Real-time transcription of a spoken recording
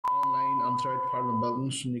throughout Parliament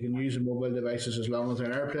buildings, and you can use the mobile devices as long as they're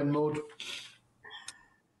in airplane mode.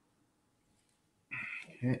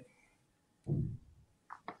 Okay.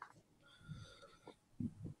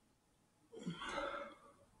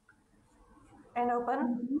 And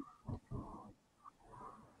open.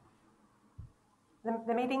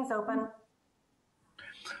 The meeting's open.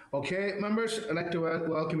 Okay, members, I'd like to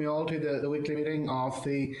welcome you all to the weekly meeting of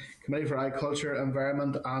the Committee for Agriculture,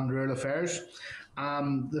 Environment and Rural Affairs.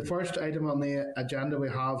 The first item on the agenda we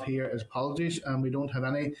have here is apologies, and we don't have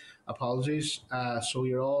any apologies, so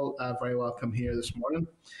you're all very welcome here this morning.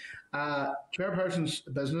 Chairperson's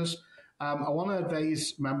business. I want to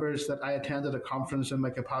advise members that I attended a conference in my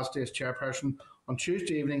capacity as chairperson on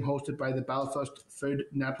Tuesday evening hosted by the Belfast Food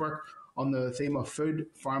Network on the theme of food,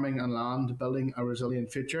 farming and land, building a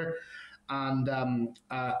resilient future. And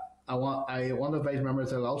I want to advise members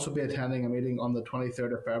that I'll also be attending a meeting on the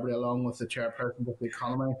 23rd of February along with the chairperson of the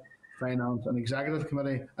Economy, Finance and Executive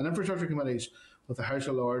Committee and Infrastructure Committees with the House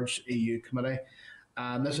of Lords EU Committee.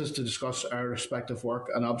 And this is to discuss our respective work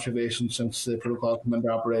and observations since the protocol came into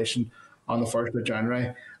operation on the 1st of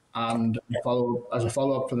January and as a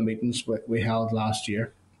follow-up for the meetings we held last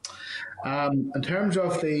year. In terms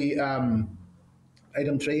of the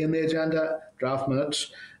item 3 in the agenda, draft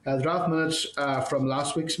minutes. The draft minutes from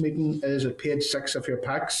last week's meeting is at page 6 of your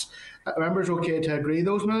packs. Members okay to agree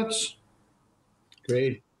those minutes?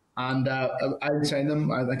 Great. And I'll sign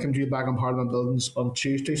them. I come due back on Parliament buildings on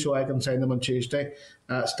Tuesday, so I can sign them on Tuesday.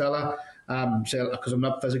 Stella, because I'm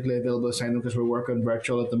not physically available to sign them because we're working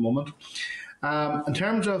virtual at the moment. In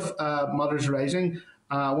terms of Matters Rising,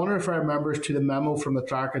 I want to refer members to the memo from the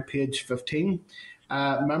track at page 15.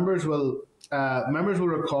 Members will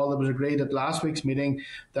recall it was agreed at last week's meeting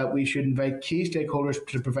that we should invite key stakeholders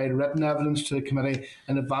to provide written evidence to the committee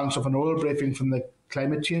in advance of an oral briefing from the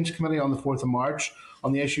Climate Change Committee on the 4th of March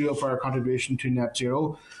on the issue of our contribution to net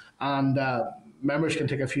zero. And members can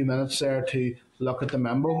take a few minutes there to look at the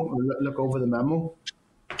memo, look over the memo.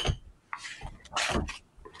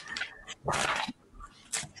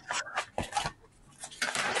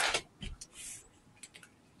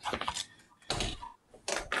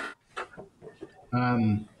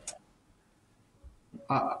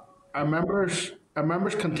 Are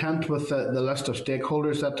members content with the list of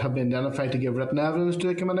stakeholders that have been identified to give written evidence to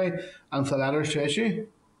the committee and for letters to issue?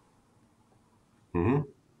 Mm-hmm.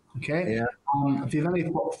 Okay. Yeah. If you have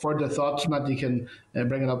any further thoughts on that, you can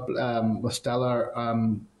bring it up with Stella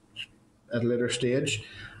at a later stage.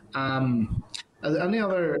 Are there any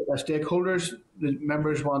other stakeholders that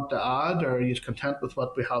members want to add, or are you content with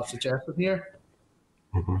what we have suggested here?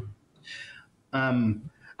 Mm-hmm.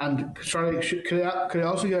 And sorry, could I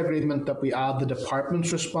also get agreement that we add the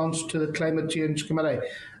department's response to the Climate Change Committee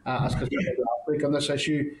as considered last week on this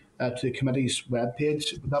issue to the committee's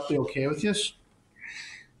webpage? Would that be okay with you?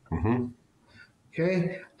 Mm-hmm.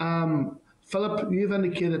 Okay. Philip, you've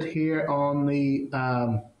indicated here on the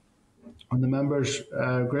members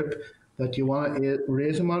group that you want to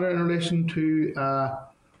raise a matter in relation to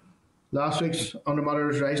last week's under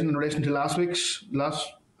Matters Rising in relation to last week.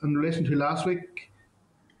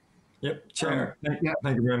 Yep, Chair. Thank you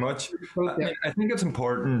very much. I think it's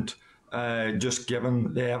important, just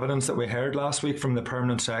given the evidence that we heard last week from the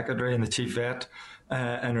Permanent Secretary and the Chief Vet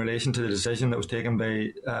in relation to the decision that was taken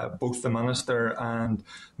by both the Minister and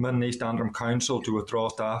Mid and East Antrim Council to withdraw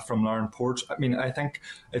staff from Larne Ports. I think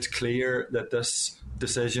it's clear that this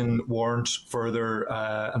decision warrants further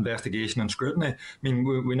investigation and scrutiny.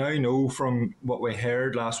 We now know from what we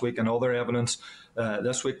heard last week and other evidence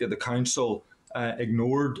this week that the Council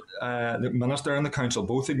ignored, the Minister and the Council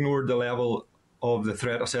both ignored the level of the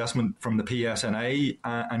threat assessment from the PSNI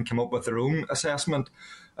and came up with their own assessment.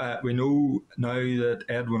 We know now that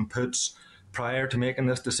Edwin Poots, prior to making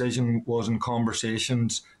this decision, was in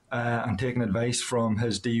conversations and taking advice from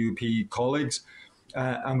his DUP colleagues.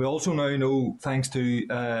 And we also now know, thanks to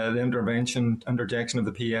the interjection of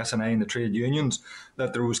the PSNI and the trade unions,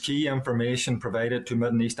 that there was key information provided to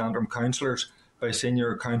Mid and East Antrim councillors by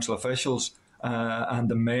senior council officials and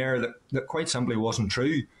the mayor that quite simply wasn't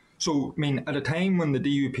true. So, at a time when the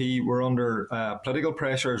DUP were under political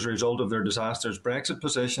pressure as a result of their disastrous Brexit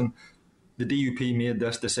position, the DUP made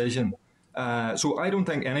this decision. So I don't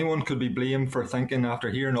think anyone could be blamed for thinking,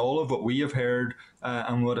 after hearing all of what we have heard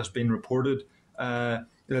and what has been reported, that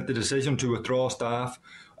the decision to withdraw staff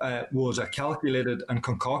was a calculated and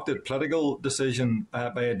concocted political decision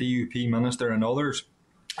by a DUP minister and others.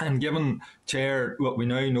 And given, Chair, what we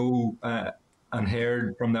now know and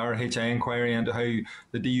heard from the RHI inquiry into how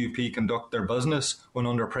the DUP conduct their business when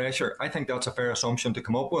under pressure. I think that's a fair assumption to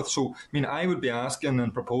come up with. So, I mean, I would be asking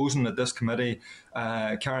and proposing that this committee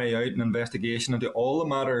carry out an investigation into all the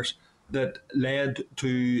matters that led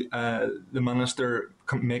to the minister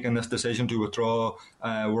making this decision to withdraw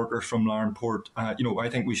workers from Larnport. I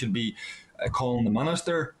think we should be calling the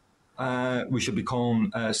minister. We should be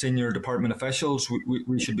calling senior department officials.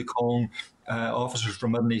 We should be calling officers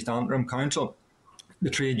from Mid and East Antrim Council, the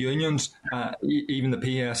trade unions, even the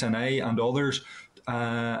PSNA and others,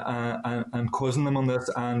 and quizzing them on this.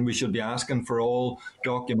 And we should be asking for all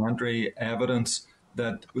documentary evidence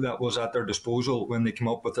that was at their disposal when they came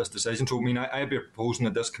up with this decision. So, I mean, I'd be proposing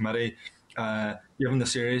that this committee, given the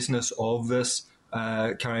seriousness of this,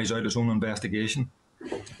 carries out its own investigation.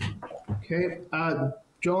 Okay.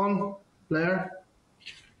 John, Blair.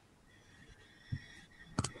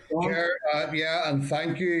 Chair, and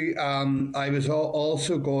thank you. I was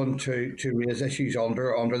also going to raise issues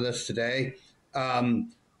under this today.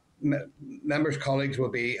 Members, colleagues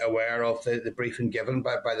will be aware of the briefing given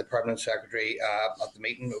by the Permanent Secretary at the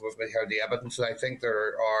meeting. We heard the evidence, and I think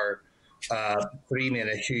there are three main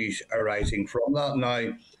issues arising from that.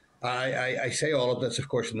 Now, I say all of this, of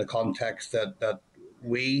course, in the context that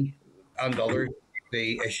we and others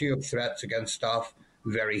the issue of threats against staff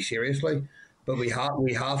very seriously, but we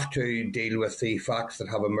have to deal with the facts that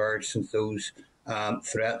have emerged since those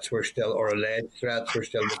threats were still, or alleged threats were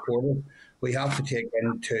still reported. We have to take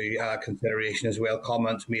into consideration as well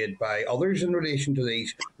comments made by others in relation to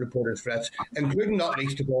these reported threats, including not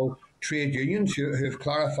least of all trade unions who have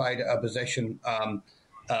clarified a position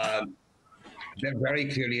very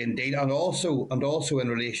clearly indeed, and also in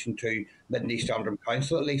relation to Mid and East Antrim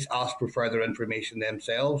Council, at least asked for further information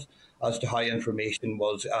themselves as to how information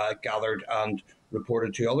was gathered and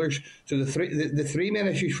reported to others. So the three main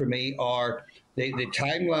issues for me are the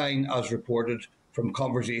timeline as reported from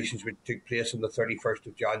conversations which took place on the 31st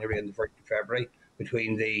of January and the 1st of February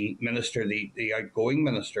between the minister, the outgoing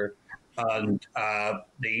minister, and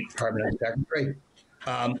the Permanent Secretary.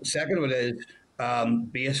 Second one is,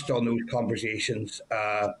 based on those conversations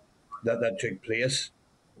that took place,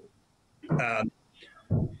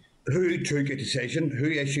 who took a decision, who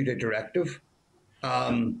issued a directive,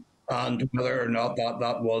 and whether or not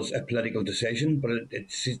that was a political decision. But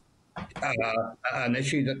it's an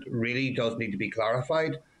issue that really does need to be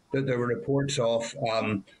clarified. That there were reports of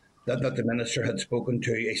that the minister had spoken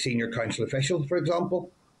to a senior council official, for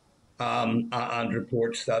example, and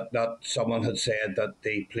reports that someone had said that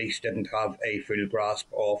the police didn't have a full grasp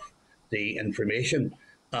of the information.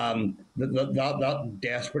 That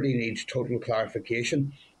desperately needs total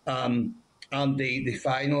clarification. And the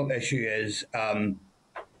final issue is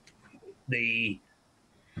the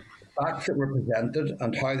facts that were presented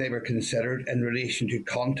and how they were considered in relation to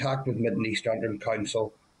contact with Mid and East Antrim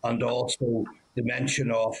Council, and also the mention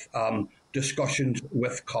of discussions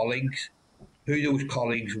with colleagues, who those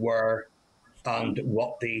colleagues were and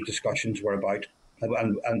what the discussions were about.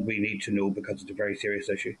 And we need to know, because it's a very serious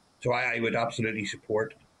issue. So I would absolutely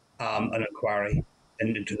support an inquiry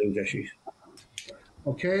into those issues.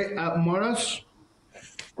 Okay, Morris?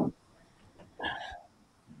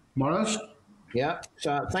 Morris? Yeah,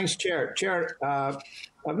 so thanks, Chair. Chair, I've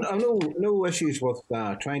no issues with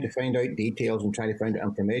trying to find out details and trying to find out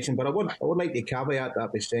information, but I would like to caveat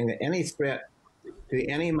that by saying that any threat to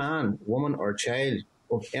any man, woman, or child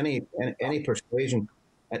of any persuasion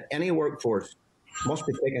at any workforce must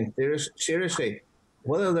be taken seriously,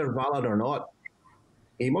 whether they're valid or not.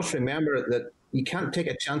 You must remember that you can't take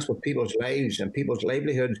a chance with people's lives and people's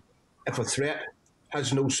livelihood if a threat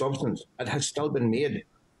has no substance. It has still been made,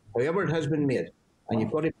 however it has been made, and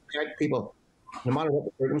you've got to protect people, no matter what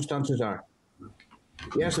the circumstances are.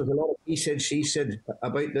 Yes, there's a lot of he said, she said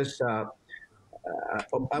about this. I'm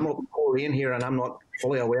up in Korean here, and I'm not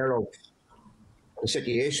fully aware of the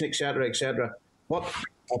situation, etc., etc. But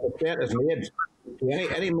if a threat is made to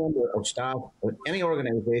any member of staff or any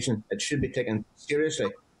organisation, it should be taken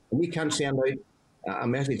seriously. And we can't send out a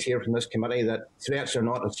message here from this committee that threats are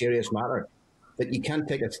not a serious matter, that you can't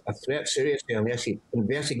take a threat seriously unless you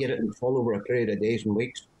investigate it in full over a period of days and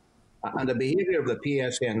weeks. And the behaviour of the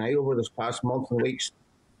PSNI over this past month and weeks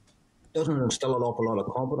doesn't instill an awful lot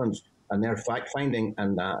of confidence in their fact-finding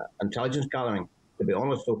and intelligence gathering, to be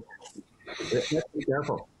honest. So let's be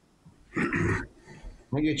careful.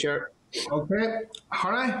 Thank you, Chair. Okay,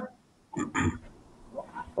 Harry?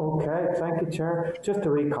 Okay, thank you, Chair. Just a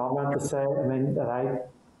wee comment to say, that I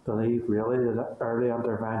believe really that early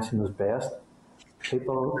intervention is best.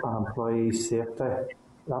 People and employees' safety,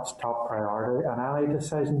 that's top priority. And any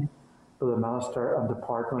decision the Minister and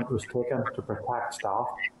Department was taken to protect staff,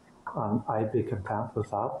 and I'd be content with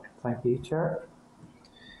that. Thank you, Chair.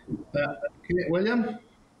 William?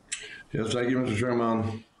 Yes, thank you, Mr.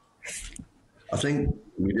 Chairman. I think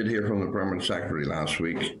we did hear from the Permanent Secretary last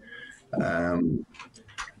week.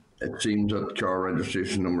 It seems that car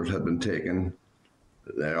registration numbers had been taken.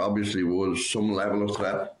 There obviously was some level of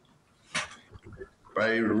threat.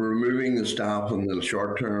 By removing the staff in the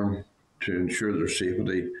short term to ensure their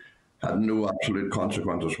safety had no absolute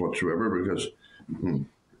consequences whatsoever, because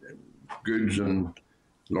goods and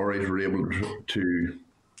lorries were able to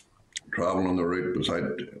travel on the route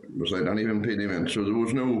without any impediment. So there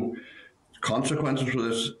was no consequences for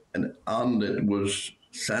this, and it was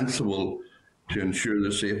sensible to ensure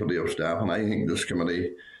the safety of staff. And I think this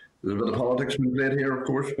committee, there's a bit of politics been played here, of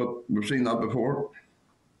course, but we've seen that before.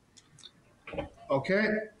 Okay.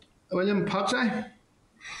 William, Patsy?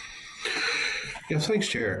 Yeah, thanks,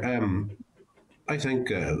 Chair. I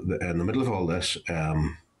think in the middle of all this,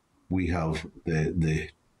 we have the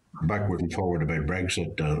backward and forward about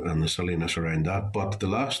Brexit and the silliness around that. But the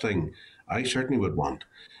last thing I certainly would want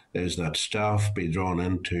is that staff be drawn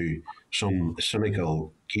into some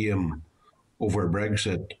cynical game over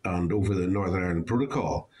Brexit and over the Northern Ireland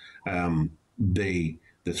Protocol. The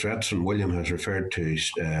threats, and William has referred to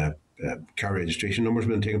car registration numbers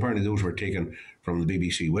being taken. Apparently those were taken from the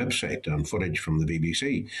BBC website and footage from the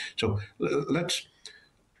BBC. So let's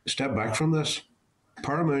step back from this.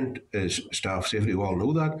 Paramount is staff safety, we all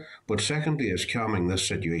know that, but secondly is calming this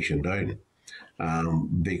situation down,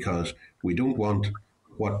 because we don't want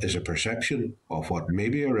what is a perception of what may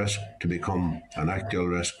be a risk to become an actual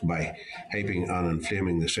risk by hyping and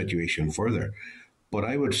inflaming the situation further. But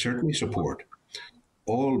I would certainly support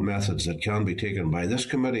all methods that can be taken by this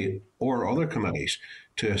committee or other committees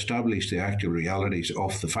to establish the actual realities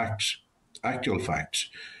of the facts, actual facts,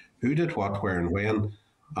 who did what, where and when,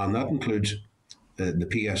 and that includes the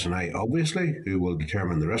PSNI, obviously, who will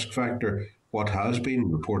determine the risk factor, what has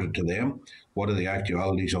been reported to them, what are the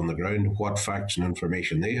actualities on the ground, what facts and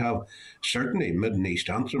information they have. Certainly Mid and East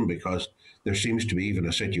Antrim, because there seems to be even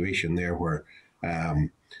a situation there where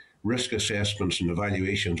risk assessments and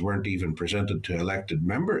evaluations weren't even presented to elected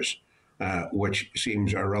members, which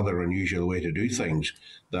seems a rather unusual way to do things,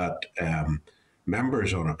 that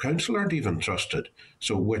members on a council aren't even trusted.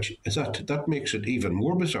 So that makes it even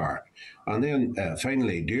more bizarre. And then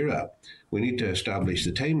finally, Deirdre, we need to establish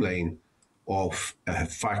the timeline of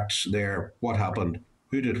facts there, what happened,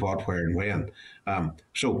 who did what, where and when.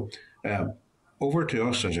 So over to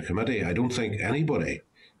us as a committee. I don't think anybody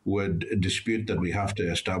would dispute that we have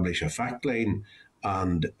to establish a fact line,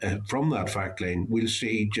 and from that fact line we'll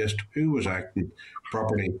see just who was acting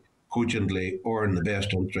properly, cogently, or in the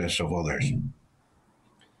best interests of others.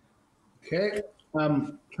 Okay.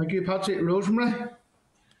 Thank you, Patsy. Rosemary?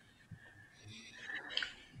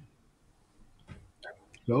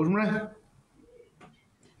 Rosemary?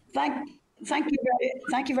 Thank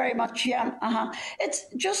you very much. Yeah. It's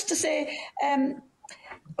just to say,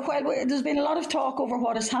 well, there's been a lot of talk over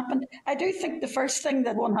what has happened. I do think the first thing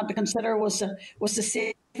that one had to consider was the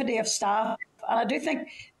safety of staff, and I do think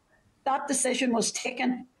that decision was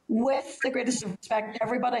taken with the greatest respect to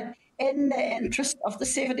everybody in the interest of the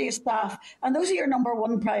safety of staff, and those are your number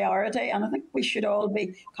one priority. And I think we should all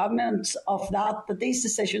be cognizant of that these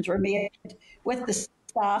decisions were made with the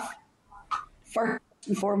staff first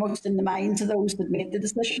and foremost in the minds of those that made the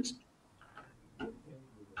decisions.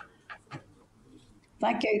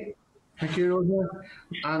 Thank you. Thank you, Rosemary.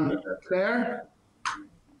 And Claire?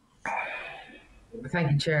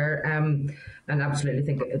 Thank you, Chair. And absolutely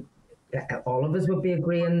think all of us would be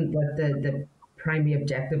agreeing that the primary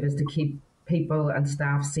objective is to keep people and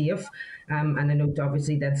staff safe. And I know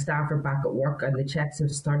obviously that staff are back at work and the checks have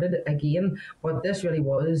started again. But this really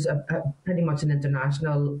was pretty much an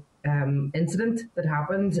international incident that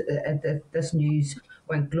happened. This news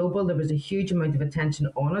went global. There was a huge amount of attention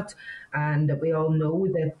on it, and we all know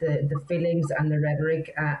that the feelings and the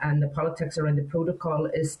rhetoric and the politics around the protocol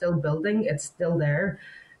is still building. It's still there,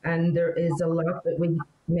 and there is a lot that we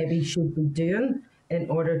maybe should be doing in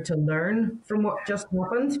order to learn from what just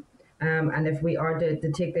happened. And if we are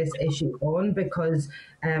to take this issue on, because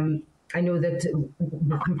I know that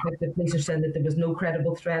the police are saying that there was no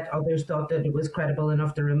credible threat. Others thought that it was credible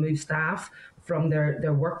enough to remove staff from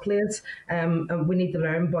their workplace. And we need to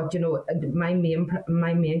learn. But, you know, my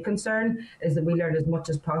main concern is that we learn as much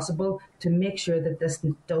as possible to make sure that this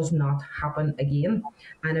does not happen again.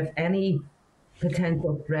 And if any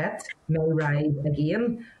potential threat may rise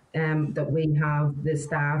again, that we have the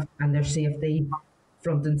staff and their safety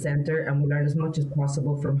front and centre, and we learn as much as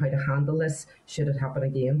possible from how to handle this should it happen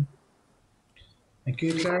again. Thank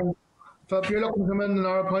you, Claire. Philip, you're looking to come in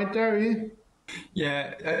another point there, are you?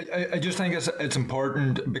 Yeah, I just think it's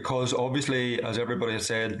important because obviously, as everybody has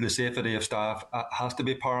said, the safety of staff has to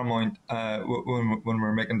be paramount when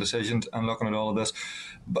we're making decisions and looking at all of this.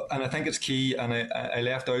 And I think it's key. And I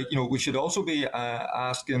left out, we should also be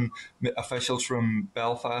asking officials from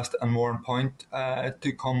Belfast and Mournepoint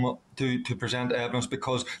to come to present evidence,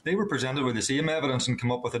 because they were presented with the same evidence and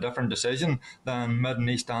come up with a different decision than Mid and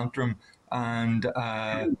East Antrim and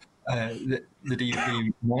the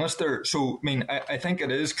DUP minister. So, I think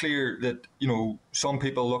it is clear that, some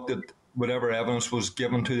people looked at whatever evidence was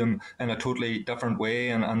given to them in a totally different way,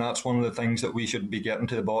 and that's one of the things that we should be getting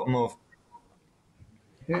to the bottom of.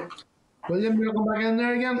 Okay. William, you'll come back in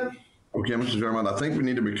there again. Okay, Mr. Chairman, I think we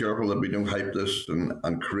need to be careful that we don't hype this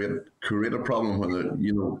and create a problem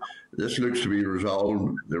when this looks to be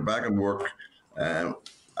resolved. They're back at work.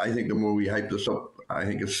 I think the more we hype this up, I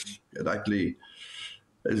think it actually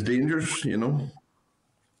is dangerous.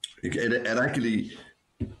 It actually,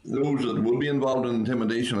 those that will be involved in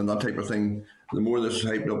intimidation and that type of thing, the more this is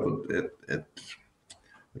hyped up, it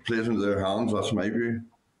plays into their hands. That's my view.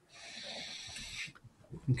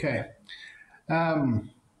 Okay.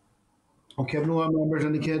 Okay, no more members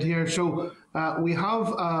indicate here. So we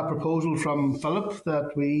have a proposal from Philip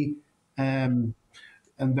that we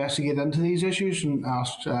investigate into these issues and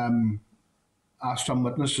ask some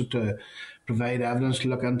witnesses to provide evidence to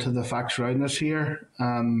look into the facts around this here,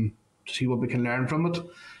 to see what we can learn from it.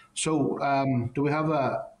 So do we have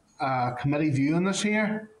a committee view on this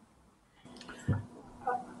here?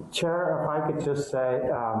 Chair, if I could just say,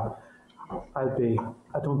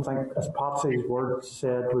 I don't think, as Patsy's words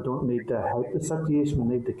said, we don't need to hype the situation,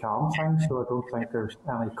 we need to calm things, so I don't think there's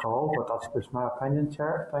any call, but that's just my opinion,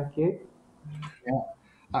 Chair. Thank you.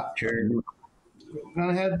 Yeah. Chair. Go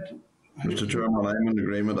ahead. Mr. Chairman, I'm in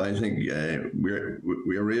agreement. I think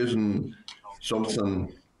we're raising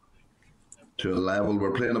something to a level.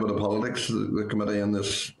 We're playing a bit of politics, the committee, in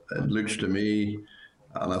this. It looks to me,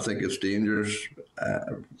 and I think it's dangerous.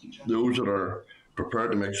 Those that are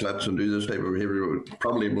prepared to make threats and do this type of behaviour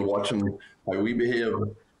probably be watching how we behave.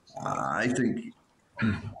 I think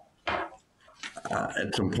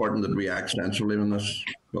it's important that we act sensibly on this,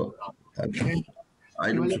 but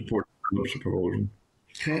I don't support the proposal.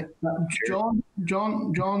 Okay, John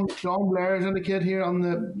Blair is indicated here on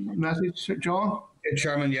the message. John?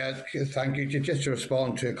 Chairman, thank you. Just to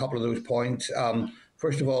respond to a couple of those points.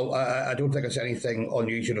 First of all, I don't think it's anything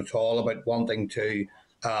unusual at all about wanting to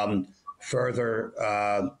further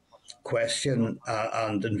question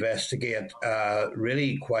and investigate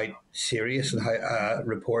really quite serious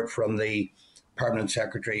report from the Permanent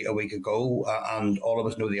Secretary a week ago, and all of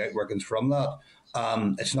us know the outworkings from that.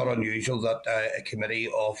 It's not unusual that a committee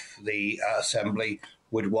of the Assembly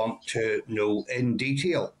would want to know in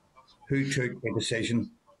detail who took the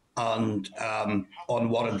decision and on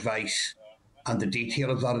what advice, and the detail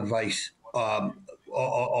of that advice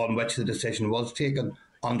on which the decision was taken,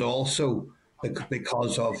 and also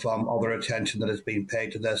because of other attention that has been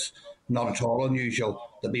paid to this, not at all unusual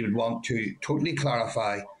that we would want to totally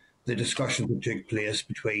clarify the discussions that took place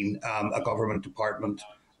between a government department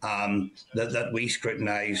that we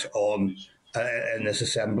scrutinise on in this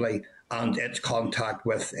Assembly and its contact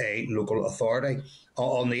with a local authority.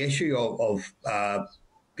 On the issue of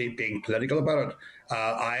being political about it,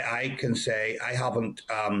 I can say I haven't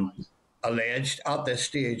alleged at this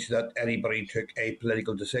stage that anybody took a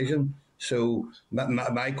political decision. So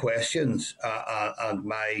my questions and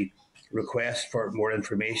my request for more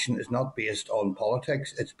information is not based on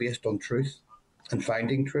politics, it's based on truth and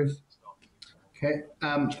finding truth. Okay,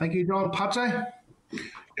 thank you, John. Patsy?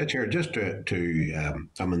 Yeah, Chair, just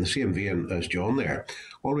I'm in the same vein as John there.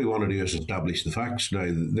 All we want to do is establish the facts. Now,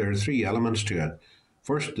 there are three elements to it.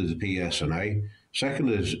 First is the PSNI, second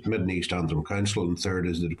is Mid and East Antrim Council, and third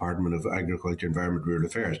is the Department of Agriculture, Environment, Rural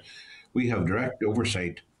Affairs. We have direct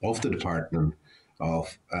oversight of the Department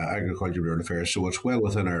of Agriculture and Rural Affairs, so it's well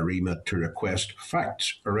within our remit to request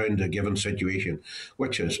facts around a given situation,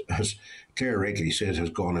 which, as Claire rightly says, has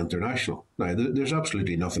gone international. Now, there's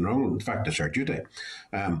absolutely nothing wrong. In fact, it's our duty.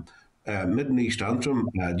 Mid and East Antrim,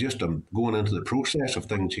 just going into the process of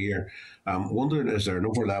things here, wondering, is there an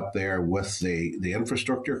overlap there with the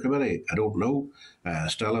Infrastructure Committee? I don't know.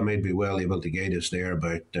 Stella might be well able to guide us there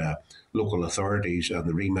about local authorities and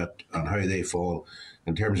the remit and how they fall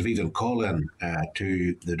in terms of even call-in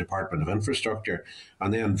to the Department of Infrastructure.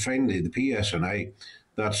 And then finally, the PSNI,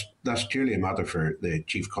 that's clearly a matter for the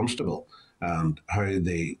Chief Constable and how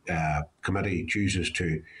the committee chooses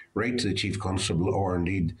to write to the Chief Constable or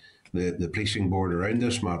indeed the policing board around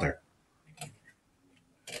this matter.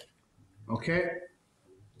 Okay.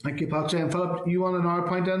 Thank you, Patsy. And Philip, you want another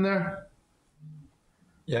point in there?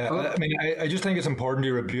 Yeah, I mean, I just think it's important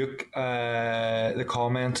to rebuke the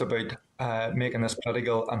comments about making this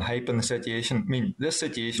political and hyping the situation. I mean, this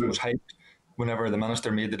situation was hyped whenever the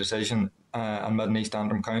minister made the decision and Mid and East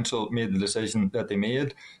Antrim Council made the decision that they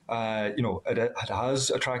made. It has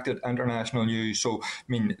attracted international news. So, I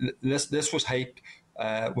mean, this was hyped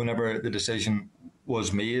whenever the decision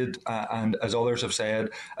was made. And as others have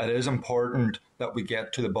said, it is important that we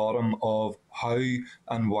get to the bottom of how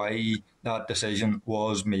and why that decision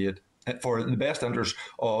was made for the best interest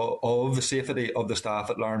of the safety of the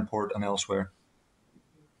staff at Larnport and elsewhere.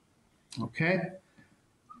 Okay.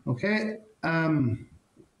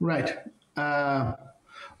 Right.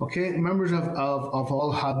 Okay, members have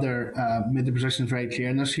all had their made the positions very clear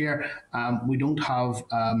in this here. We don't have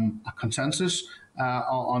a consensus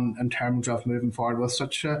on in terms of moving forward with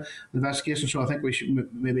such an investigation, so I think we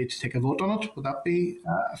should maybe take a vote on it. Would that be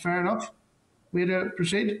fair enough way to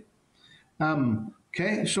proceed?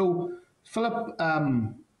 Okay, so Philip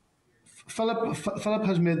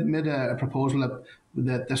has made a proposal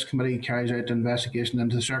that this committee carries out an investigation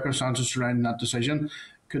into the circumstances surrounding that decision.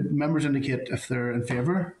 Could members indicate if they're in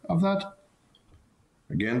favour of that?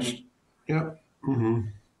 Against? Yeah. Mm-hmm.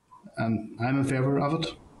 And I'm in favour of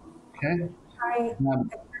it. Okay. Can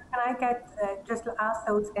I get just ask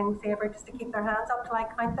those in favour just to keep their hands up till I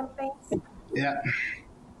count them, please? Yeah.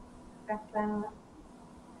 Declan,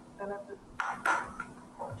 Philip,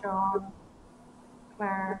 John,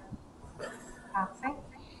 Claire, Patsy.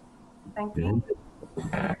 Thank you.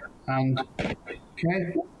 And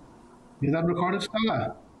okay, is that recorded,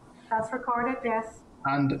 Stella? That's recorded, yes.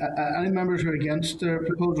 And any members who are against the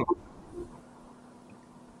proposal?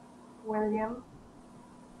 William,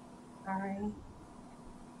 Barry,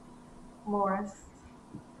 Morris,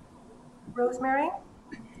 Rosemary,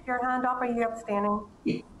 your hand up, or are you abstaining?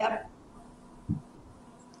 Yep.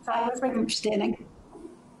 Sorry, Rosemary. I'm abstaining.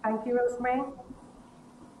 Thank you, Rosemary.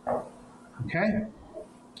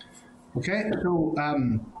 Okay, so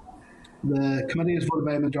the committee has voted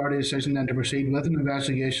by a majority decision then to proceed with an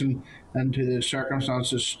investigation into the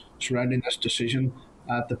circumstances surrounding this decision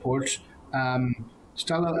at the ports.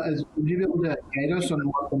 Stella, would you be able to guide us on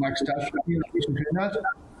what the next steps would be in relation to that?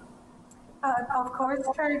 Of course,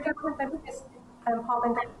 Chair, maybe just pop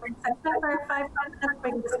into the section for 5 minutes, we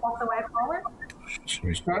can discuss the way forward.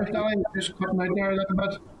 Sorry, Stella, just cutting out there a little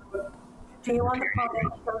bit. Do you want to pop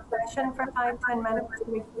into the session for 5-10 minutes so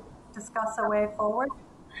we can discuss a way forward?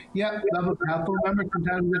 Yeah, that would be helpful. Remember,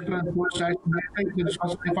 sometimes we're going to force session to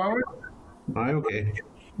discuss the way forward. Aye, okay.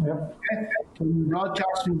 Yep. Okay, so Rod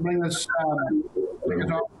Jackson, bring us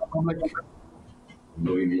off the public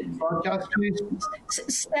broadcast, please.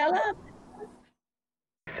 Stella?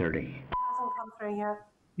 30. It hasn't come through yet.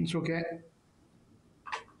 It's okay.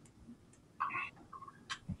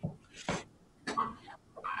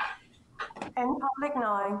 In public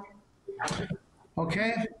now.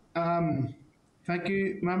 Okay. Thank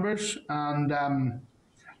you, members. And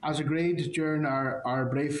as agreed during our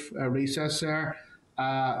brief recess there,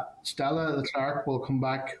 Stella, the clerk, will come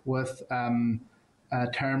back with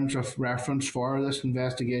terms of reference for this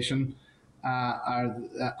investigation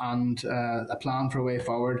and a plan for a way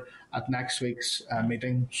forward at next week's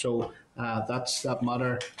meeting. So that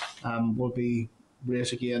matter will be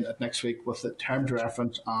raised again at next week with the terms of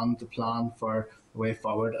reference and the plan for the way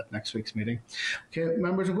forward at next week's meeting. Okay,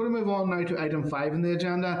 members, I'm going to move on now to item 5 in the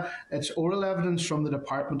agenda. It's oral evidence from the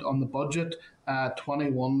Department on the budget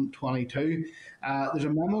 21-22. There's a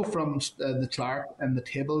memo from the clerk in the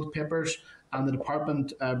tabled papers, and the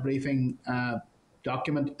department briefing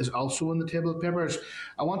document is also in the tabled papers.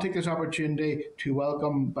 I want to take this opportunity to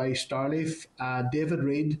welcome by Starleaf David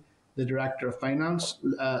Reid, the Director of Finance,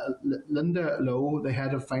 Linda Lowe, the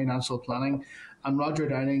Head of Financial Planning, and Roger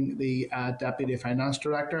Downing, the Deputy Finance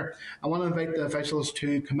Director. I want to invite the officials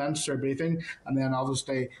to commence their briefing, and then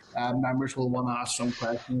obviously members will want to ask some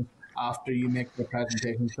questions after you make the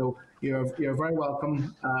presentation. So you're very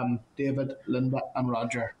welcome, David, Linda and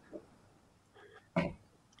Roger.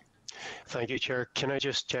 Thank you, Chair. Can I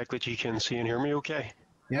just check that you can see and hear me okay?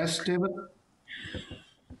 Yes, David.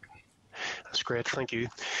 That's great, thank you.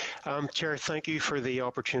 Chair, thank you for the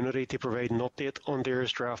opportunity to provide an update on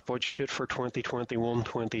DAER's draft budget for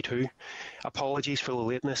 2021-22. Apologies for the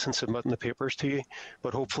lateness in submitting the papers to you,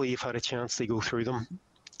 but hopefully you've had a chance to go through them.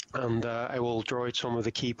 And I will draw out some of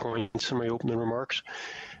the key points in my opening remarks.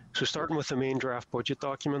 So starting with the main draft budget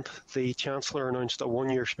document, the Chancellor announced a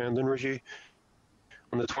one-year spending review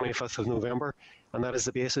on the 25th of November, and that is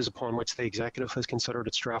the basis upon which the Executive has considered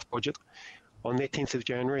its draft budget. On the 18th of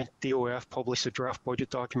January, DOF published a draft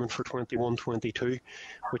budget document for 21-22,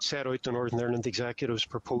 which set out the Northern Ireland Executive's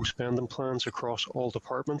proposed spending plans across all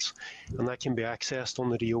departments, and that can be accessed on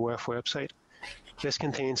the DOF website. This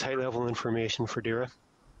contains high-level information for DAERA.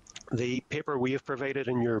 The paper we have provided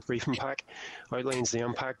in your briefing pack outlines the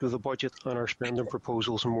impact of the budget on our spending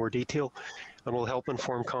proposals in more detail and will help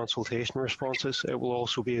inform consultation responses. It will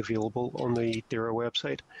also be available on the DAERA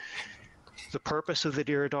website. The purpose of the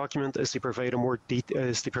DAERA document is to provide more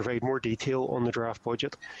detail on the draft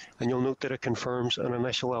budget, and you'll note that it confirms an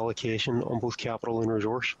initial allocation on both capital and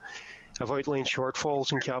resource. I've outlined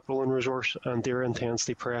shortfalls in capital and resource, and DAERA intends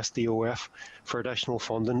to press DOF for additional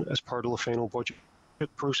funding as part of the final budget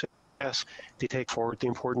process to take forward the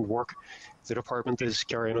important work the department is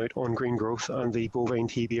carrying out on green growth and the bovine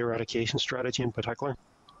TB eradication strategy in particular.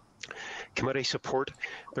 Committee support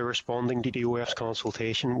by responding to DOF's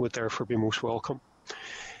consultation would therefore be most welcome.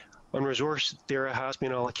 On resource, DAERA has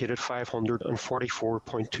been allocated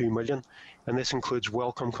 $544.2 million, and this includes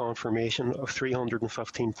welcome confirmation of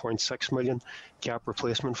 $315.6 million gap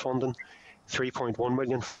replacement funding, $3.1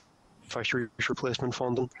 million fisheries replacement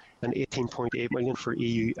funding, and $18.8 million for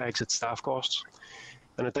EU exit staff costs.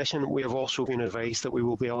 In addition, we have also been advised that we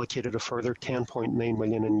will be allocated a further $10.9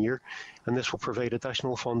 million in year, and this will provide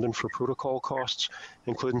additional funding for protocol costs,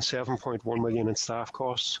 including $7.1 million in staff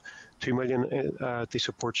costs, $2 million to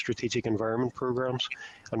support strategic environment programs,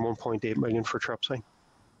 and $1.8 million for TRIPSI.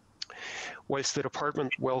 Whilst the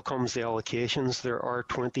department welcomes the allocations, there are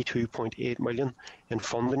 $22.8 million in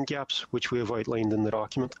funding gaps, which we have outlined in the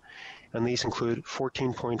document, and these include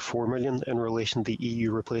 $14.4 million in relation to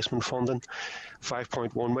EU replacement funding,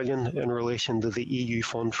 $5.1 million in relation to the EU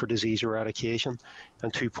Fund for Disease Eradication,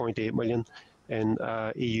 and $2.8 million in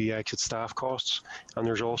EU exit staff costs, and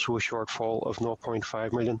there's also a shortfall of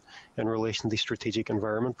 $0.5 million in relation to strategic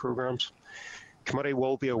environment programs. Committee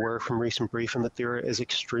will be aware from recent briefing that DAERA is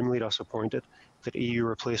extremely disappointed that EU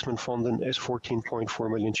replacement funding is 14.4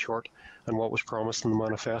 million short on what was promised in the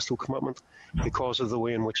manifesto commitment because of the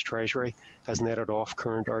way in which Treasury has netted off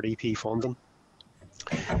current RDP funding.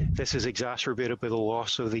 This is exacerbated by the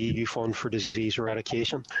loss of the EU Fund for Disease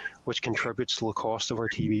Eradication, which contributes to the cost of our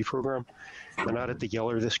TB programme. And added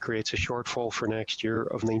together, this creates a shortfall for next year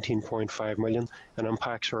of 19.5 million and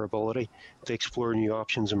impacts our ability to explore new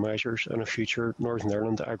options and measures in a future Northern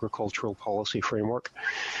Ireland agricultural policy framework.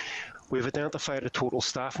 We've identified a total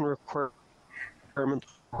staffing requirement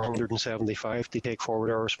of 175 to take forward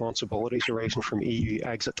our responsibilities arising from EU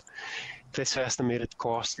exit. This estimated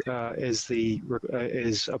cost is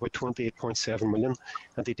about 28.7 million,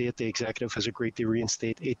 and to date the Executive has agreed to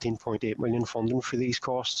reinstate 18.8 million funding for these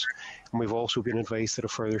costs, and we've also been advised that a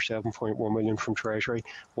further 7.1 million from Treasury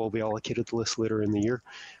will be allocated to this later in the year.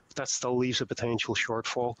 But that still leaves a potential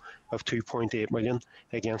shortfall of 2.8 million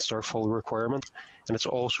against our full requirement, and it's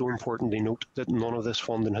also important to note that none of this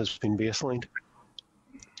funding has been baselined.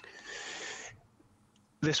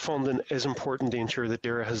 This funding is important to ensure that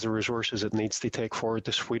DAERA has the resources it needs to take forward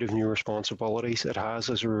the suite of new responsibilities it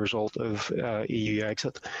has as a result of EU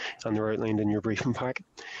exit, and they're outlined in your briefing pack.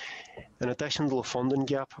 In addition to the funding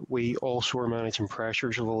gap, we also are managing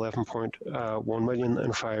pressures of 11.1 million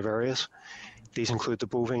in 5 areas. These include the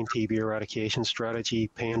bovine TB eradication strategy,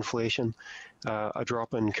 pay inflation, a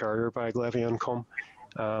drop in carrier bag levy income,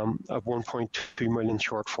 a 1.2 million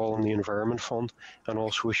shortfall in the Environment Fund, and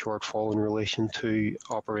also a shortfall in relation to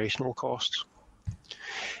operational costs.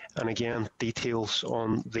 And again, details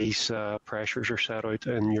on these pressures are set out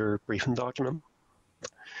in your briefing document.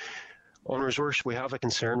 On resource, we have a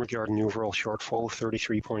concern regarding the overall shortfall of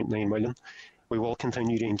 33.9 million. We will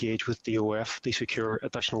continue to engage with DOF to secure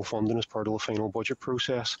additional funding as part of the final budget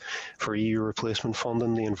process for EU replacement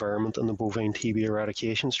funding, the environment and the bovine TB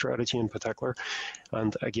eradication strategy in particular.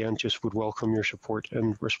 And again, just would welcome your support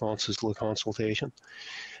in responses to the consultation.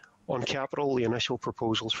 On capital, the initial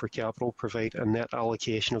proposals for capital provide a net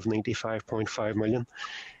allocation of 95.5 million.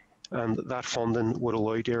 And that funding would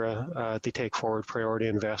allow DAERA to take forward priority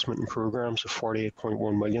investment in programmes of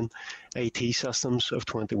 48.1 million, IT systems of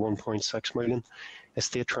 21.6 million,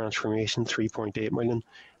 estate transformation 3.8 million,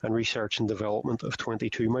 and research and development of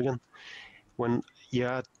 22 million. When you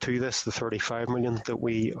add to this the 35 million that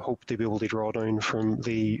we hope to be able to draw down from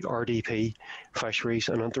the RDP, fisheries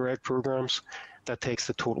and Interreg programmes, that takes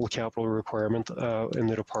the total capital requirement in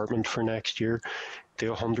the department for next year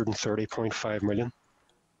to 130.5 million.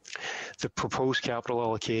 The proposed capital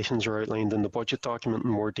allocations are outlined in the budget document in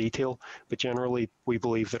more detail, but generally we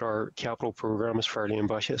believe that our capital programme is fairly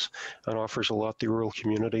ambitious and offers a lot to rural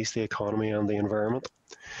communities, the economy and the environment.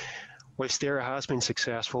 Whilst DAERA has been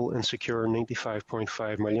successful in securing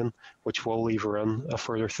 95.5 million, which will lever in a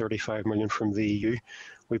further 35 million from the EU,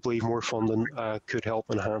 we believe more funding could help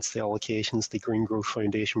enhance the allocations to Green Growth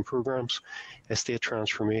Foundation programmes, estate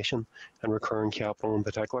transformation and recurring capital in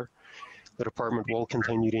particular. The Department will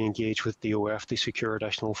continue to engage with DOF to secure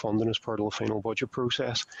additional funding as part of the final budget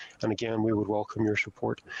process, and again we would welcome your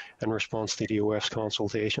support in response to DOF's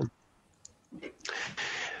consultation.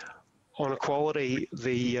 On equality,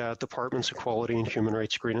 the Department's Equality and Human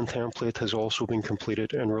Rights Screening template has also been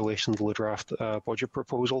completed in relation to the draft budget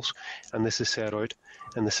proposals, and this is set out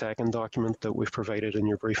in the second document that we've provided in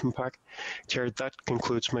your briefing pack. Chair, that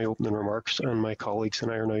concludes my opening remarks, and my colleagues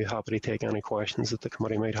and I are now happy to take any questions that the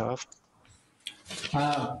committee might have.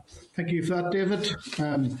 Thank you for that, David.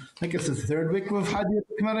 I think it's the third week we've had you at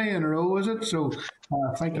the committee in a row, is it? So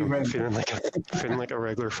thank you very much. Feeling like a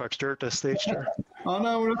regular fixture at this stage, Chair. Oh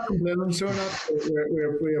no, we're not complaining, so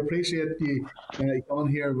we appreciate you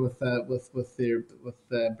coming here with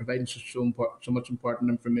providing so much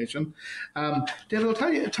important information. David, I'll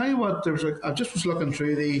tell you what. I just was looking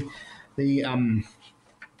through the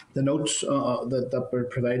notes that were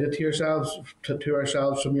provided to yourselves, to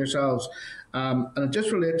ourselves from yourselves, and it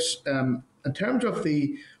just relates in terms of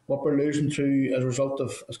what we're losing through as a result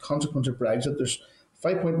of as consequence of Brexit. There's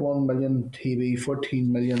 5.1 million TB,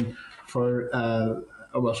 14 million for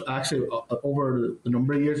well, actually over the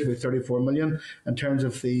number of years, about 34 million in terms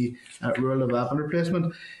of the rural development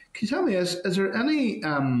replacement. Can you tell me, is there any?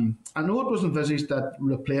 I know it was envisaged that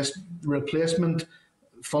replacement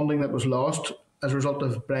funding that was lost as a result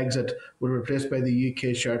of Brexit were replaced by the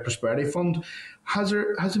UK Shared Prosperity Fund. Has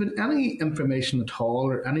there been any information at all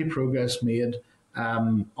or any progress made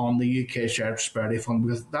on the UK Shared Prosperity Fund?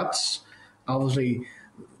 Because that's obviously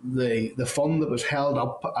the fund that was held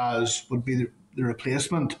up as would be the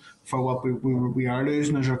replacement for what we are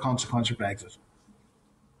losing as a consequence of Brexit.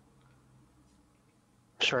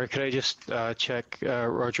 Sorry, could I just check,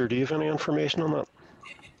 Roger, do you have any information on that?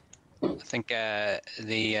 I think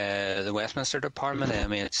the Westminster Department,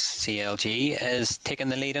 it's CLG, is taking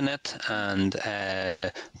the lead in it, and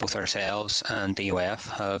both ourselves and DOF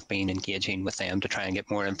have been engaging with them to try and get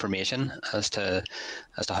more information as to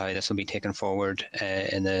how this will be taken forward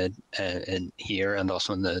in here and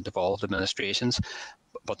also in the devolved administrations.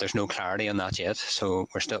 But there's no clarity on that yet, so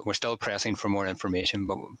we're still pressing for more information,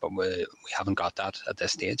 but we haven't got that at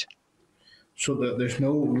this stage. So there's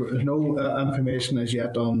no information as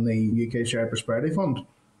yet on the UK Shared Prosperity Fund?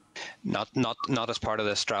 Not as part of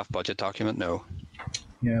this draft budget document, no.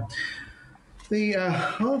 Yeah. The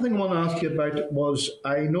other thing I want to ask you about was,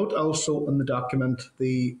 I note also in the document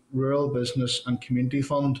the Rural Business and Community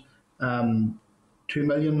Fund. 2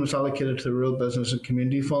 million was allocated to the Rural Business and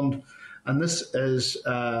Community Fund, and this is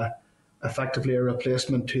effectively a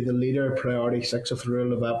replacement to the Leader Priority 6 of the Rural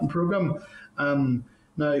Development Programme.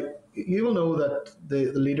 Now, you will know that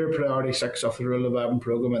the Leader Priority 6 of the Rural Development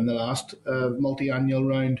Programme in the last multi-annual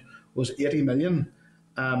round was 80 million.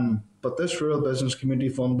 But this Rural Business Community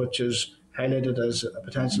Fund, which is highlighted as a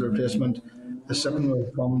potential replacement, is sitting with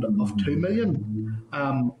a fund of 2 million.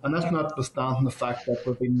 And that's notwithstanding the fact that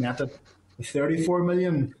we've been netted 34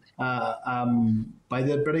 million by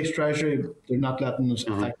the British Treasury. They're not letting us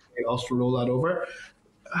effectively us roll that over.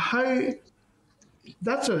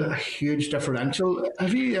 That's a huge differential.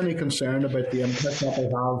 Have you any concern about the impact that they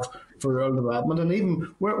have for rural development? And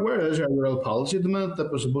even where is our rural policy at the minute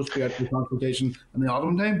that was supposed to be out for consultation in the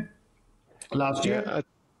autumn time last year?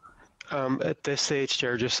 At this stage,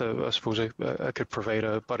 Chair, just I suppose I could provide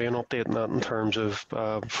an update on that in terms of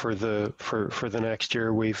for the next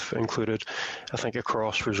year we've included, I think,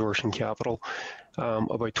 across resource and capital,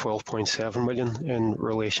 about 12.7 million in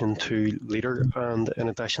relation to Leader, and in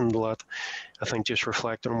addition to that, I think just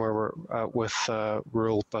reflecting on where we're at with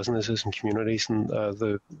rural businesses and communities and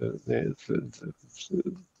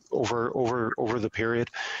over the period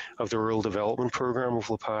of the rural development programme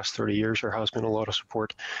over the past 30 years, there has been a lot of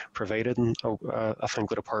support provided, and I think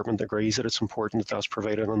the department agrees that it's important that that's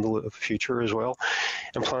provided in the future as well.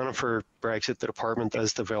 In planning for Brexit, the department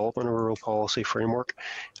is developing a rural policy framework,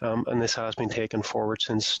 and this has been taken forward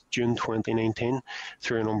since June 2019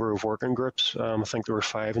 through a number of working groups. I think there were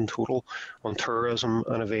 5 in total on tourism,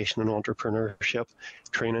 innovation and entrepreneurship,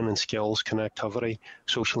 training and skills, connectivity,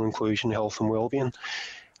 social inclusion, health and wellbeing.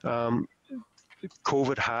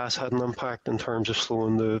 COVID has had an impact in terms of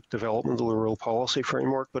slowing the development of the rural policy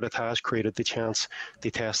framework, but it has created the chance to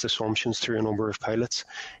test assumptions through a number of pilots,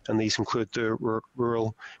 and these include the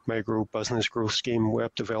Rural Micro Business Growth Scheme,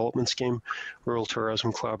 Web Development Scheme, Rural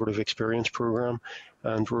Tourism Collaborative Experience Programme,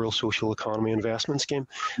 and Rural Social Economy Investment Scheme.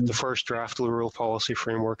 The first draft of the rural policy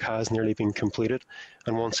framework has nearly been completed,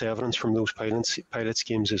 and once evidence from those pilot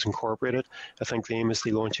schemes is incorporated, I think the aim is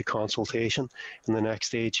to launch a consultation, and the next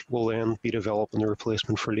stage will then be developing the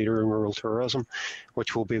replacement for Leader in Rural Tourism,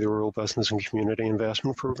 which will be the Rural Business and Community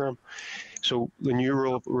Investment Programme. So the new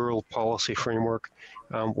rural policy framework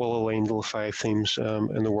will align to the 5 themes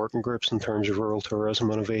in the working groups in terms of rural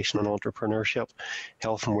tourism, innovation and entrepreneurship,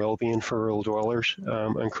 health and well-being for rural dwellers,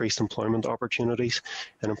 increased employment opportunities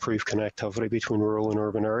and improved connectivity between rural and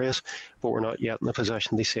urban areas. But we're not yet in a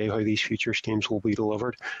position to say how these future schemes will be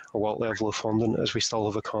delivered or what level of funding, as we still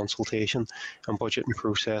have a consultation and budgeting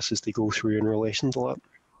processes to go through in relation to that.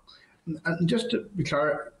 And just to be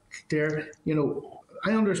clear,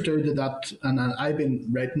 I understood that, and I've been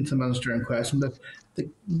writing to the Minister in question, but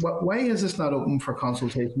why is this not open for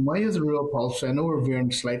consultation? Why is the rural policy, I know we're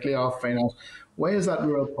veering slightly off finance, why is that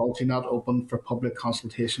rural policy not open for public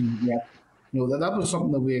consultation yet? That was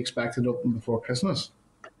something that we expected open before Christmas.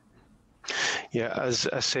 Yeah, as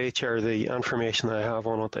I say, Chair, the information I have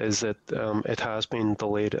on it is that it has been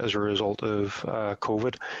delayed as a result of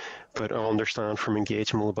COVID, but I understand from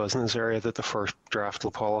engagement with the business area that the first draft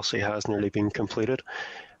of the policy has nearly been completed.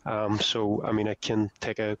 So, I can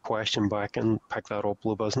take a question back and pick that up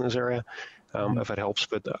with the business area if it helps,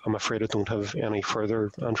 but I'm afraid I don't have any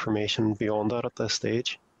further information beyond that at this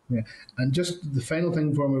stage. Yeah, and just the final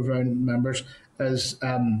thing before we move around, members, is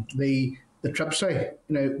the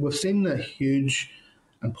TRIPSI. We've seen the huge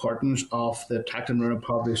importance of the Tackling Rural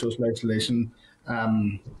Poverty, Social Isolation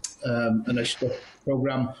initiative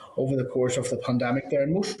programme over the course of the pandemic there.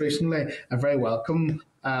 And most recently, a very welcome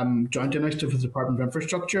joint initiative with the Department of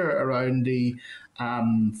Infrastructure around the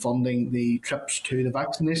funding the trips to the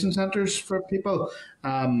vaccination centres for people,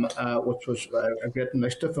 which was a great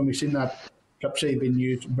initiative. And we've seen that TRIPSI being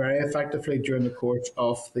used very effectively during the course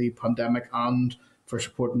of the pandemic and for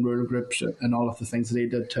supporting rural groups and all of the things that they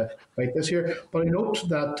did to fight this year. But I note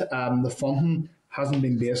that the funding hasn't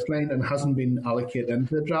been baselined and hasn't been allocated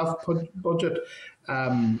into the draft budget.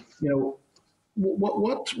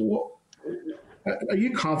 What are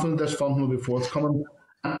you confident this funding will be forthcoming?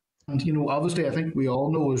 And obviously, I think we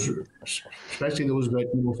all know, especially those about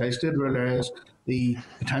isolated rural areas, the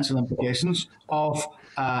potential implications of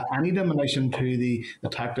any diminution to the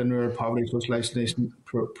Tackling Rural Poverty Social Isolation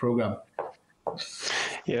programme.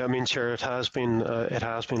 Yeah, Chair, it has been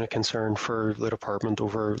a concern for the department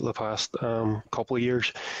over the past couple of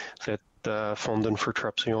years that funding for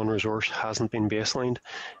TRIPSI on resource hasn't been baselined,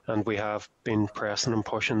 and we have been pressing and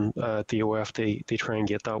pushing DOF to try and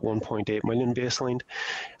get that 1.8 million baselined.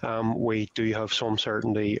 We do have some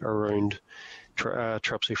certainty around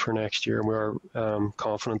TRIPSI for next year, and we are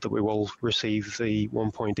confident that we will receive the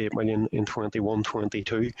 1.8 million in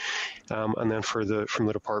 21-22. And then from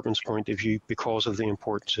the department's point of view, because of the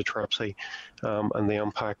importance of TRIPSI and the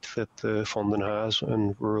impact that the funding has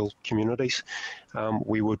in rural communities,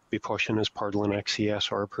 we would be pushing as part of the next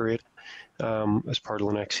CSR period, as part of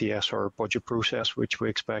the next CSR budget process, which we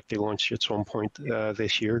expect to launch at some point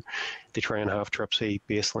this year, to try and have TRIPSI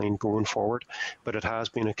baseline going forward. But it has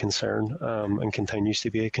been a concern and continues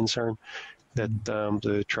to be a concern that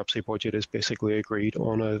the TRIPSI budget is basically agreed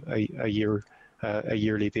on a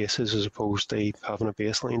yearly basis as opposed to having a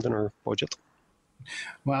baseline in our budget.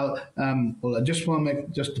 Well, I just want to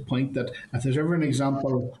make just the point that if there's ever an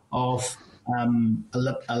example of a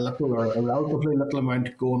little or a relatively little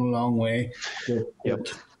amount going a long way, the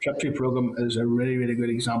TRIPSI programme is a really, really good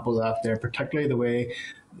example of that there, particularly the way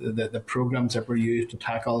the programmes that were used to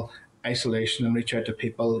tackle isolation and reach out to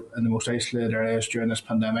people in the most isolated areas during this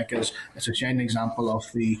pandemic is a shining example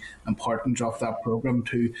of the importance of that programme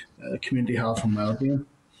to community health and wellbeing.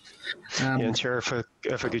 And Chair, if I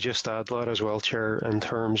could just add that as well, Chair, in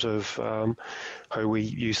terms of how we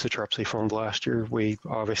used the TRIPSI fund last year, we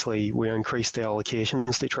increased the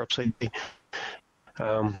allocations to TRIPSI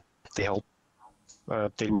to help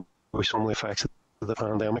deal with some of the effects of the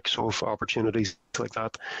pandemic. So if opportunities like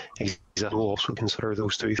that exist, we'll also consider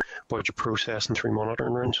those through budget process and through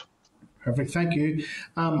monitoring rounds. Perfect, thank you.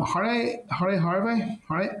 Harry Harvey?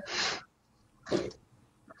 Harry?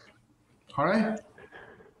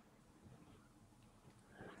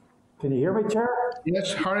 Can you hear me, Chair?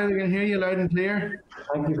 Yes, Harry, we can hear you loud and clear.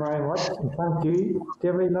 Thank you very much, and thank you,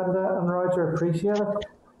 David, Linda and Roger, appreciate it.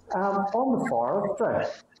 On the forestry,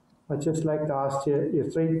 I'd just like to ask you, your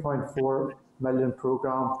 3.4 million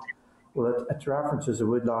programme, well, it references a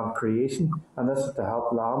woodland creation, and this is to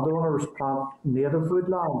help landowners plant native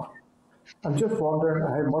woodland. I'm just wondering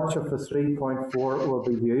how much of the 3.4 will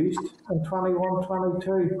be used in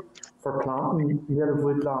 21-22 for planting native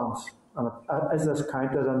woodlands. And is this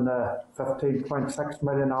counted in the 15.6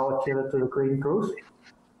 million allocated to the green growth?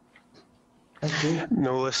 Thank you.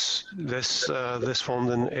 No, this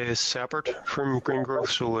funding is separate from green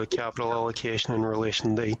growth. So the capital allocation in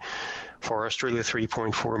relation to forestry, the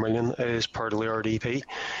 3.4 million, is part of the RDP,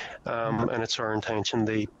 and it's our intention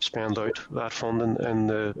to spend out that funding in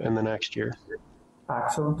the next year.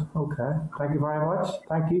 Excellent. Okay. Thank you very much.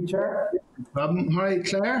 Thank you, Chair. All right,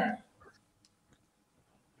 Claire.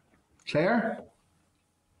 Claire.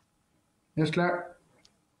 Yes, Claire.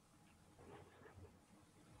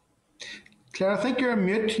 Claire, I think you're on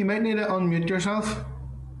mute. You might need to unmute yourself.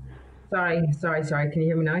 Sorry. Can you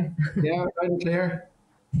hear me now? Yeah, right and clear.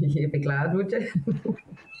 You'd be glad, would you?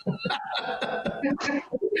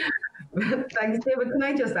 Thanks, David. Can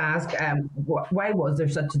I just ask, why was there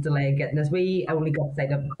such a delay in getting this? We only got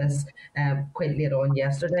sight of this quite late on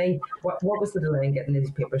yesterday. What was the delay in getting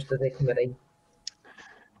these papers to the committee?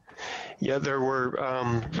 Yeah, there were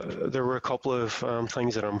a couple of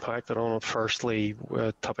things that impacted on it. Firstly,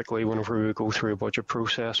 typically whenever we would go through a budget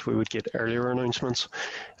process, we would get earlier announcements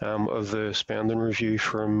of the spending review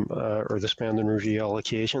or the spending review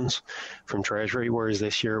allocations from Treasury, whereas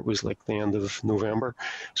this year it was like the end of November.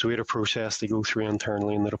 So we had a process to go through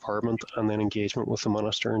internally in the department, and then engagement with the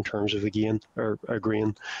minister in terms of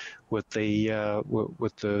agreeing what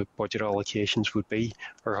the budget allocations would be,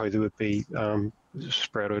 or how they would be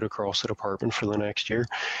spread out across the department for the next year.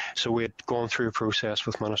 So we had gone through a process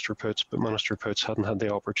with Minister Poots, but Minister Poots hadn't had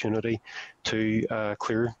the opportunity to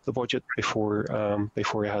clear the budget before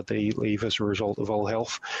he had to leave as a result of ill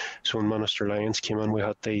health. So when Minister Lyons came in, we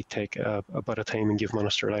had to take a bit of time and give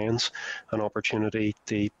Minister Lyons an opportunity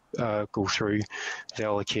to go through the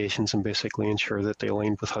allocations and basically ensure that they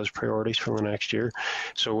aligned with his priorities for the next year.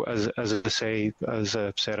 So as I said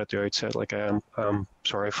at the outset, like I'm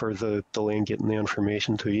sorry for the delay in getting the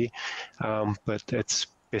information to you, but it's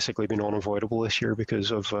basically been unavoidable this year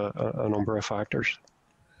because of a number of factors.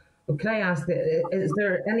 Well, can I ask, is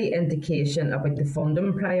there any indication about the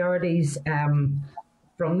funding priorities from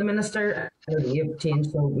the Minister? You've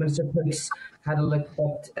changed, so Minister Poots had a look,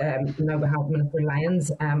 but now we have Minister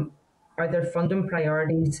Lyons. Are their funding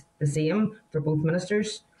priorities the same for both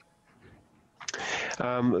ministers?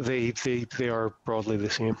 They are broadly the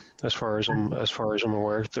same as far as I'm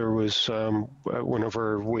aware. There was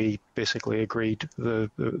whenever we basically agreed the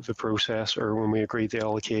process, or when we agreed the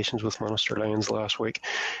allocations with Minister Lyons last week,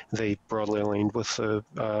 they broadly aligned with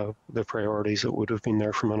the priorities that would have been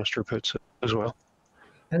there for Minister Poots as well.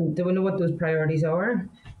 And do we know what those priorities are?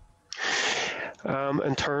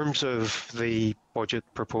 In terms of the budget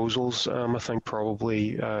proposals, I think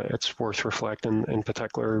probably it's worth reflecting in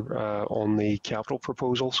particular on the capital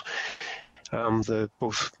proposals.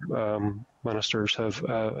 Both ministers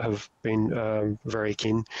have been very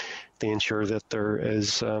keen to ensure that there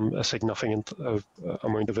is a significant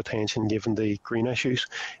amount of attention given the green issues,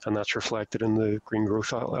 and that's reflected in the green growth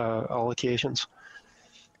allocations.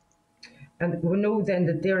 And we know then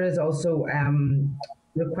that there is also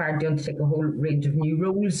required to undertake a whole range of new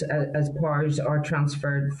roles as powers are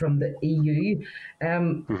transferred from the EU.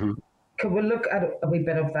 Can we look at a wee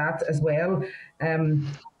bit of that as well? And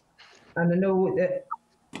I know that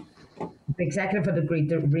the executive had agreed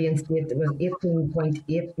to reinstate, it was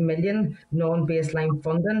 18.8 million non-baseline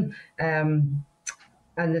funding, and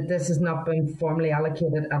that this has not been formally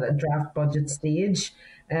allocated at a draft budget stage.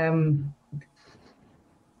 Can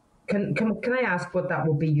I ask what that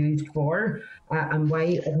will be used for and why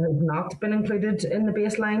it has not been included in the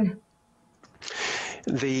baseline?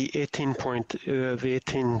 The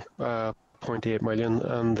 18.8 million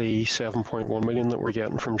and the 7.1 million that we're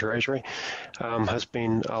getting from Treasury has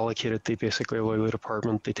been allocated to basically allow the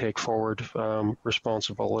department to take forward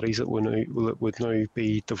responsibilities that would now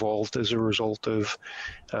be devolved as a result of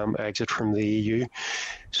exit from the EU.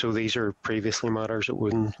 So these are previously matters that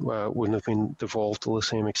wouldn't have been devolved to the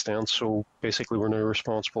same extent. So basically we're now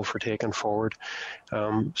responsible for taking forward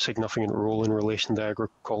significant role in relation to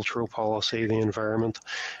agricultural policy, the environment,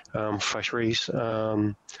 fisheries,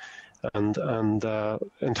 and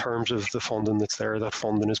in terms of the funding that's there, that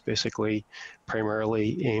funding is basically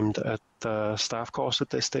primarily aimed at staff costs at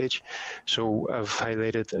this stage. So I've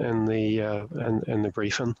highlighted in the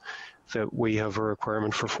briefing that we have a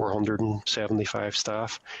requirement for 475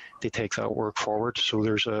 staff to take that work forward. So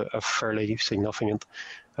there's a fairly significant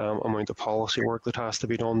amount of policy work that has to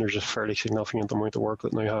be done. There's a fairly significant amount of work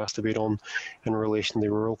that now has to be done in relation to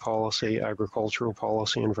rural policy, agricultural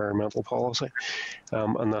policy, environmental policy,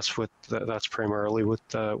 and that's primarily what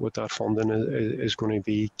that funding is going to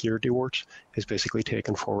be geared towards, is basically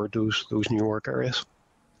taking forward those new work areas.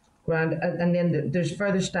 Grand. And then there's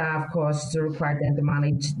further staff costs are required then to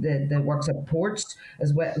manage the works at ports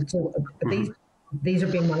as well. So these are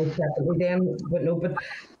being managed separately then, but no, but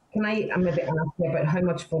can I maybe ask you about how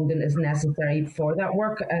much funding is necessary for that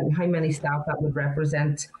work and how many staff that would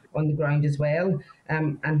represent on the ground as well?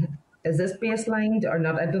 And is this baselined or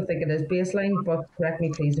not? I don't think it is baselined, but correct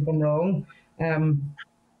me please if I'm wrong.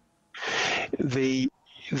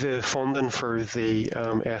 The funding for the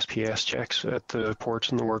SPS checks at the ports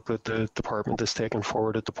and the work that the department has taken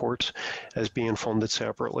forward at the ports is being funded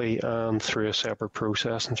separately and through a separate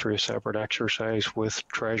process and through a separate exercise with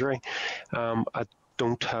Treasury. I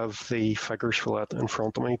don't have the figures for that in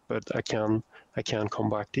front of me, but I can come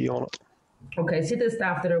back to you on it. Okay, see the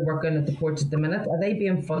staff that are working at the ports at the minute, are they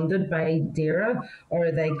being funded by DAERA or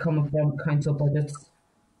are they coming from council budgets?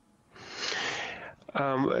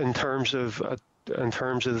 In terms of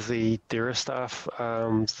the DAERA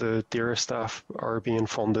staff are being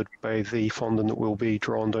funded by the funding that will be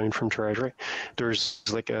drawn down from Treasury. There's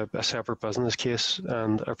like a separate business case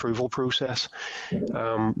and approval process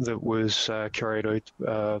that was carried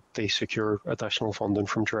out. They secure additional funding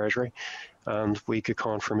from Treasury, and we get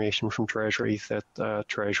confirmation from Treasury that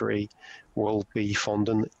Treasury will be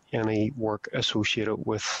funding any work associated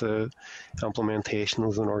with the implementation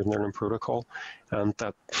of the Northern Ireland Protocol, and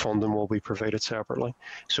that funding will be provided separately.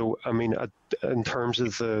 So, I mean, in terms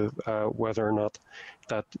of the whether or not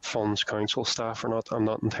that funds council staff or not, I'm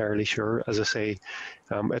not entirely sure. As I say,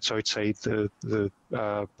 it's outside the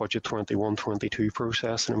budget 21-22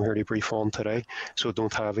 process, and I'm here to brief on today, so I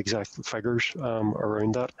don't have exact figures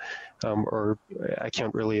around that, or I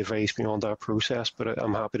can't really advise beyond that process. But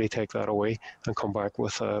I'm happy to take that away and come back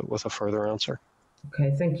with a further answer.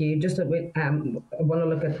 Okay, thank you. Just a bit, I want to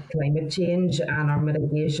look at climate change and our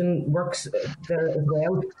mitigation works there as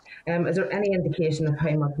well. Is there any indication of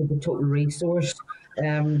how much of the total resource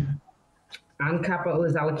and capital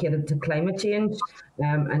is allocated to climate change,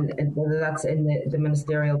 and whether that's in the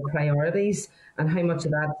ministerial priorities, and how much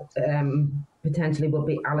of that potentially will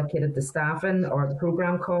be allocated to staffing or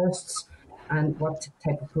programme costs, and what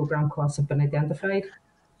type of programme costs have been identified?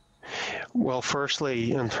 Well,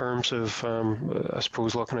 firstly, in terms of, I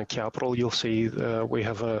suppose, looking at capital, you'll see we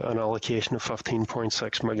have an allocation of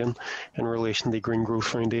 15.6 million in relation to the Green Growth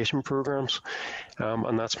Foundation programmes,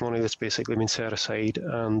 and that's money that's basically been set aside,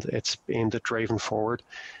 and it's aimed at driving forward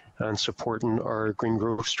and supporting our green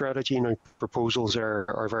growth strategy. Now, proposals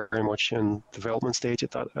are very much in development stage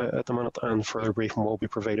at the minute, and further briefing will be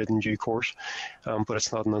provided in due course, but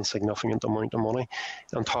it's not an insignificant amount of money.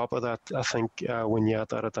 On top of that, I think when you add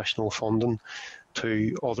that additional funding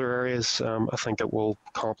to other areas, I think it will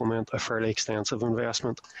complement a fairly extensive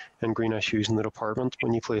investment in green issues in the department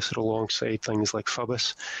when you place it alongside things like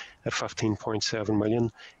FIBIS at 15.7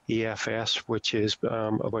 million, EFS, which is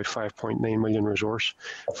about 5.9 million resource,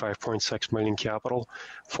 5.6 million capital,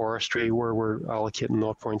 forestry, where we're allocating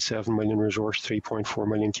 0.7 million resource, 3.4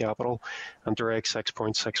 million capital, and direct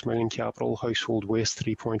 6.6 million capital, household waste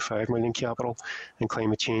 3.5 million capital, and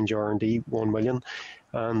climate change R&D 1 million.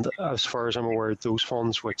 And as far as I'm aware, those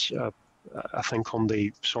funds, which I think come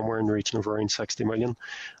to somewhere in the region of around 60 million,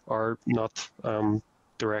 are not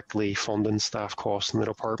directly funding staff costs in the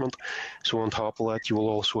department. So on top of that, you will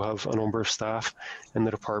also have a number of staff in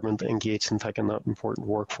the department engaged in taking that important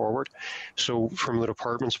work forward. So from the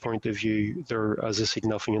department's point of view, there is a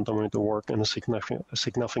significant amount of work and a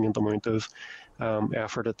significant amount of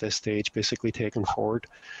effort at this stage, basically taking forward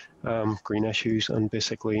green issues and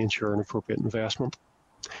basically ensuring appropriate investment.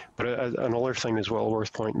 But another thing as well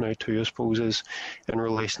worth pointing out too, I suppose, is in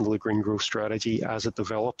relation to the green growth strategy as it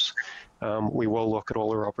develops, we will look at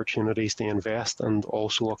other opportunities to invest and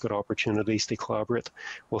also look at opportunities to collaborate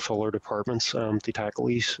with other departments to tackle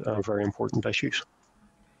these very important issues.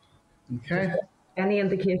 Okay. Any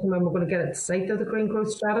indication when we're going to get at sight of the green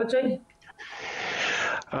growth strategy?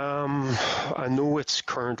 I know it's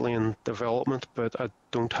currently in development, but I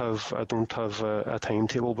don't have a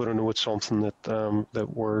timetable. But I know it's something that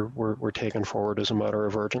we're taking forward as a matter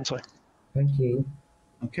of urgency. Thank you.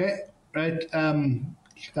 Okay, right.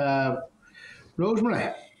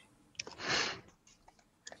 Rosemary.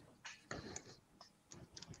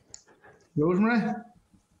 Rosemary.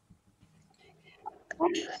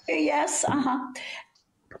 Yes.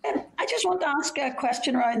 I just want to ask a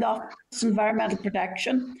question around Office Environmental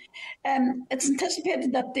Protection. It's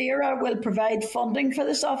anticipated that DAERA will provide funding for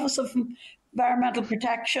this Office of Environmental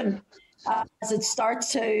Protection as it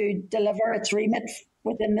starts to deliver its remit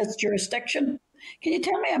within this jurisdiction. Can you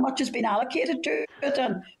tell me how much has been allocated to it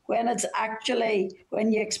and when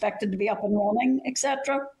you expect it to be up and running,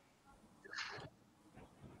 etc.?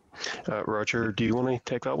 Roger, do you want to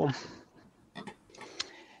take that one?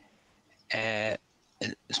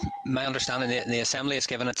 My understanding, the Assembly has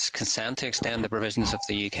given its consent to extend the provisions of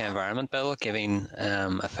the UK Environment Bill, giving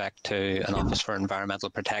effect to an Office for Environmental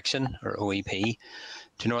Protection, or OEP,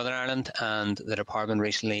 to Northern Ireland, and the Department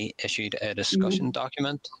recently issued a discussion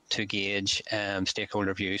document to gauge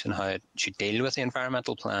stakeholder views on how it should deal with the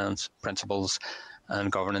environmental plans, principles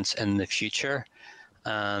and governance in the future.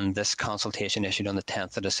 And this consultation issued on the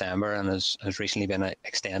 10th of December and has recently been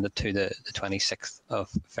extended to the 26th of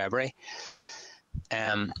February.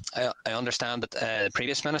 I understand that the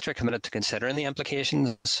previous Minister committed to considering the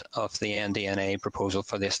implications of the NDNA proposal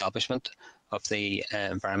for the establishment of the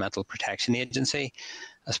Environmental Protection Agency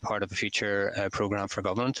as part of a future programme for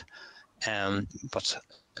government. But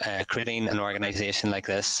creating an organisation like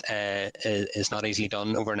this is not easily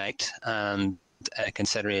done overnight, and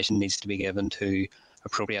consideration needs to be given to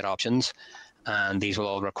appropriate options. And these will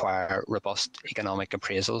all require robust economic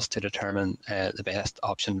appraisals to determine the best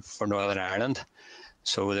option for Northern Ireland.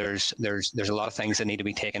 So there's a lot of things that need to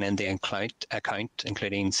be taken into account,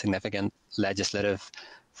 including significant legislative,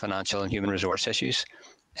 financial and human resource issues,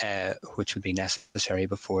 which would be necessary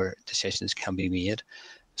before decisions can be made.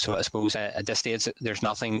 So I suppose at this stage there's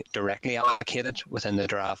nothing directly allocated within the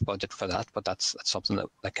draft budget for that, but that's something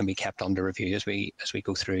that can be kept under review as we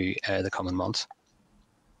go through the coming months.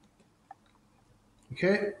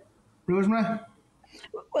 Okay, Rosemary.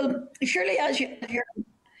 Well, surely as you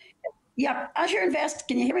invest,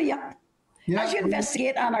 can you hear me? Yeah. As you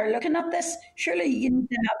investigate and are looking at this, surely you need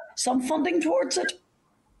to have some funding towards it.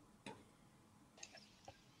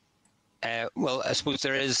 Well, I suppose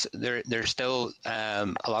there's still a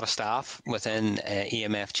lot of staff within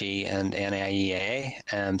EMFG and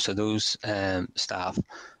NIEA, so those staff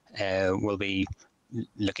will be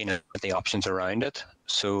looking at the options around it.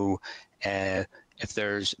 So if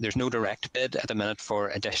there's no direct bid at the minute for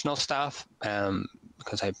additional staff,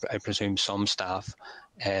 because I presume some staff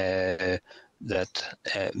that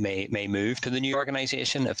may move to the new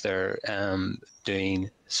organisation if they're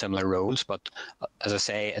doing similar roles. But as I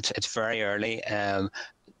say, it's very early.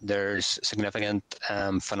 There's significant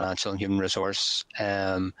financial and human resource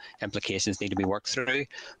implications need to be worked through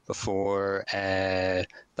before there's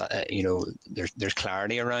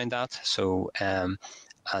clarity around that. So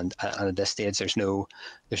and at this stage there's no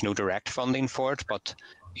direct funding for it. But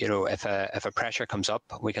if a pressure comes up,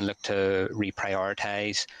 we can look to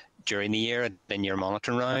reprioritise during the year in your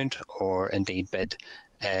monitoring round, or indeed bid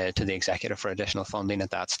to the executive for additional funding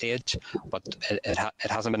at that stage. But it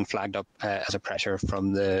hasn't been flagged up as a pressure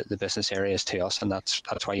from the business areas to us, and that's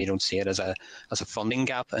why you don't see it as a funding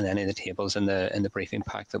gap in any of the tables in the briefing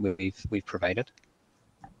pack that we've provided.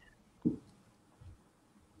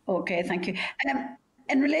 Okay, thank you.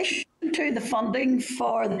 In relation to the funding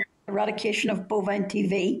for the eradication of bovine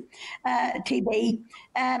TB,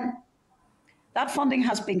 that funding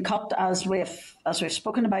has been cut, as we've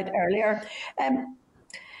spoken about earlier.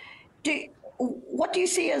 What do you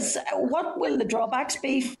see as, what will the drawbacks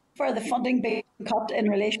be for the funding being cut in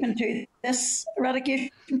relation to this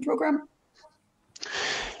eradication programme?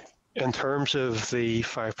 In terms of the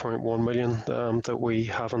 5.1 million that we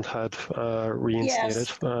haven't had reinstated,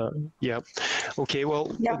 yes. Okay. Well,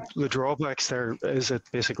 the drawbacks there is that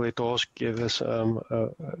basically it does give us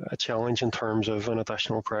a challenge in terms of an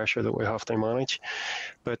additional pressure that we have to manage.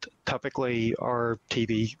 But typically, our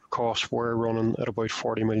TB costs were running at about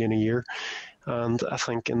 40 million a year, and I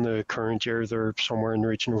think in the current year they're somewhere in the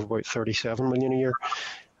region of about 37 million a year.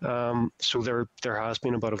 So there has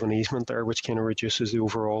been a bit of an easement there, which kind of reduces the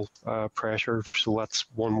overall pressure. So that's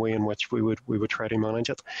one way in which we would try to manage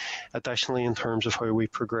it. Additionally, in terms of how we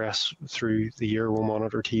progress through the year, we'll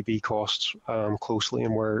monitor TB costs closely,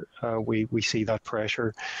 and where we see that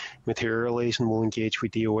pressure materialise, and we'll engage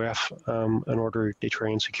with DOF in order to try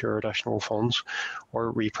and secure additional funds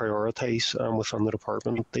or reprioritise within the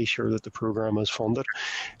department to ensure that the programme is funded.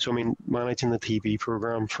 So I mean, managing the TB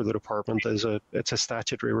programme for the department it's a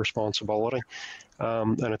statutory responsibility,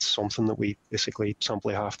 and it's something that we basically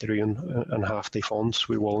simply have to do and have to fund. So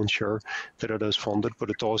we will ensure that it is funded, but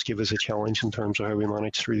it does give us a challenge in terms of how we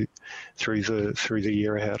manage through the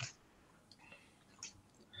year ahead.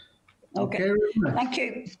 Okay. Thank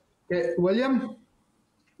you. William?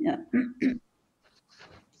 Yeah.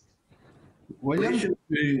 William?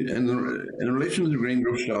 In relation to the Green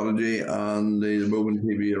Growth Strategy and the bovine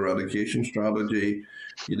TB eradication strategy,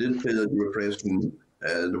 you did say that you were pressing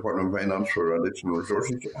Department of Finance for additional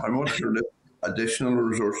resources. How much additional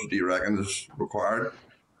resources do you reckon is required?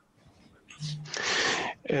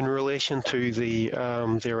 In relation to the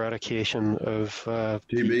eradication of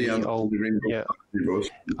GB,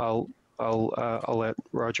 I'll let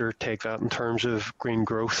Roger take that. In terms of green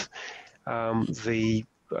growth, the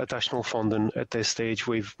additional funding at this stage,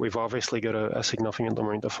 we've obviously got a significant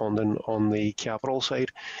amount of funding on the capital side,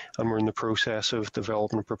 and we're in the process of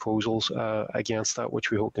developing proposals against that, which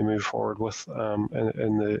we hope to move forward with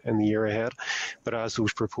in the year ahead. But as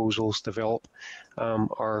those proposals develop,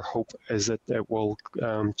 our hope is that it will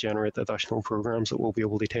generate additional programs that we'll be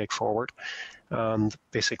able to take forward. And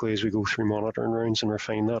basically, as we go through monitoring rounds and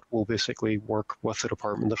refine that, we'll basically work with the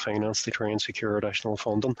Department of Finance to try and secure additional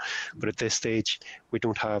funding. But at this stage, we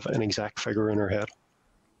don't have an exact figure in our head.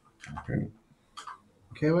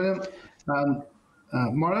 Okay, William.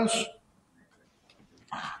 Morris?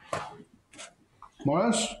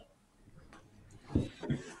 Morris?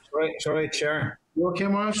 Sorry, Chair. You okay,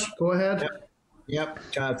 Morris? Go ahead. Yep.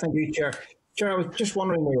 Thank you, Chair. Chair, I was just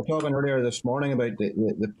wondering, we were talking earlier this morning about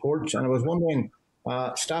the ports, and I was wondering,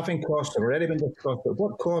 staffing costs have already been discussed, but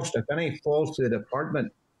what cost, if any, falls to the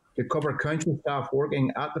department to cover council staff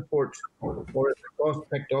working at the ports, or is the cost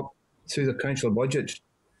picked up through the council budgets?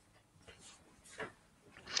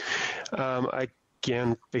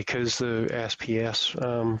 Again, because the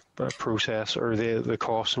SPS process, or the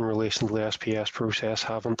costs in relation to the SPS process,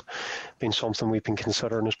 haven't been something we've been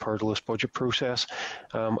considering as part of this budget process.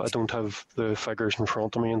 I don't have the figures in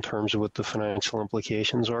front of me in terms of what the financial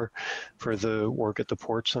implications are for the work at the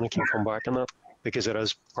ports, and I can come back on that, because it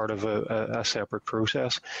is part of a separate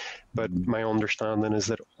process. But my understanding is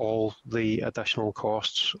that all the additional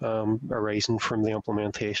costs arising from the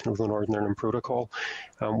implementation of the Northern Ireland Protocol,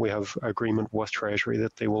 we have agreement with Treasury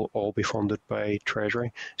that they will all be funded by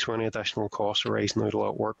Treasury. So any additional costs arising out of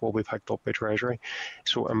that work will be picked up by Treasury.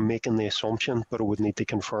 So I'm making the assumption, but I would need to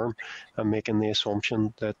confirm, I'm making the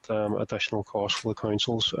assumption that additional costs for the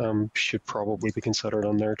councils should probably be considered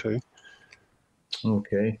on there too.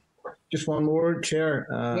 Okay. Just one more, Chair.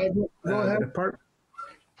 Go ahead.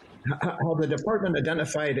 Have the department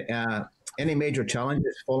identified any major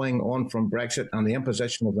challenges following on from Brexit and the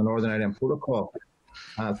imposition of the Northern Ireland Protocol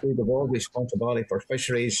through devolved responsibility for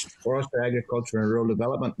fisheries, forestry, agriculture and rural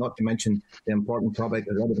development, not to mention the important topic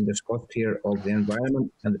that has already been discussed here of the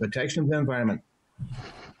environment and the protection of the environment?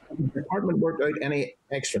 Has the department worked out any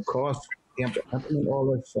extra costs to implement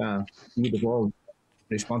all this new devolved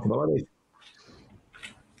responsibilities?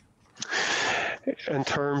 In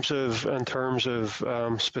terms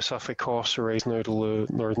of specific costs arising out of the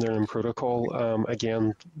Northern Ireland Protocol,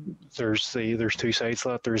 again, there's two sides to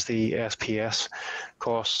that. There's the SPS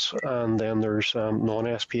costs, and then there's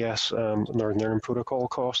non-SPS Northern Ireland Protocol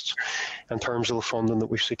costs. In terms of the funding that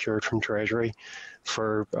we've secured from Treasury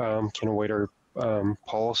for wider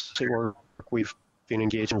policy work, we've been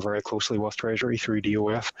engaging very closely with Treasury through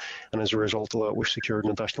DOF, and as a result of that, we've secured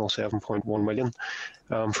an additional 7.1 million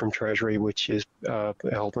from Treasury, which is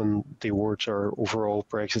helping towards our overall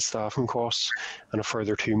Brexit staffing costs, and a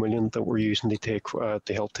further 2 million that we're using to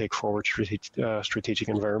help take forward strategic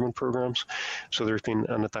environment programs. So there's been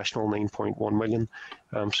an additional 9.1 million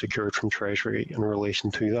secured from Treasury in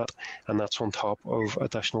relation to that, and that's on top of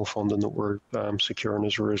additional funding that we're securing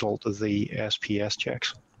as a result of the SPS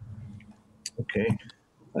checks. Okay,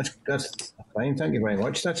 that's fine. Thank you very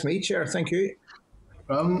much. That's me, Chair. Thank you.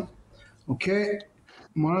 Okay,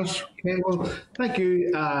 Morris. Okay, well, thank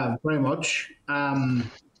you very much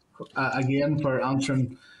again for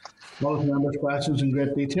answering all of the members' questions in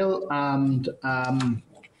great detail, and I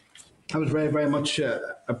was very, very much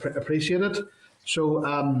appreciated. So,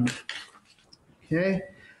 okay.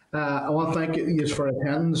 I want to thank you for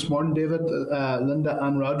attending this morning, David, Linda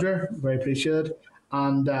and Roger. Very appreciated.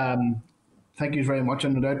 And thank you very much,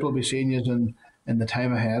 and no doubt we'll be seeing you in the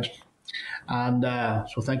time ahead. And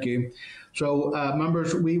so thank you. So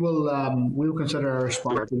members, we will consider our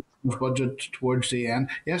response to the budget towards the end.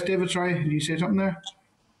 Yes, David, sorry, did you say something there?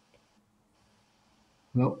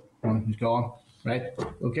 No, he's gone. Right.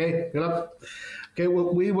 Okay, good luck. Okay,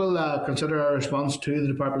 well, we will consider our response to the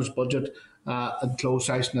department's budget at closed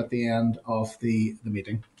session at the end of the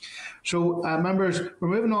meeting. So members, we're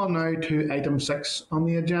moving on now to item 6 on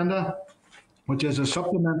the agenda, which is a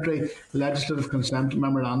supplementary legislative consent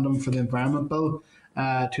memorandum for the Environment Bill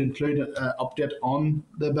to include an update on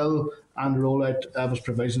the bill and rollout of its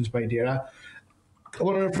provisions by DAERA. I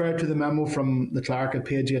want to refer to the memo from the clerk at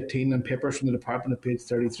page 18 and papers from the department at page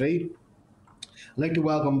 33. I'd like to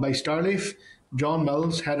welcome by Starleaf, John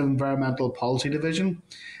Mills, Head of Environmental Policy Division,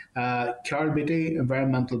 Carol Beatty,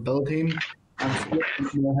 Environmental Bill Team, and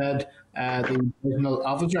Stuart Moorhead, the Divisional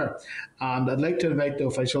Officer. And I'd like to invite the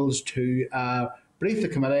officials to brief the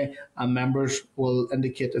committee, and members will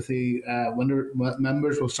indicate if the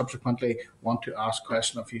members will subsequently want to ask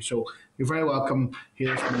questions of you. So you're very welcome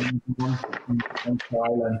here this morning, and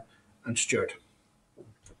Carl and Stuart.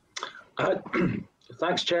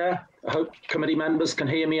 Thanks, Chair. I hope committee members can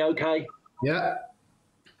hear me okay. Yeah.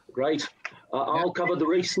 Great. I'll cover the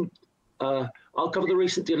recent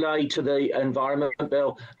delay to the Environment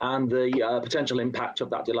Bill and the potential impact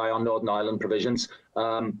of that delay on Northern Ireland provisions.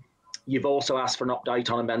 You've also asked for an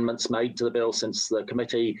update on amendments made to the bill since the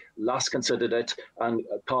committee last considered it, and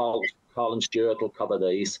Carl and Stuart will cover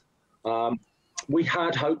these. We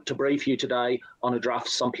had hoped to brief you today on a draft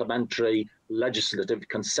supplementary legislative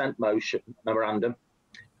consent motion memorandum,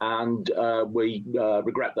 and we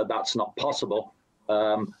regret that that's not possible.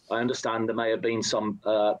 I understand there may have been some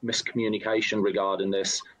miscommunication regarding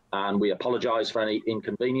this, and we apologise for any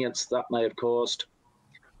inconvenience that may have caused.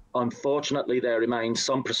 Unfortunately, there remain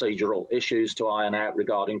some procedural issues to iron out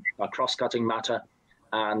regarding a cross-cutting matter,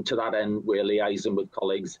 and to that end, we're liaising with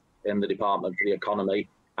colleagues in the Department for the Economy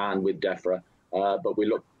and with DEFRA, but we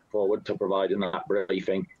look forward to providing that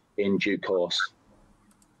briefing in due course.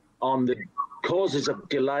 On the causes of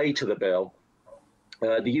delay to the bill,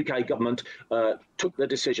 the UK government took the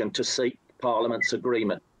decision to seek Parliament's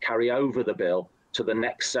agreement, carry over the bill to the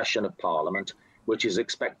next session of Parliament, which is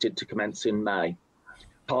expected to commence in May.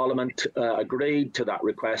 Parliament agreed to that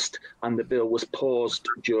request, and the bill was paused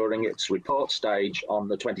during its report stage on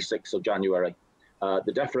the 26th of January.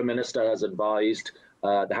 The DEFRA Minister has advised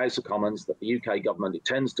the House of Commons that the UK government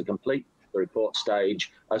intends to complete the report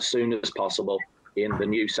stage as soon as possible in the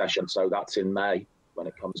new session, so that's in May when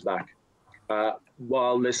it comes back.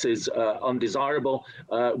 While this is undesirable,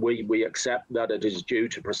 we accept that it is due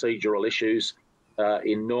to procedural issues.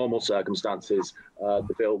 In normal circumstances,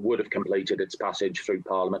 the bill would have completed its passage through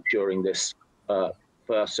Parliament during this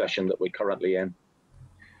first session that we're currently in.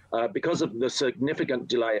 Because of the significant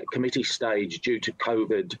delay at committee stage due to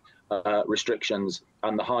COVID restrictions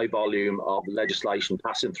and the high volume of legislation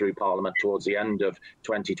passing through Parliament towards the end of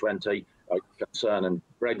 2020 concerning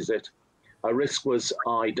Brexit, a risk was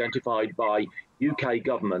identified by UK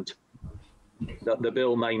government that the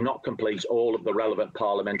bill may not complete all of the relevant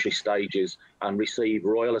parliamentary stages and receive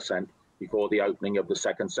royal assent before the opening of the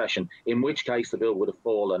second session, in which case the bill would have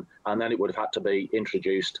fallen and then it would have had to be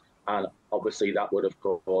introduced, and obviously that would have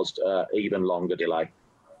caused even longer delay.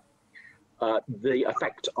 The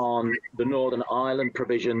effect on the Northern Ireland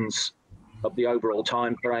provisions of the overall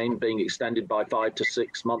time frame being extended by 5 to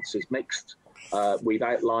 6 months is mixed. We've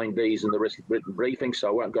outlined these in the written briefing, so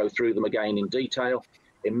I won't go through them again in detail.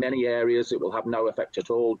 In many areas, it will have no effect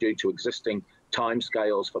at all due to existing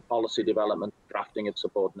timescales for policy development, drafting of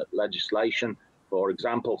subordinate legislation, for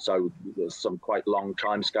example. So there's some quite long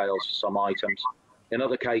timescales for some items. In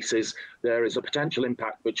other cases, there is a potential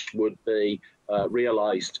impact which would be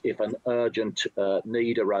realised if an urgent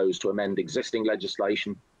need arose to amend existing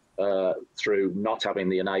legislation through not having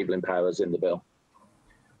the enabling powers in the bill.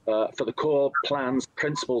 For the core plans,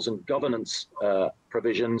 principles and governance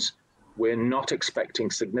provisions, we're not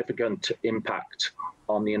expecting significant impact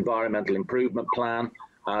on the environmental improvement plan,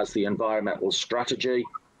 as the environmental strategy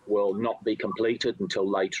will not be completed until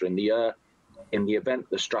later in the year. In the event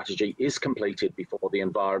the strategy is completed before the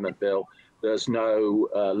Environment Bill, there's no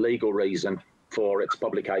legal reason for its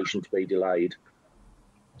publication to be delayed.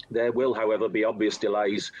 There will, however, be obvious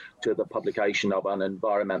delays to the publication of an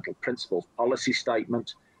environmental principles policy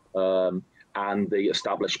statement and the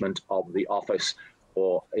establishment of the Office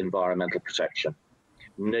for Environmental Protection,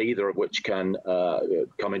 neither of which can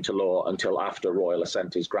come into law until after royal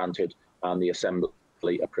assent is granted and the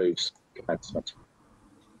Assembly approves commencement.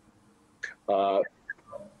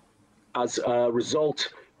 As a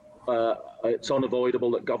result, it's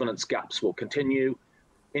unavoidable that governance gaps will continue.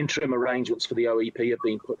 Interim arrangements for the OEP have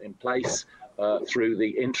been put in place through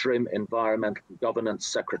the Interim Environmental Governance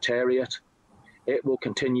Secretariat. It will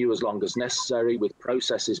continue as long as necessary, with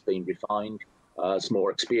processes being refined as more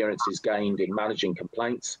experience is gained in managing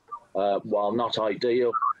complaints. While not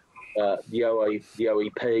ideal, the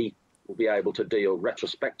OEP will be able to deal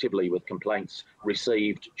retrospectively with complaints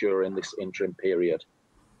received during this interim period.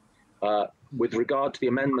 With regard to the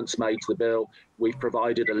amendments made to the bill, we've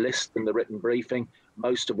provided a list in the written briefing,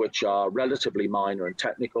 most of which are relatively minor and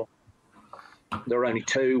technical. There are only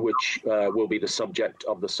two which will be the subject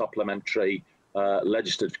of the supplementary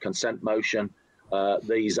legislative consent motion.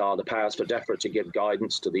 These are the powers for DEFRA to give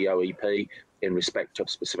guidance to the OEP in respect of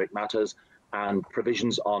specific matters, and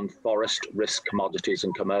provisions on forest risk commodities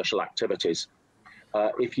and commercial activities.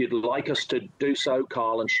 If you'd like us to do so,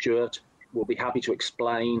 Carl and Stuart will be happy to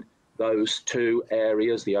explain those two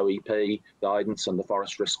areas, the OEP guidance and the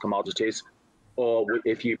forest risk commodities, or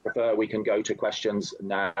if you prefer, we can go to questions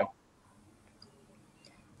now.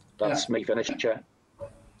 That's me finished, Chair.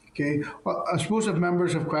 Okay. Well, I suppose if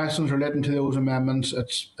members have questions relating to those amendments,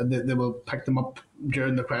 they will pick them up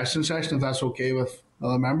during the question session, if that's okay with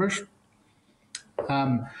other members.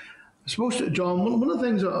 I suppose, John, one of the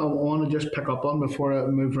things I want to just pick up on before I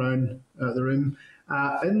move around the room,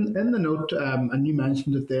 in the note, and you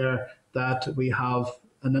mentioned it there, that we have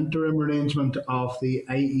an interim arrangement of the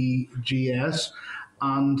IEGS,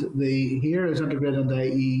 and the here is integrated into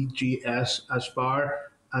IEGS as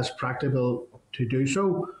far as practical to do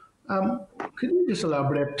so. Could you just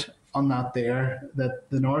elaborate on that there, that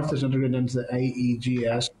the North is integrated into the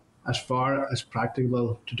IEGS as far as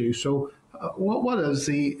practicable to do so? What is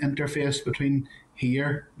the interface between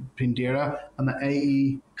DAERA and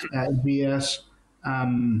the IEGS?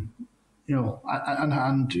 And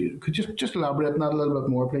could you just elaborate on that a little bit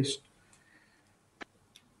more, please?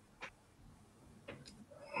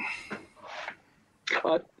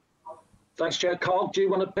 Thanks, Chair. Carl, do you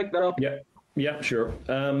want to pick that up? Yeah, sure.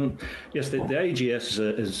 Yes, the IEGS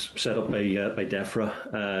is set up by DEFRA.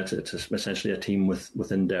 It's essentially a team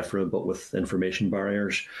within DEFRA, but with information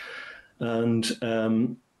barriers. And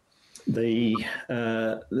the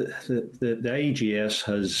IEGS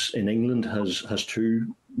has in England has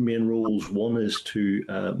two main roles. One is to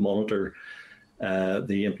monitor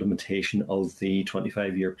the implementation of the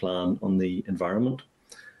 25-year plan on the environment.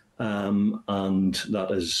 And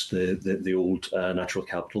that is the old Natural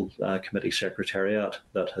Capital Committee Secretariat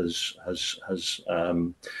that has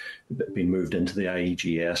been moved into the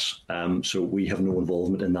IEGS. So we have no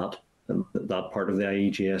involvement in that part of the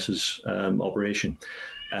IEGS's operation.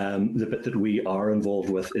 The bit that we are involved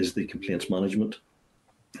with is the complaints management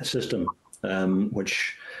system,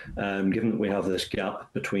 which, given that we have this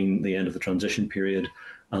gap between the end of the transition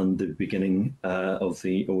and the beginning of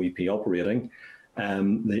the OEP operating,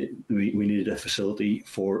 we needed a facility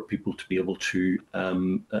for people to be able to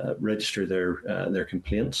register their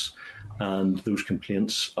complaints, and those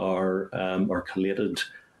complaints are collated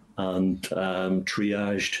and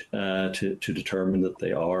triaged to determine that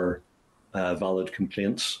they are valid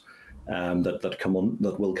complaints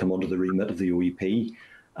that will come under the remit of the OEP,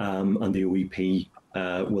 and the OEP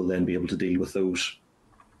will then be able to deal with those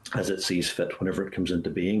as it sees fit whenever it comes into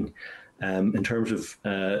being. In terms of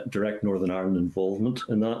direct Northern Ireland involvement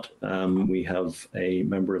in that, we have a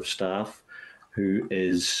member of staff who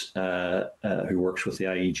works with the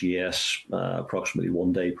IEGS approximately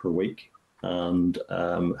 1 day per week, and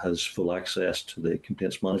has full access to the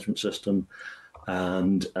complaints management system,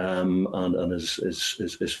 and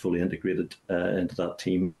is fully integrated into that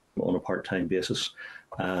team on a part-time basis.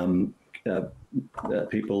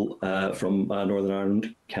 People from Northern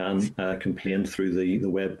Ireland can complain through the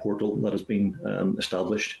web portal that has been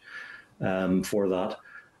established for that,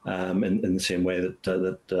 in the same way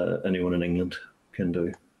that anyone in England can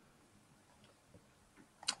do.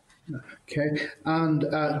 Okay, and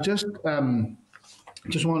just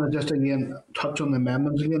want to again touch on the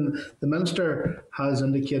amendments again. The Minister has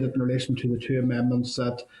indicated in relation to the two amendments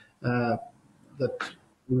that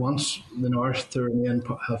he wants the North to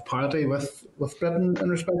have parity with Britain in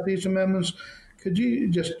respect to these amendments. Could you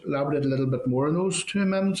just elaborate a little bit more on those two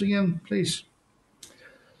amendments again, please?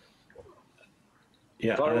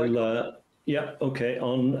 Yeah, okay.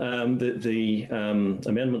 On the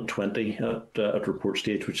Amendment 20 at report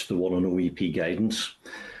stage, which is the one on OEP guidance,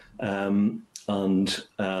 and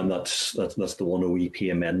that's the one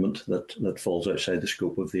OEP amendment that falls outside the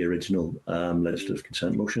scope of the original legislative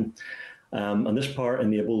consent motion. And this part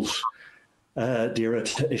enables DAERA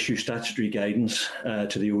to issue statutory guidance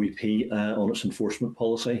to the OEP on its enforcement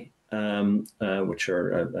policy, which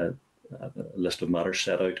are a list of matters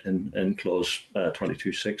set out in clause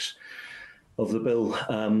 22.6 of the bill,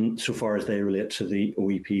 so far as they relate to the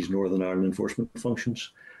OEP's Northern Ireland enforcement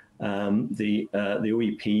functions. The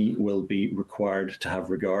OEP will be required to have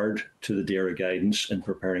regard to the DAERA guidance in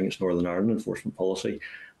preparing its Northern Ireland enforcement policy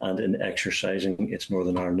and in exercising its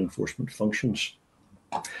Northern Ireland enforcement functions.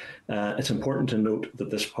 It's important to note that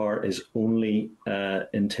this power is only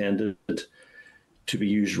intended to be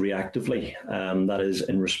used reactively, that is,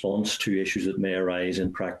 in response to issues that may arise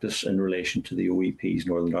in practice in relation to the OEP's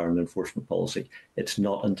Northern Ireland enforcement policy. It's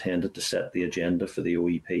not intended to set the agenda for the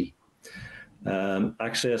OEP.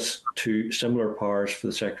 Access to similar powers for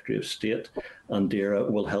the Secretary of State and DAERA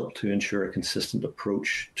will help to ensure a consistent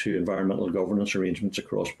approach to environmental governance arrangements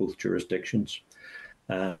across both jurisdictions.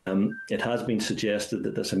 It has been suggested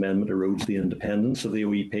that this amendment erodes the independence of the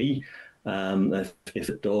OEP. If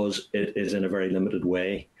it does, it is in a very limited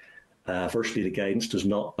way. Firstly, the guidance does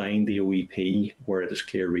not bind the OEP where it is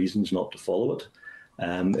clear reasons not to follow it.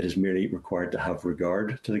 It is merely required to have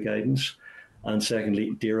regard to the guidance. And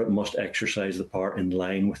secondly, DAERA must exercise the power in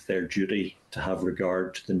line with their duty to have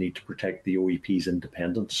regard to the need to protect the OEP's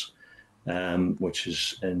independence, which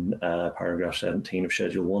is in paragraph 17 of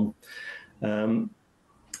Schedule 1.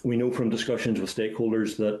 We know from discussions with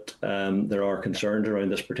stakeholders that there are concerns around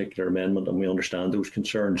this particular amendment, and we understand those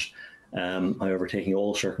concerns. However, taking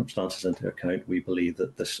all circumstances into account, we believe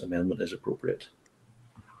that this amendment is appropriate.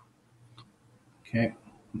 Okay,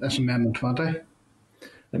 that's Amendment 20.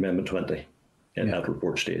 Amendment 20, at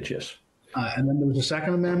report stage, yes. And then there was a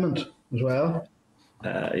second amendment as well.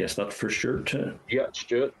 Yes, that's for Stuart. Yeah,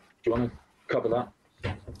 Stuart, do you want to cover that?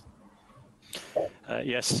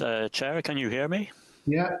 Yes, Chair, can you hear me?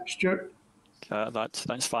 Yeah, Stuart.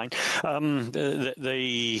 That's fine. The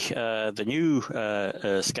new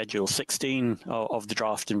Schedule 16 of the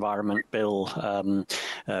draft Environment Bill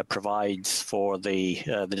provides for the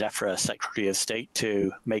DEFRA Secretary of State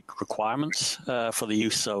to make requirements for the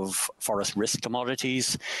use of forest risk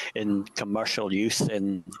commodities in commercial use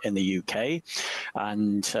in the UK,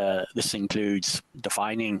 and this includes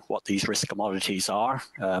defining what these risk commodities are,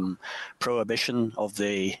 prohibition of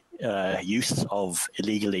the use of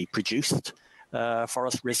illegally produced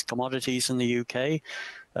forest risk commodities in the UK,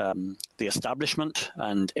 the establishment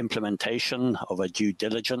and implementation of a due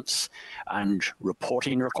diligence and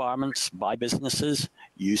reporting requirements by businesses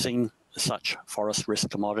using such forest risk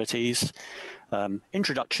commodities,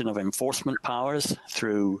 introduction of enforcement powers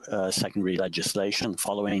through secondary legislation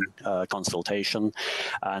following consultation,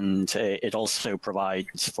 and it also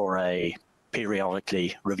provides for a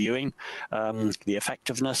periodically reviewing the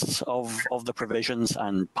effectiveness of the provisions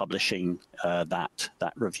and publishing that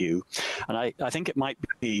review. And I think it might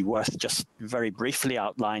be worth just very briefly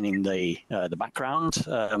outlining the background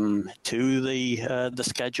to the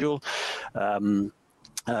schedule.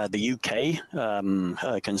 The UK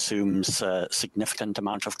consumes a significant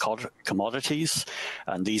amount of commodities,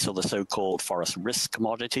 and these are the so-called forest risk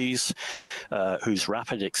commodities, whose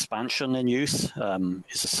rapid expansion in use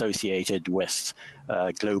is associated with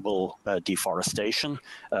global deforestation,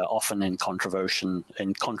 often in contravention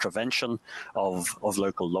of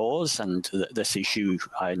local laws. And this issue,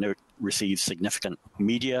 I note, receives significant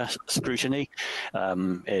media scrutiny.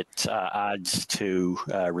 It adds to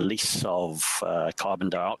release of carbon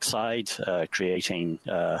dioxide, creating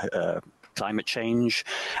climate change,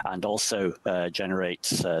 and also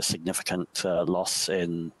generates significant loss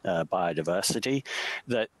in biodiversity.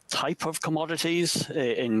 The type of commodities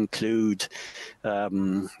include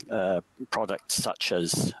products such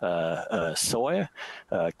as soy,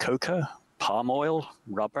 cocoa, palm oil,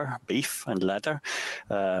 rubber, beef, and leather.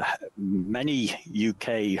 Many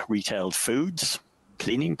UK retailed foods,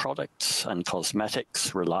 cleaning products and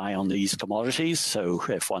cosmetics rely on these commodities. So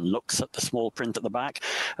if one looks at the small print at the back,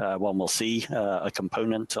 one will see a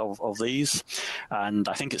component of these. And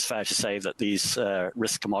I think it's fair to say that these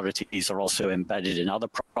risk commodities are also embedded in other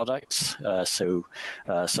products. So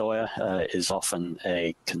soya is often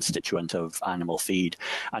a constituent of animal feed.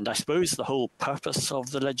 And I suppose the whole purpose of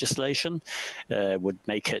the legislation would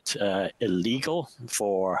make it illegal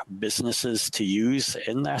for businesses to use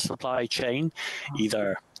in their supply chain, either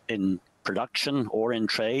in production or in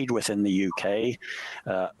trade within the UK,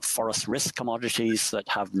 forest risk commodities that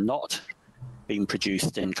have not been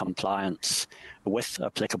produced in compliance with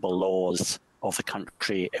applicable laws of the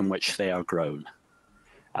country in which they are grown.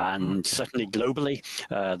 And certainly globally,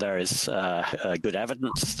 there is good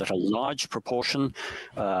evidence that a large proportion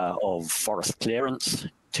of forest clearance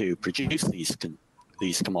to produce these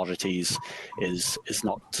commodities is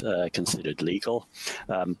not considered legal.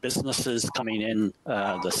 Businesses coming in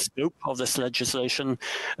the scope of this legislation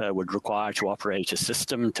would require to operate a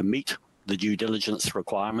system to meet the due diligence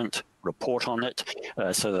requirement, report on it,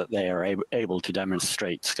 so that they are able to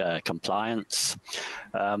demonstrate compliance.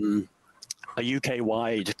 A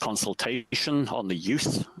UK-wide consultation on the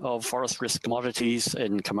use of forest risk commodities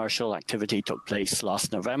in commercial activity took place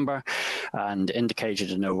last November and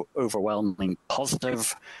indicated an overwhelming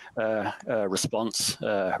positive response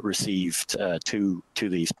received to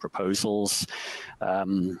these proposals.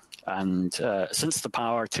 And since the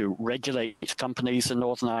power to regulate companies in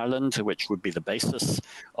Northern Ireland, which would be the basis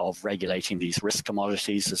of regulating these risk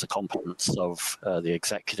commodities, is a competence of the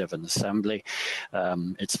Executive and Assembly,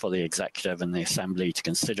 it's for the Executive and the Assembly to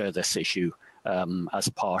consider this issue as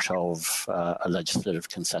part of a legislative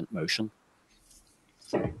consent motion.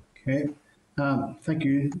 Okay. Thank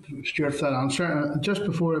you, Stuart, for that answer. Just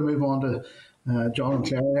before I move on to John and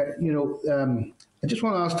Claire, I just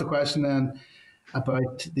want to ask the question then,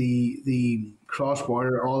 about the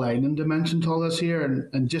cross-border all-island dimension to all this here,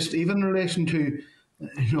 and just even in relation to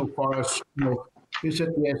forests,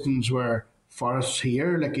 situations where forests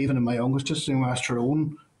here, like even in my own constituency in West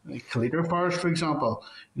Tyrone, like Calidar Forest, for example,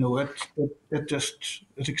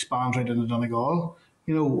 it expands right into Donegal,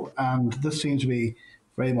 and this seems to be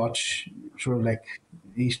very much sort of like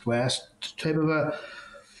east-west type of a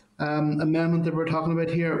amendment that we're talking about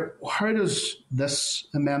here. How does this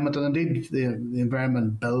amendment, and indeed the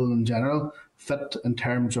Environment Bill in general, fit in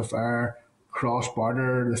terms of our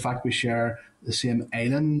cross-border, the fact we share the same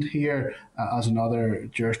island here as another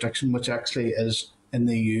jurisdiction, which actually is in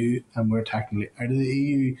the EU, and we're technically out of the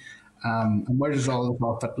EU? And where does all this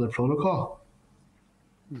all fit with the protocol?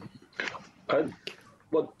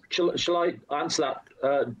 Well, shall I answer that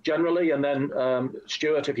generally, and then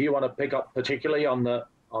Stuart, if you want to pick up particularly on the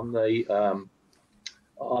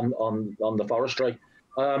forestry.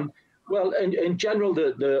 Well, in general,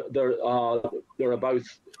 there are both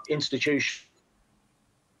institutions.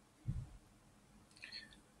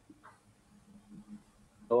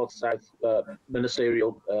 North-South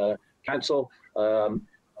Ministerial Council,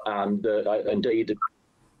 and indeed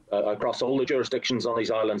across all the jurisdictions on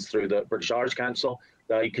these islands through the British Irish Council.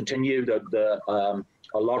 They continue a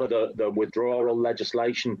lot of the withdrawal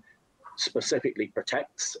legislation specifically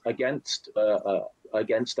protects against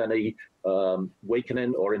any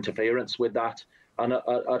weakening or interference with that. And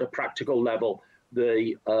at a practical level,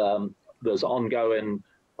 there's ongoing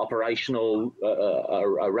operational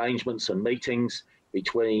arrangements and meetings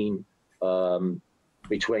between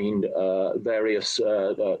various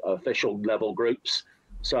official level groups.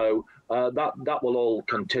 So that will all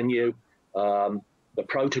continue. The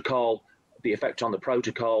protocol, the effect on the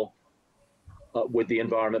protocol with the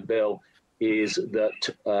Environment Bill is that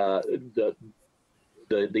the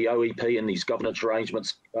OEP and these governance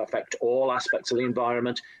arrangements affect all aspects of the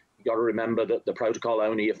environment. You've got to remember that the protocol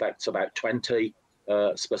only affects about 20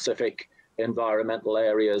 specific environmental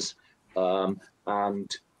areas,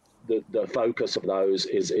 and the focus of those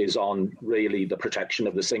is on really the protection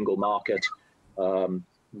of the single market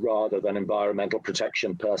rather than environmental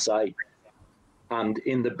protection per se. And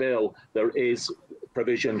in the bill, there is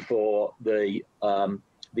provision for the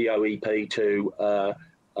OEP to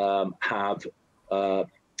have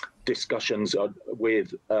discussions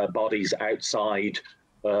with bodies outside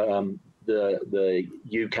the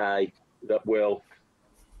UK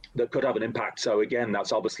that could have an impact. So again,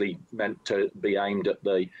 that's obviously meant to be aimed at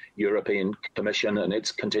the European Commission and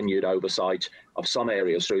its continued oversight of some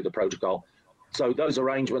areas through the protocol. So those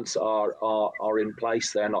arrangements are in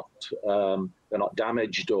place. They're not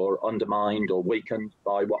damaged or undermined or weakened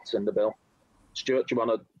by what's in the bill. Stuart, do you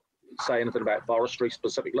want to say anything about forestry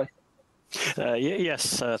specifically?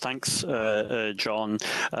 Yes, thanks, John.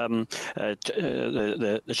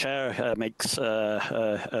 The chair makes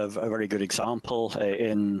a very good example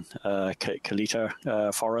in Calidar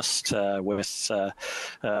Forest with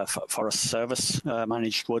Forest Service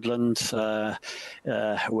managed woodland,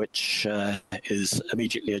 which is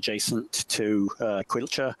immediately adjacent to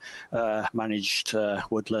Quilcher managed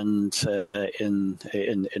woodland in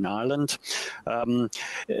Ireland.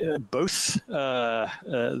 Both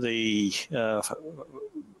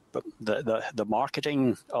the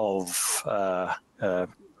marketing of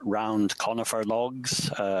round conifer logs,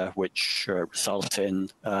 which result in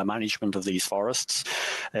management of these forests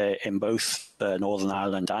in both Northern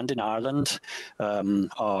Ireland and in Ireland,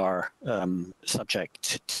 are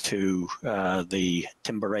subject to the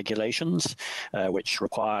timber regulations, which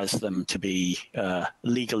requires them to be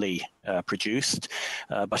legally produced.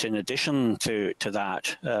 But in addition to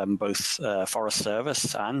that, both Forest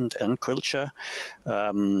Service and Quilcher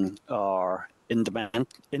are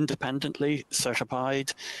independently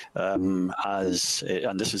certified as,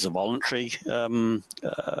 and this is a voluntary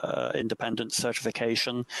independent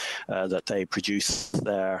certification, that they produce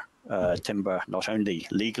their timber not only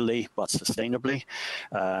legally but sustainably,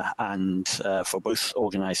 and for both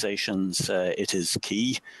organisations it is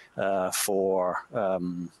key for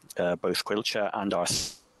both Quilcher and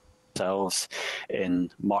ourselves in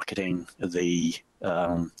marketing the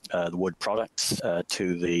wood products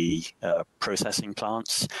to the processing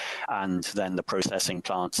plants, and then the processing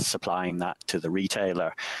plants supplying that to the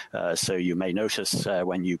retailer. So you may notice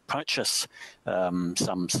when you purchase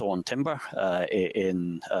some sawn timber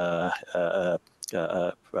in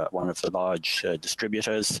one of the large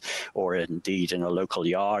distributors, or indeed in a local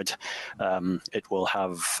yard. It will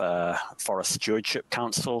have Forest Stewardship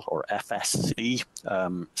Council, or FSC,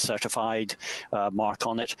 certified mark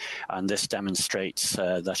on it, and this demonstrates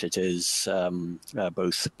that it is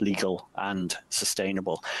both legal and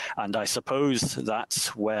sustainable. And I suppose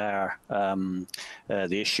that's where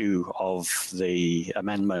the issue of the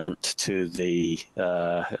amendment to this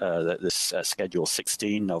Schedule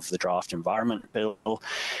 16 of the draft Environment Bill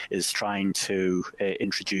is trying to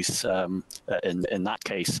introduce, in that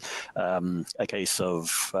case, a case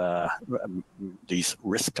of these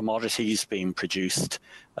risk commodities being produced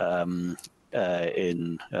in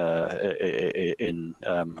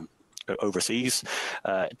overseas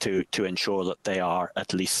to ensure that they are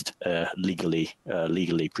at least legally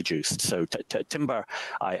produced. So timber,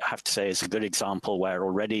 I have to say, is a good example where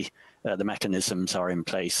already the mechanisms are in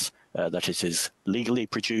place that it is legally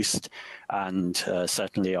produced, and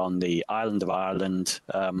certainly on the island of Ireland,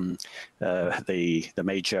 the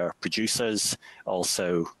major producers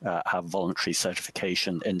also have voluntary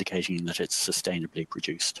certification indicating that it's sustainably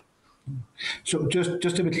produced. So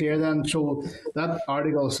just to be clear then, so that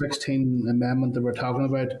Article 16 amendment that we're talking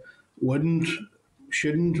about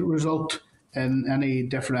shouldn't result in any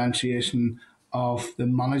differentiation of the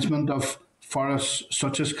management of forests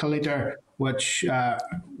such as Killiter, which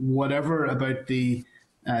whatever about the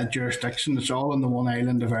jurisdiction, it's all on the one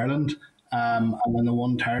island of Ireland and in the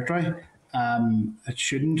one territory. It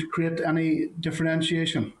shouldn't create any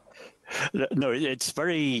differentiation. No, it's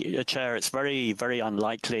very, Chair, it's very, very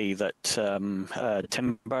unlikely that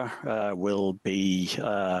timber will be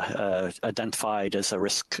identified as a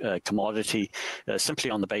risk commodity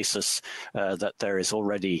simply on the basis that there is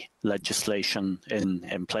already legislation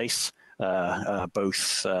in place,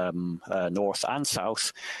 both north and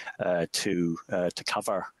south, to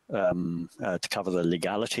cover the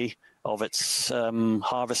legality of its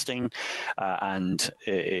harvesting, and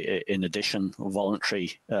in addition,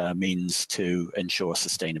 voluntary means to ensure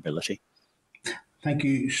sustainability. Thank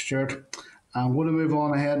you, Stuart. I'm going to move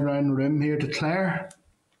on ahead around the room here to Claire.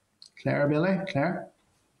 Claire Bailey. Claire?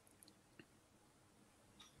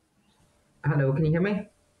 Hello, can you hear me?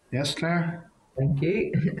 Yes, Claire. Thank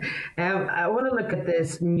you. I want to look at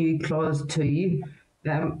this new Clause 2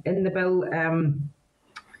 in the bill, and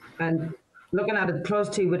looking at it, Clause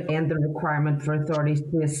 2 would end the requirement for authorities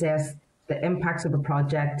to assess the impacts of a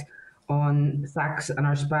project on SACs and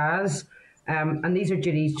our spas. And these are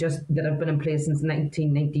duties that have been in place since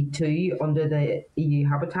 1992 under the EU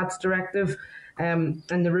Habitats Directive. And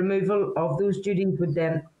the removal of those duties would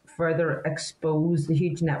then further expose the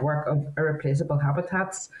huge network of irreplaceable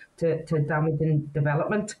habitats to damaging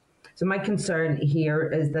development. So my concern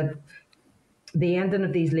here is that the ending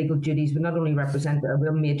of these legal duties would not only represent a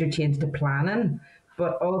real major change to planning,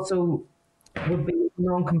 but also would be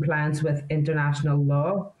non-compliance with international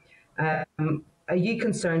law. Are you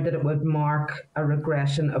concerned that it would mark a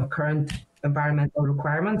regression of current environmental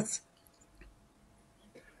requirements?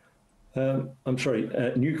 I'm sorry,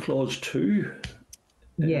 new Clause 2?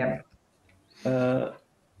 Yeah. I'm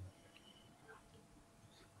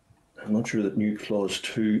not sure that new Clause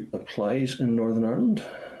 2 applies in Northern Ireland.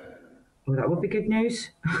 Well, that would be good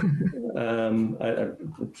news.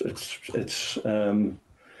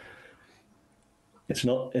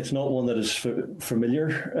 It's not one that is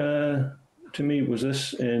familiar to me. Was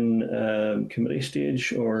this in committee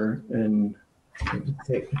stage or in?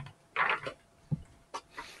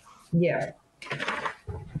 Yeah.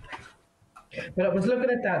 But I was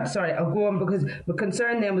looking at that. Sorry, I'll go on because the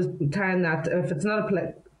concern then was tying that if it's not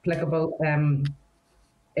applicable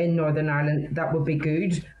in Northern Ireland, that would be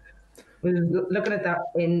good. We were looking at that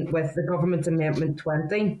with the Government Amendment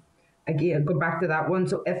 20. Again, go back to that one.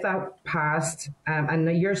 So if that passed, and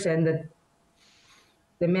now you're saying that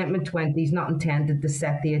the Amendment 20 is not intended to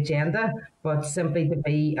set the agenda, but simply to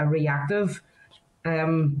be a reactive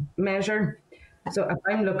measure. So if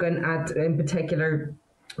I'm looking at, in particular,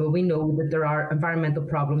 well, we know that there are environmental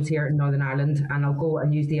problems here in Northern Ireland, and I'll go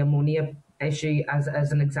and use the ammonia issue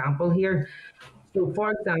as an example here. So,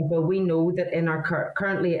 for example, we know that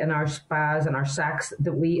currently in our spas and our SACs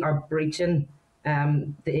that we are breaching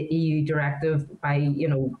the EU directive by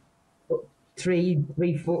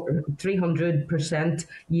 300%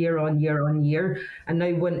 year on year. And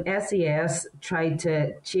now when SES tried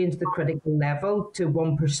to change the critical level to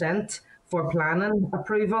 1% for planning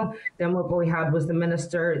approval, then what we had was the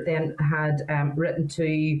minister then had written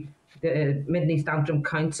to the Mid and East Antrim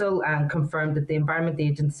Council and confirmed that the Environment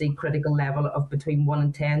Agency critical level of between 1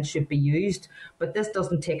 and 10 should be used. But this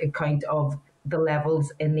doesn't take account of the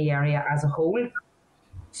levels in the area as a whole.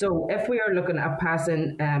 So if we are looking at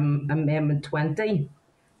passing Amendment 20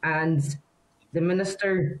 and the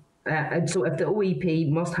Minister, so if the OEP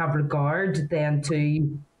must have regard then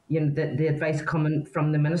to the advice coming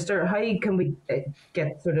from the Minister, how can we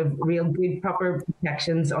get sort of real good, proper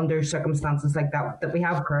protections under circumstances like that we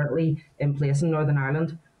have currently in place in Northern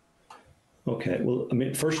Ireland? Okay. Well, I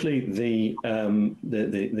mean, firstly, the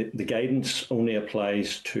guidance only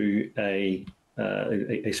applies to a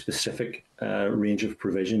specific range of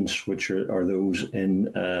provisions, which are those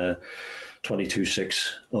in 22.6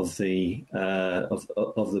 of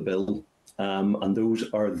the bill, and those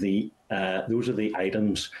are the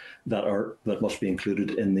items that must be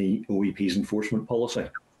included in the OEP's enforcement policy.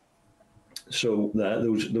 So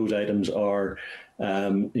those items are, how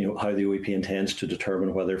the OEP intends to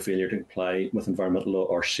determine whether failure to comply with environmental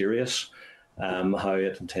law are serious, how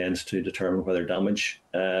it intends to determine whether damage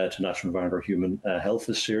to natural environment or human health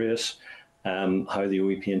is serious, how the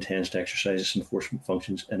OEP intends to exercise its enforcement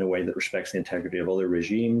functions in a way that respects the integrity of other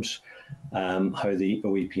regimes, how the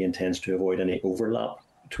OEP intends to avoid any overlap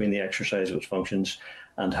between the exercise of its functions,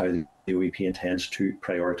 and how the OEP intends to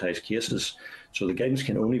prioritise cases. So the guidance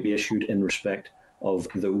can only be issued in respect of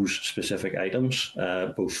those specific items,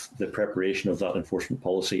 both the preparation of that enforcement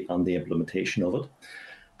policy and the implementation of it.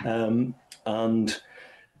 In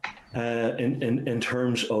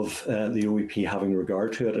terms of the OEP having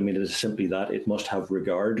regard to it, I mean, it is simply that it must have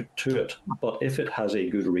regard to it. But if it has a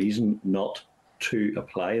good reason not to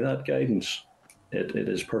apply that guidance, it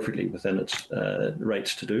is perfectly within its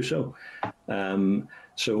rights to do so.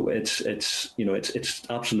 So it's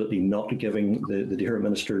absolutely not giving the Department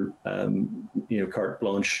Minister carte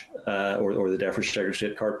blanche or the Deference Secretary of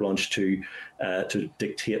State carte blanche to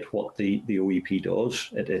dictate what the OEP does.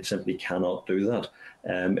 It simply cannot do that.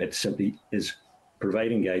 It simply is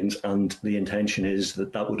providing guidance, and the intention is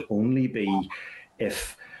that would only be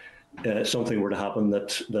if something were to happen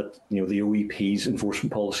that the OEP's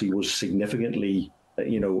enforcement policy was significantly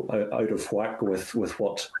out of whack with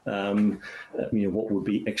what what would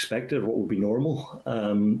be expected, what would be normal,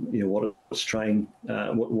 what it's trying,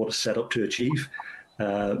 what it's set up to achieve.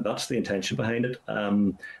 That's the intention behind it,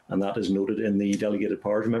 and that is noted in the Delegated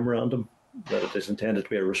Powers Memorandum, that it is intended to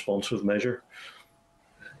be a responsive measure.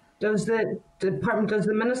 Does the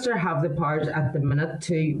Minister have the powers at the minute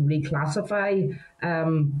to reclassify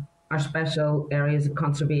our special areas of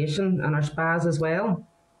conservation and our spas as well?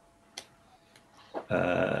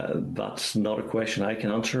 That's not a question I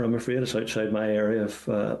can answer, I'm afraid. It's outside my area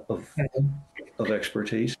of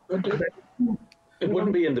expertise. It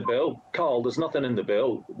wouldn't be in the bill, Carl. There's nothing in the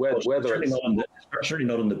bill. Whether it's certainly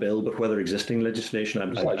not in the bill, but whether existing legislation,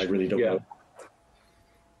 I really don't know.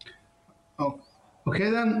 Oh, okay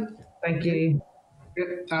then. Thank you.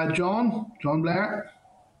 John Blair.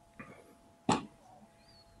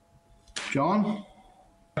 John?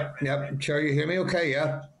 Yep, Chair, you hear me okay,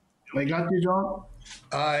 yeah? I got you, John.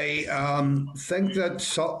 I think that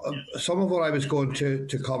some of what I was going to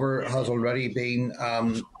cover has already been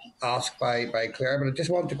asked by Claire, but I just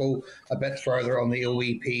want to go a bit further on the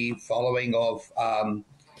OEP following of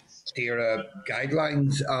DAERA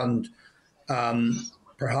guidelines and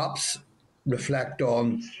perhaps reflect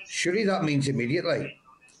on, surely that means immediately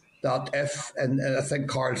that if, and I think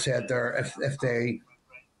Carl said there, if they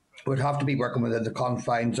would have to be working within the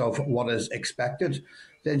confines of what is expected,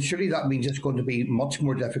 then surely that means it's going to be much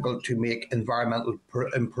more difficult to make environmental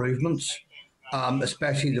improvements,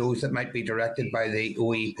 especially those that might be directed by the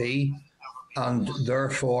OEP. And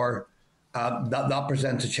therefore, that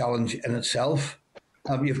presents a challenge in itself.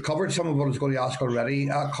 You've covered some of what I was going to ask already,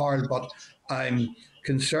 Carl, but I'm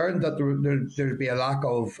concerned that there'd be a lack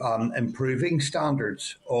of improving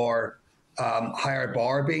standards or higher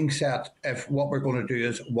bar being set if what we're going to do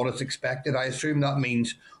is what is expected. I assume that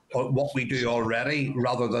means what we do already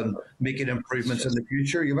rather than making improvements in the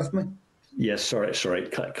future. Are you with me? Yes, sorry.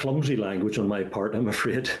 Clumsy language on my part, I'm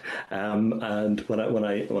afraid. And when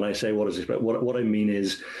I say what is expected, what I mean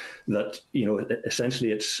is that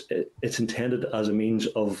essentially it's intended as a means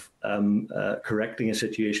of correcting a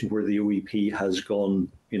situation where the OEP has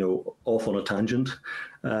gone off on a tangent,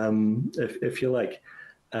 if you like.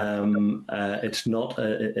 It's not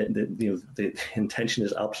the intention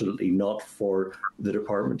is absolutely not for the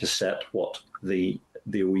department to set what the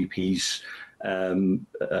OEP's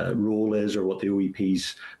role is, or what the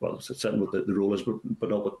OEP's, well, it's certainly what the role is, but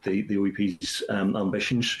not what the OEP's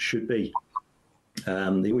ambitions should be.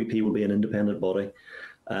 The OEP will be an independent body,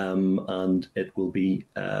 and it will be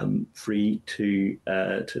free to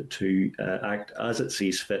act as it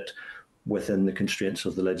sees fit within the constraints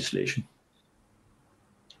of the legislation.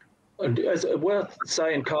 it's worth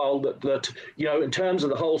saying, Carl, that in terms of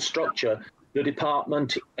the whole structure, the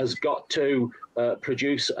department has got to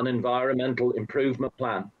produce an environmental improvement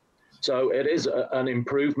plan. So it is an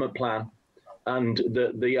improvement plan, and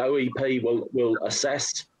the OEP will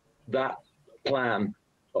assess that plan,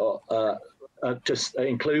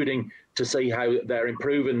 including to see how they're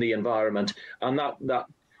improving the environment, and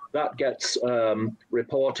that gets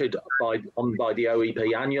reported by the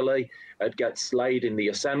OEP annually. It gets laid in the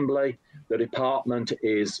assembly. The department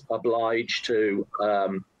is obliged to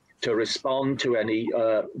respond to any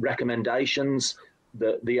recommendations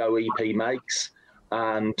that the OEP makes,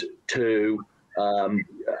 and to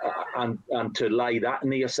lay that in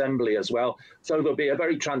the assembly as well. So there'll be a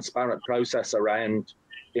very transparent process around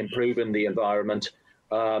improving the environment,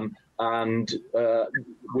 and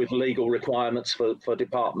with legal requirements for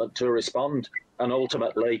department to respond. And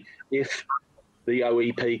ultimately, if the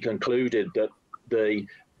OEP concluded that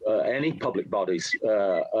any public body's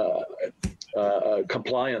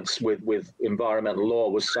compliance with environmental law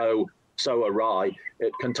was so awry,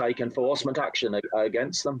 it can take enforcement action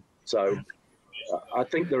against them. So I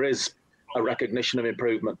think there is a recognition of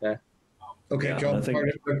improvement there. Okay, John,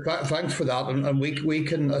 thanks for that. And we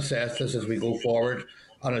can assess this as we go forward,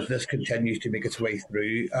 and as this continues to make its way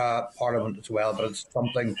through Parliament as well. But it's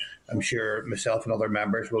something I'm sure myself and other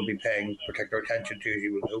members will be paying particular attention to, as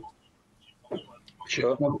you will know.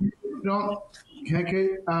 Sure. John, thank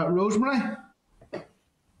you. Rosemary?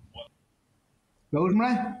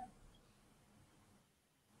 Rosemary?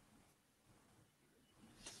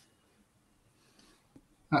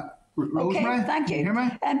 Rosemary? Okay, thank you. Can you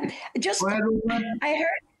hear me? Just, Go ahead, Rosemary. I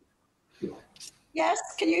heard. Yes,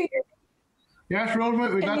 can you hear? Yes,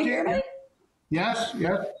 Rosemary, we got you. Can you hear me? Yes,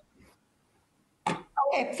 yes.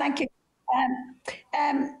 Okay, thank you.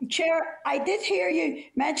 Chair, I did hear you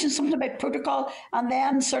mention something about protocol, and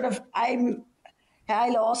then sort of I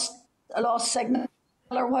lost signal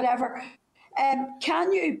or whatever.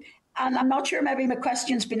 Can you? And I'm not sure maybe my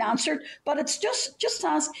question's been answered, but it's just to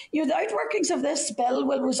ask, the outworkings of this bill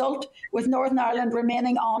will result with Northern Ireland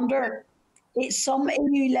remaining under some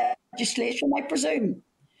EU legislation, I presume.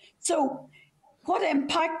 So what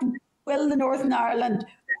impact will the Northern Ireland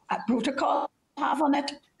protocol have on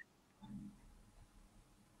it?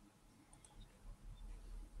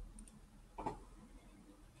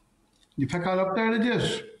 You pick that up there, did you?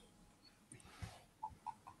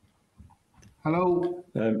 Hello?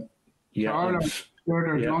 Yeah, I'm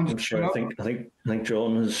sorry. I think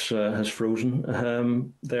John has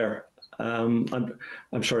frozen there.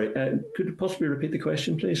 I'm sorry. Could you possibly repeat the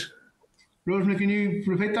question, please? Rosemary, can you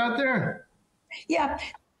repeat that there? Yeah.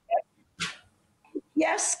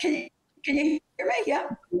 Yes. Can you hear me? Yeah.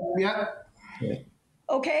 Yeah.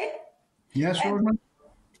 Okay. Yes, Rosemary.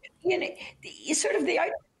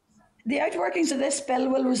 The outworkings of this bill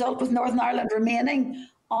will result with Northern Ireland remaining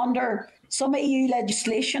under some EU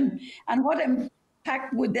legislation, and what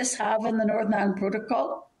impact would this have on the Northern Ireland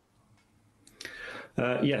Protocol?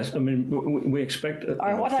 Yes, I mean we expect.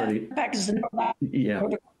 Or what impact is the Northern Ireland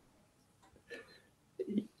Protocol?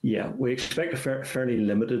 Yeah, we expect a fairly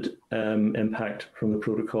limited impact from the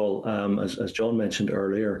protocol, as John mentioned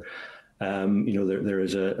earlier. There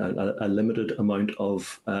is a limited amount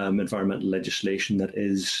of environmental legislation that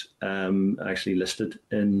is actually listed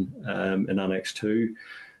in Annex 2.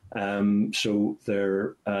 So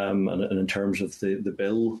there, and in terms of the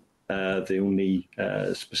bill, the only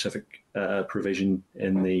specific provision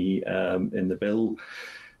in the bill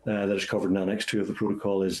that is covered in Annex 2 of the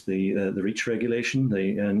protocol is the REACH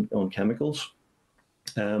regulation on chemicals.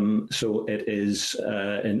 So it is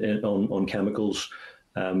on chemicals.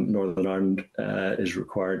 Northern Ireland is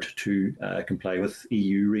required to comply with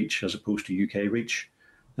EU REACH as opposed to UK REACH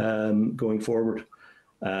going forward.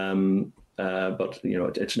 But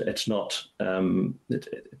it's not.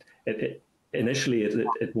 Initially,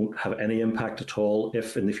 it won't have any impact at all.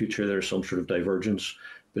 If in the future there's some sort of divergence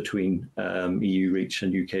between EU REACH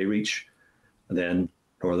and UK REACH, then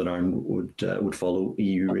Northern Ireland would follow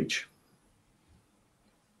EU REACH.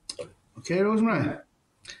 Okay, Rosemary.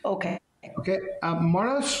 Okay. Okay,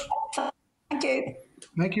 Morris. Thank you.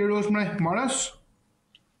 Thank you, Rosemary. Morris.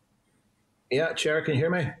 Yeah, Chair, can you hear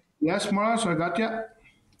me? Yes, Morris, I got you.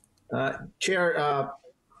 Chair,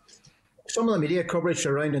 some of the media coverage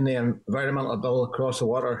surrounding the environmental bill across the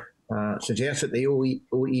water suggests that the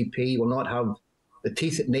OEP will not have the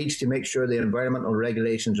teeth it needs to make sure the environmental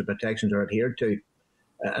regulations and protections are adhered to.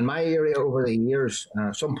 In my area over the years,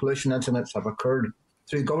 some pollution incidents have occurred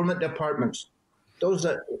through government departments. Does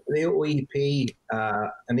the OEP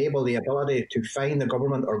enable the ability to fine the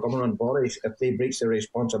government or government bodies if they breach their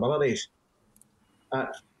responsibilities?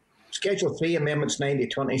 Schedule 3 Amendments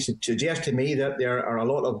 9020 suggest to me that there are a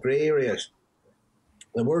lot of grey areas.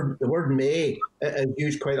 The word may is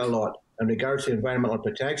used quite a lot in regards to environmental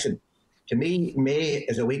protection. To me, may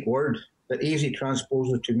is a weak word that easily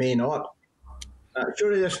transposes to may not.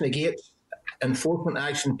 Surely this negates enforcement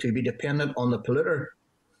action to be dependent on the polluter,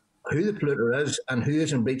 who the polluter is, and who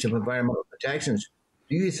is in breach of environmental protections.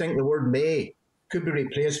 Do you think the word may could be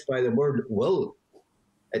replaced by the word will?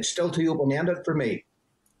 It's still too open-ended for me.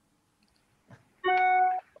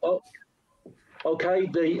 Oh, okay.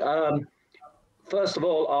 First of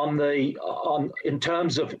all, in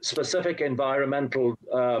terms of specific environmental,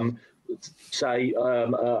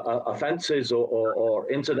 offences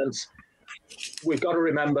or incidents, we've got to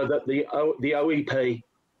remember that the OEP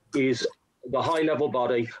is the high-level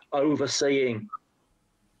body overseeing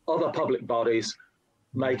other public bodies,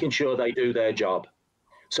 making sure they do their job.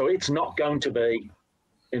 So it's not going to be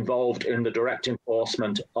involved in the direct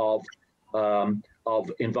enforcement of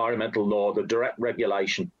environmental law, the direct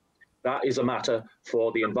regulation. That is a matter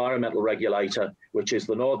for the environmental regulator, which is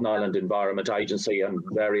the Northern Ireland Environment Agency and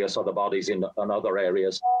various other bodies in other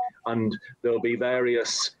areas. And there'll be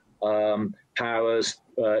various powers,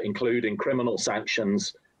 including criminal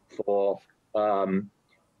sanctions for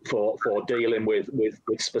dealing with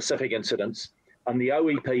specific incidents. And the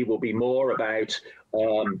OEP will be more about,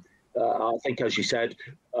 I think, as you said,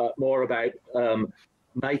 more about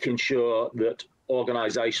making sure that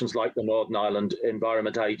organisations like the Northern Ireland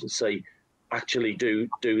Environment Agency actually do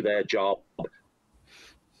their job.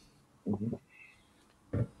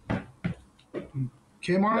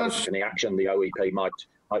 Okay, Morris. Any action, the OEP might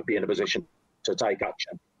be in a position to take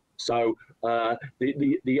action. So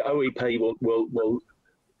the OEP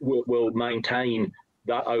will maintain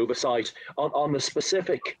that oversight. On the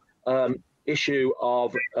specific issue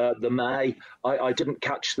of the may, I didn't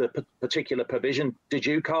catch the particular provision. Did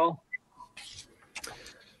you, Carl?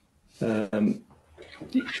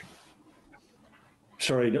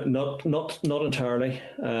 Sorry, not entirely.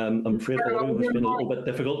 I'm afraid the audio has been a little bit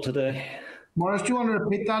difficult today. Morris, do you want to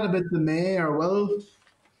repeat that about the may or will?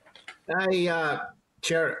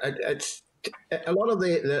 Chair, it's a lot of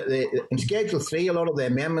the in Schedule 3, a lot of the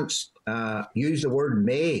amendments use the word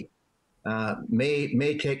may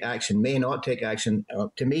take action, may not take action.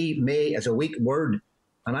 To me, may is a weak word,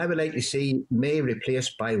 and I would like to see may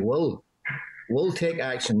replaced by will. Will take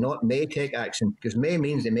action, not may take action, because may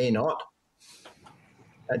means they may not.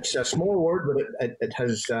 It's a small word, but it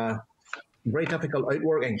has very difficult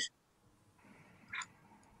outworkings.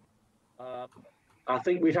 I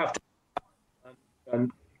think we'd have to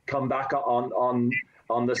come back on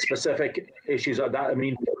the specific issues of that. I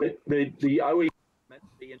mean, the OE,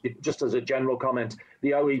 just as a general comment,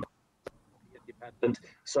 the OE is independent.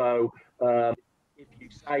 So if you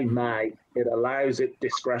say may, it allows it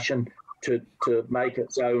discretion to make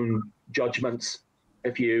its own judgments.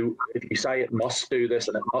 If you say it must do this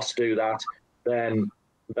and it must do that, then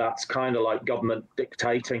that's kind of like government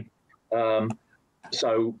dictating.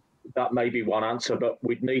 So that may be one answer, but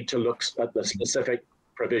we'd need to look at the specific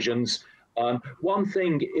provisions. One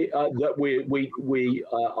thing that we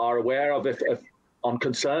are aware of, if on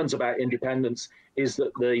concerns about independence, is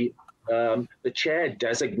that the chair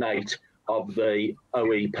designate of the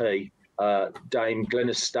OEP, Dame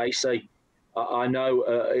Glynis Stacey, I know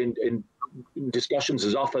in discussions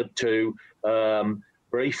has offered to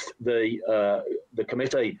brief the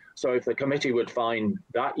committee. So if the committee would find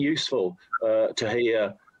that useful to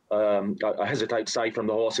hear, I hesitate to say from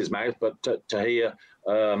the horse's mouth, but to hear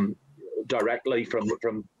directly from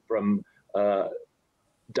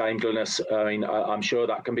Dame Glynis, I mean, I'm sure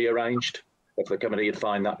that can be arranged if the committee would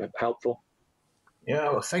find that helpful.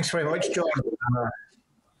 Yeah, well, thanks very much, John.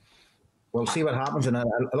 We'll see what happens, and I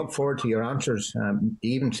look forward to your answers.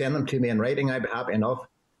 Even send them to me in writing, I'd be happy enough.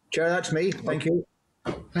 Chair, that's me. Thank you.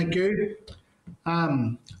 Thank you.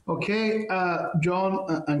 Okay,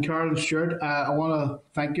 John and Carol and Stuart, I want to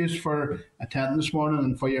thank you for attending this morning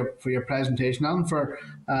and for your presentation and for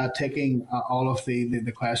taking all of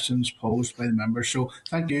the questions posed by the members. So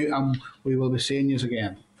thank you, and we will be seeing you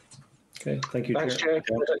again. Okay, thank you, Thanks, Chair.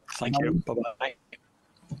 Thank you. Bye-bye.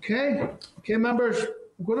 Okay, members,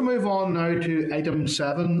 we're going to move on now to item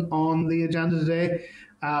 7 on the agenda today.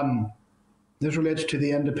 This relates to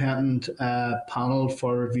the independent panel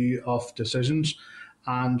for review of decisions,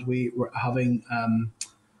 and we were having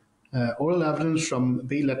oral evidence from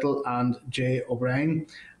B. Little and J. O'Brien.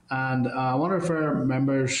 And I want to refer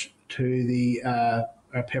members to the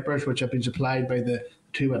papers which have been supplied by the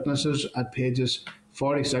two witnesses at pages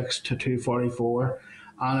 46 to 244,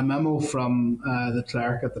 and a memo from the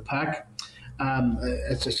clerk at the pack.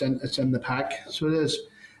 It's in the pack, so it is.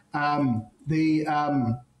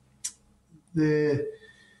 The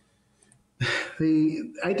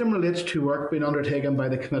item relates to work being undertaken by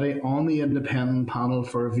the committee on the independent panel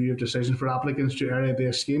for review of decisions for applicants to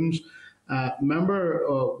area-based schemes. Members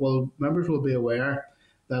will be aware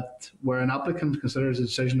that where an applicant considers a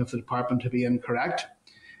decision of the department to be incorrect,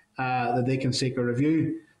 that they can seek a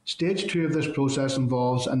review. Stage 2 of this process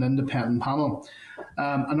involves an independent panel.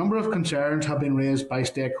 A number of concerns have been raised by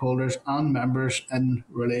stakeholders and members in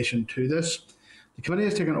relation to this. The committee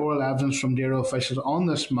has taken oral evidence from DAERA officials on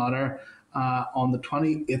this matter on the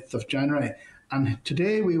 28th of January. And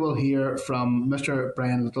today we will hear from Mr.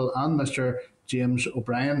 Brian Little and Mr. James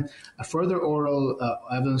O'Brien. A further oral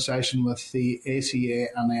evidence session with the ACA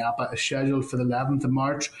and IAPA is scheduled for the 11th of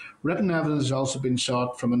March. Written evidence has also been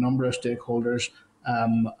sought from a number of stakeholders,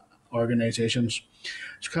 organisations.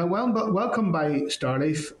 So welcome by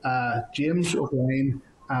Starleaf, James O'Brien,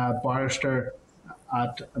 barrister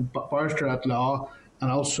at law, and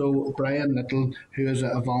also Brian Little, who is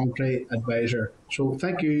a voluntary advisor. So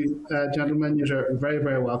thank you, gentlemen. You are very,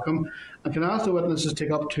 very welcome. I can ask the witnesses to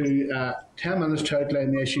take up to 10 minutes to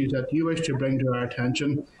outline the issues that you wish to bring to our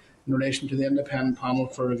attention in relation to the independent panel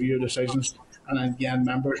for review of decisions. And again,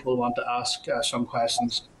 members will want to ask some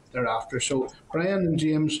questions thereafter. So Brian and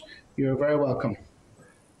James, you're very welcome.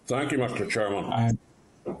 Thank you, Mr. Chairman.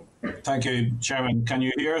 Thank you, Chairman. Can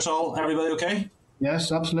you hear us all? Everybody okay?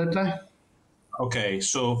 Yes, absolutely. Okay,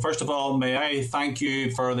 so first of all, may I thank you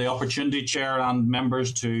for the opportunity, Chair and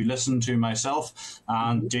members, to listen to myself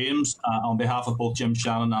and James on behalf of both Jim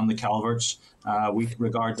Shannon and the Calverts. We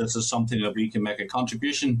regard this as something that we can make a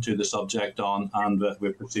contribution to the subject on, and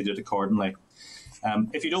we've proceeded accordingly.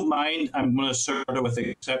 If you don't mind, I'm going to sort of, with the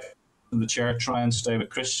exception of the Chair, try and stay with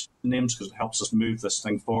Christian names because it helps us move this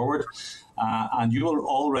thing forward. And you will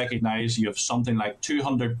all recognise you have something like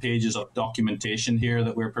 200 pages of documentation here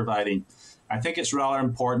that we're providing. I think it's rather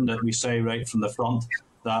important that we say right from the front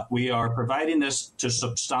that we are providing this to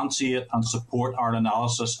substantiate and support our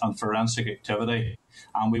analysis and forensic activity.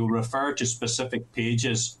 And we will refer to specific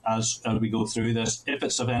pages as we go through this, if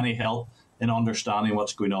it's of any help in understanding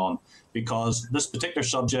what's going on. Because this particular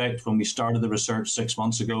subject, when we started the research 6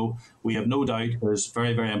 months ago, we have no doubt is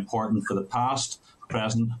very, very important for the past,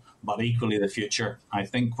 present, but equally the future. I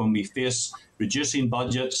think when we face reducing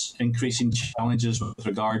budgets, increasing challenges with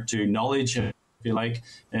regard to knowledge, if you like,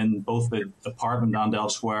 in both the department and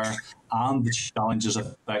elsewhere, and the challenges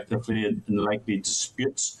effectively in likely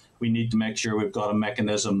disputes, we need to make sure we've got a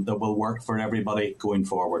mechanism that will work for everybody going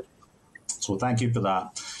forward. So thank you for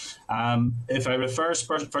that. If I refer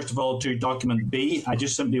first of all to document B, I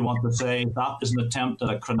just simply want to say that is an attempt at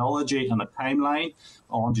a chronology and a timeline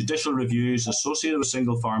on judicial reviews associated with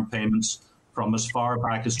single farm payments from as far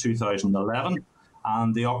back as 2011,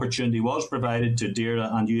 and the opportunity was provided to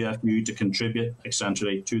DAERA and UFU to contribute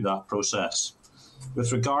essentially to that process.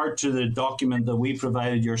 With regard to the document that we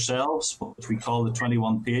provided yourselves, which we call the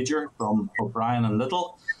 21-pager from O'Brien and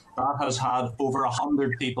Little, that has had over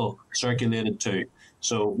 100 people circulated to.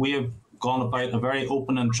 So we have gone about a very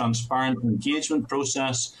open and transparent engagement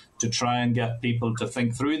process to try and get people to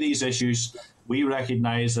think through these issues. We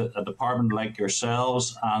recognise that a department like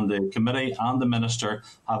yourselves and the committee and the minister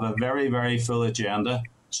have a very, very full agenda.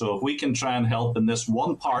 So if we can try and help in this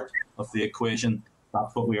one part of the equation,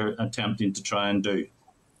 that's what we are attempting to try and do.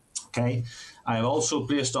 Okay. I have also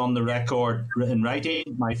placed on the record in writing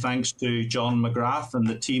my thanks to John McGrath and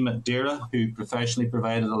the team at DAERA, who professionally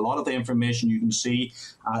provided a lot of the information you can see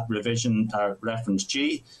at revision reference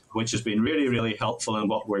G, which has been really, really helpful in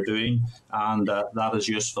what we're doing, and that is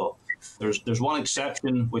useful. There's one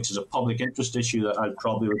exception, which is a public interest issue that I'll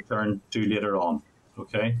probably return to later on.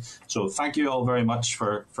 Okay, so thank you all very much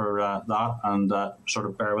for that, and sort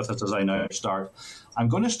of bear with us as I now start. I'm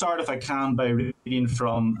going to start, if I can, by reading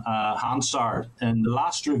from Hansard. In the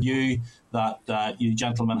last review that you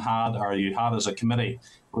gentlemen had, or you had as a committee,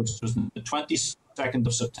 which was the 22nd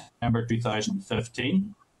of September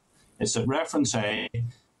 2015, it's at reference A,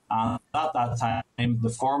 and at that time, the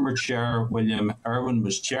former chair, William Irwin,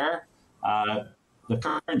 was chair. The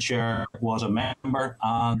current chair was a member,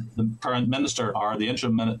 and the current minister, or the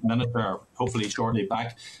interim minister, hopefully shortly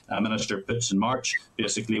back, Minister Pitts in March,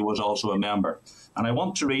 basically was also a member. And I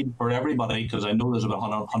want to read for everybody, because I know there's about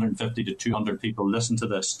 150 to 200 people listen to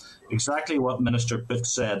this, exactly what Minister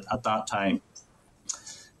Pitts said at that time.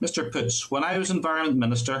 Mr. Pitts, when I was Environment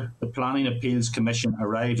Minister, the Planning Appeals Commission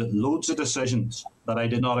arrived at loads of decisions that I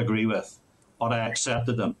did not agree with, but I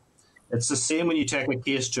accepted them. It's the same when you take a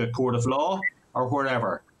case to a court of law or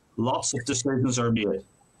wherever. Lots of decisions are made.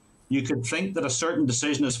 You could think that a certain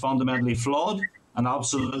decision is fundamentally flawed and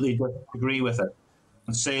absolutely disagree with it.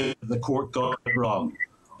 say that the court got it wrong.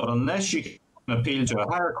 But unless you can appeal to a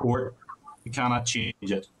higher court, you cannot change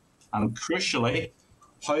it. And crucially,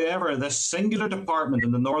 however, this singular department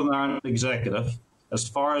in the Northern Ireland Executive, as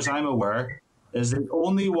far as I'm aware, is the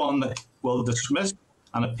only one that will dismiss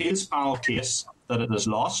an appeals panel case that it has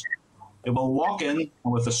lost. It will walk in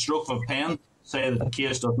and with a stroke of a pen say that the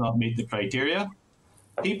case does not meet the criteria.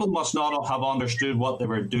 People must not have understood what they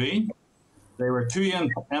were doing. They were too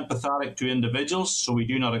empathetic to individuals, so we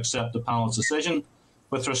do not accept the panel's decision.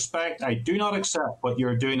 With respect, I do not accept what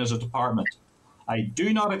you're doing as a department. I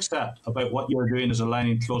do not accept about what you're doing is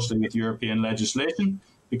aligning closely with European legislation,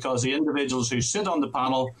 because the individuals who sit on the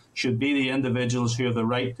panel should be the individuals who have the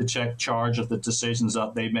right to take charge of the decisions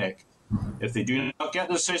that they make. If they do not get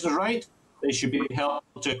the decisions right, they should be held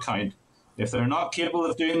to account. If they're not capable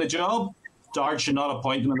of doing the job, DARD should not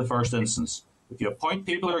appoint them in the first instance. If you appoint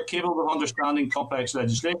people who are capable of understanding complex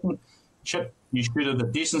legislation, you should have the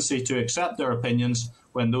decency to accept their opinions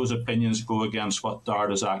when those opinions go against what DARD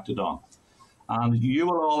has acted on. And you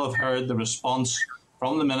will all have heard the response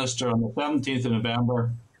from the Minister on the 17th of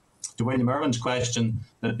November to William Irwin's question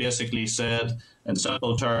that basically said, in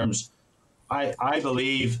simple terms, I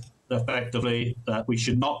believe effectively that we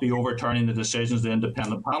should not be overturning the decisions of the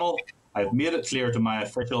independent panel. I've made it clear to my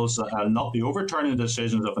officials that I'll not be overturning the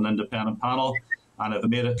decisions of an independent panel, and I've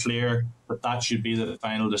made it clear that that should be the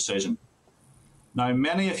final decision. Now,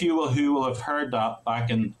 many of you who will have heard that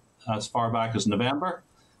as far back as November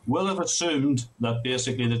will have assumed that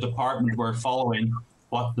basically the department were following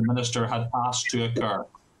what the Minister had asked to occur.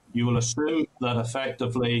 You will assume that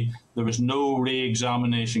effectively there was no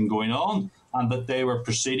re-examination going on and that they were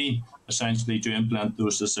proceeding essentially to implement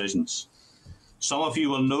those decisions. Some of you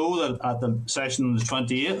will know that at the session on the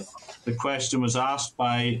 28th, the question was asked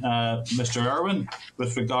by Mr. Irwin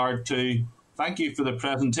with regard to, thank you for the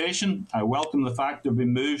presentation. I welcome the fact there have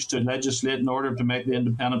been moves to legislate in order to make the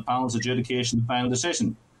independent panel's adjudication the final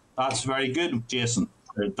decision. That's very good, Jason,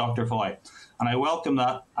 or Dr. Foy. And I welcome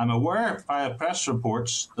that. I'm aware via press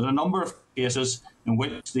reports that a number of cases in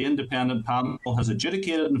which the independent panel has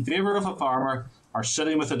adjudicated in favour of a farmer are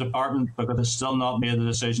sitting with the department because it's still not made the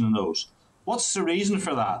decision on those. What's the reason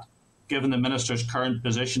for that, given the Minister's current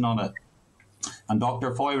position on it? And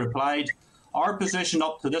Dr. Foy replied, our position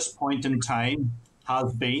up to this point in time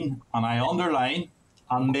has been, and I underline,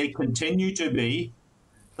 and may continue to be,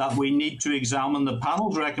 that we need to examine the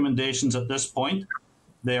panel's recommendations at this point.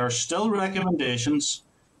 They are still recommendations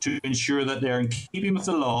to ensure that they are in keeping with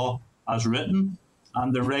the law as written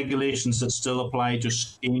and the regulations that still apply to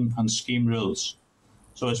scheme and scheme rules.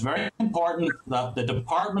 So it's very important that the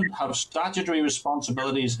department have statutory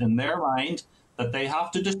responsibilities in their mind that they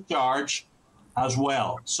have to discharge as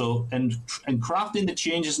well. So in crafting the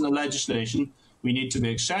changes in the legislation, we need to be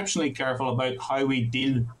exceptionally careful about how we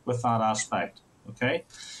deal with that aspect. Okay,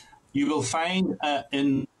 you will find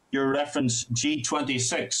in your reference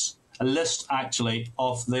G26 a list actually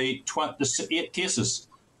of the 8 cases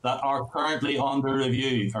that are currently under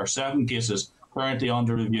review, or 7 cases currently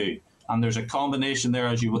under review. And there's a combination there,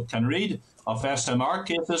 as you can read, of SMR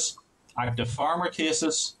cases, active farmer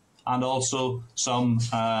cases, and also some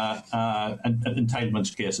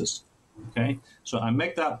entitlements cases. Okay, so I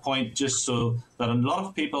make that point just so that a lot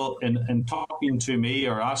of people in talking to me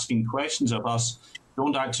or asking questions of us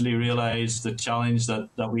don't actually realise the challenge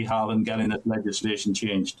that we have in getting that legislation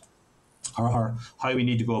changed, or how we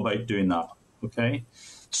need to go about doing that. Okay,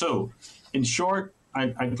 so in short,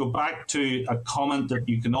 I'd go back to a comment that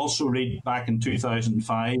you can also read back in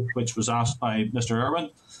 2005, which was asked by Mr.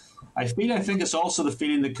 Irwin. I think it's also the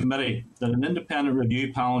feeling of the committee that an independent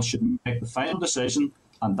review panel should make the final decision,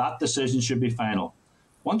 and that decision should be final.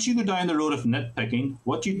 Once you go down the road of nitpicking,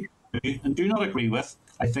 what you do and do not agree with,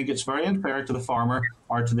 I think it's very unfair to the farmer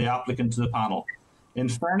or to the applicant to the panel. In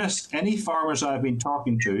fairness, any farmers I've been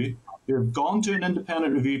talking to who have gone to an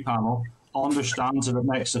independent review panel understands that it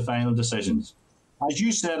makes the final decisions. As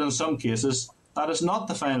you said, in some cases, that is not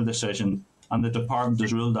the final decision, and the department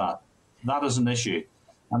has ruled that. That is an issue.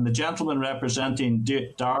 And the gentleman representing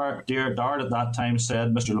DARD at that time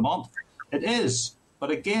said, Mr. Lamont, it is. But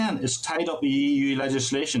again, it's tied up in EU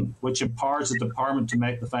legislation, which empowers the department to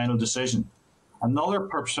make the final decision. Another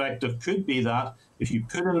perspective could be that if you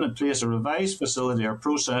put in place a revised facility or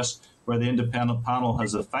process where the independent panel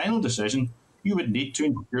has the final decision, you would need to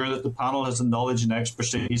ensure that the panel has the knowledge and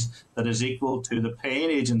expertise that is equal to the paying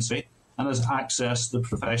agency and has access to the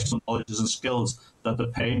professional knowledges and skills that the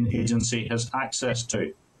paying agency has access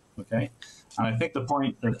to. Okay, and I think the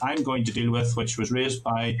point that I'm going to deal with, which was raised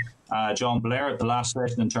by John Blair at the last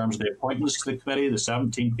session in terms of the appointments to the committee, the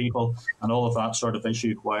 17 people, and all of that sort of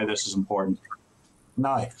issue, why this is important.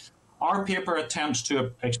 Now, our paper attempts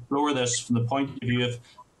to explore this from the point of view of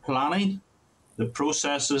planning, the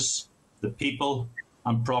processes, the people,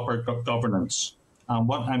 and proper governance. And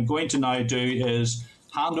what I'm going to now do is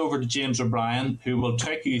hand over to James O'Brien, who will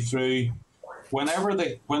take you through whenever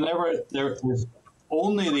there is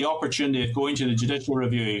only the opportunity of going to the judicial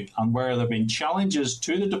review and where there have been challenges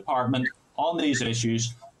to the department on these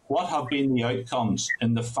issues, what have been the outcomes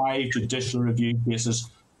in the 5 judicial review cases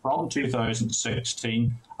from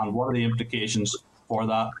 2016, and what are the implications for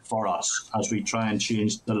that for us as we try and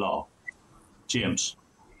change the law? James.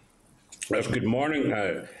 Yes, good morning,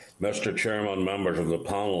 Mr. Chairman, members of the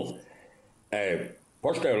panel.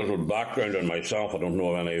 First, a little background on myself. I don't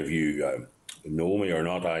know if any of you know me or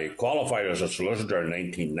not. I qualified as a solicitor in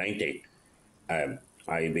 1990.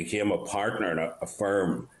 I became a partner in a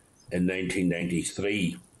firm in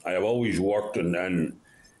 1993. I have always worked in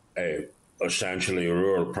essentially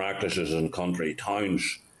rural practices in country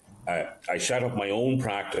towns. I set up my own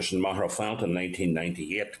practice in Magherafelt in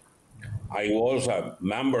 1998. I was a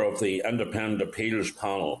member of the Independent Appeals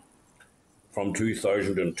Panel from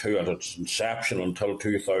 2002 at its inception until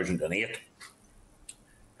 2008.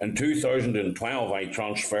 In 2012, I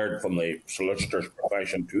transferred from the solicitor's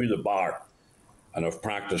profession to the bar and have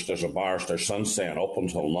practiced as a barrister since then, up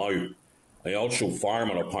until now. I also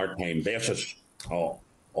farm on a part-time basis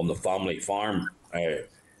on the family farm,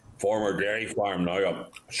 former dairy farm, now a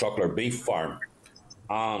suckler beef farm.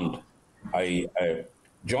 And I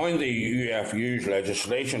joined the UFU's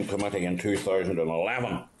legislation committee in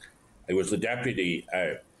 2011. I was the deputy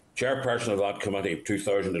chairperson of that committee of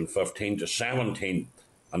 2015 to 17,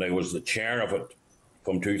 and I was the chair of it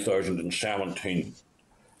from 2017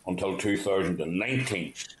 until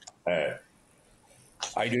 2019.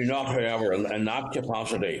 I do not, however, in that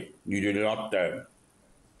capacity, you do not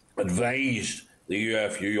advise the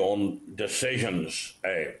UFU on decisions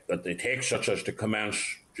that they take, such as to commence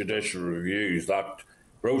judicial reviews. That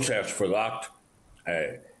process for that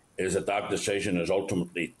is that decision is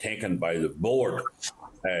ultimately taken by the board,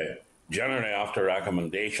 generally after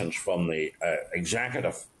recommendations from the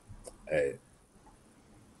executive.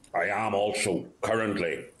 I am also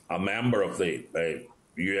currently a member of the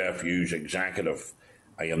UFU's executive.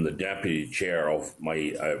 I am the deputy chair of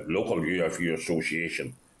my local UFU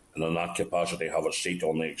association, and in that capacity have a seat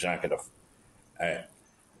on the executive.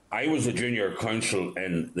 I was the junior counsel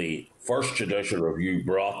in the first judicial review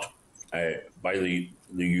brought by the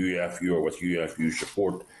UFU, or with UFU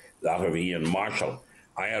support, that of Ian Marshall.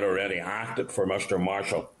 I had already acted for Mr.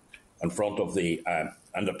 Marshall in front of the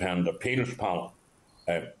Independent Appeals Panel,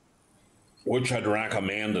 which had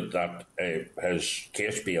recommended that his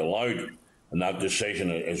case be allowed, and that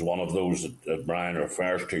decision is one of those that Brian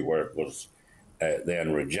refers to, where it was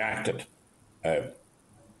then rejected. At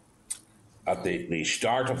the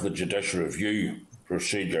start of the judicial review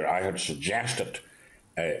procedure, I had suggested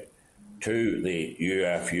to the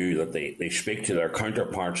UFU that they speak to their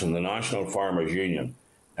counterparts in the National Farmers Union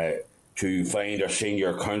to find a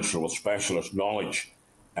senior counsel with specialist knowledge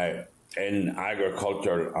in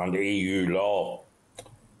agriculture and EU law.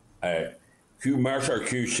 Hugh Mercer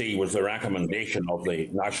QC was the recommendation of the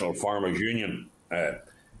National Farmers Union.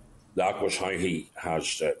 That was how he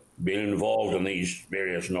has been involved in these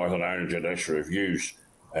various Northern Ireland judicial reviews.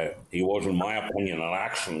 He was, in my opinion, an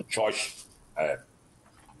excellent choice.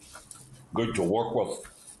 Good to work with,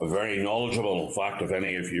 very knowledgeable. In fact, if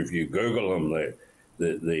any of you, if you Google him,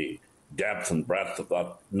 the depth and breadth of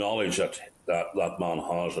that knowledge that man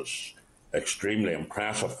has is extremely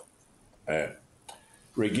impressive.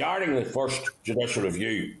 Regarding the first judicial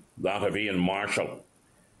review, that of Ian Marshall,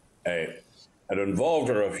 it involved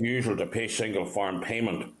a refusal to pay single farm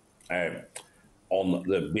payment on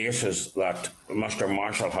the basis that Mr.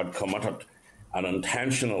 Marshall had committed an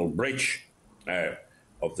intentional breach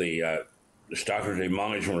of the statutory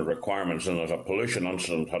management requirements, and that a pollution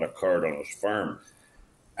incident had occurred on his farm.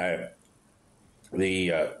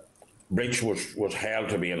 The breach was held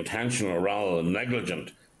to be intentional rather than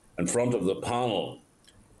negligent. In front of the panel,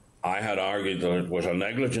 I had argued that it was a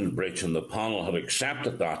negligent breach, and the panel had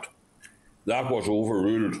accepted that. That was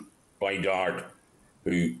overruled by DART,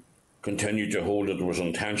 who continued to hold it was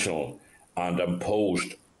intentional and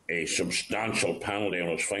imposed a substantial penalty on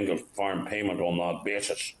his single farm payment on that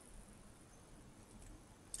basis.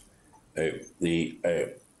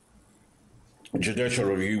 The judicial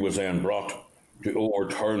review was then brought to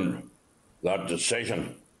overturn that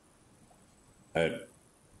decision.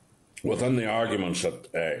 Within the arguments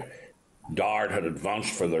that DART had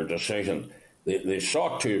advanced for their decision, they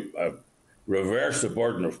sought to reverse the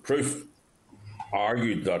burden of proof,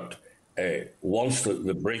 argued that once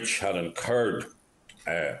the breach had occurred,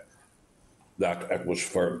 that it was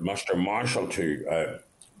for Mr. Marshall to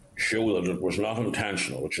show that it was not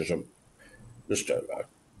intentional, which is just a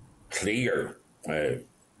clear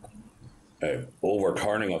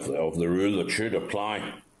overturning of the rule that should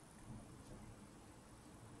apply.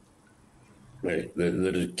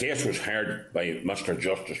 The case was heard by Mr.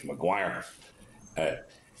 Justice Maguire.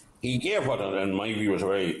 He gave what, in my view, was a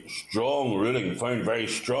very strong ruling, found very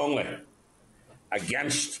strongly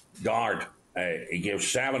against Dard. He gave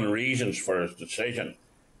 7 reasons for his decision.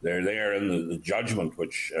 They're there in the judgment,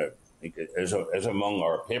 which is among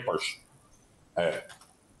our papers.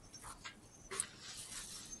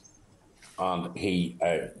 And he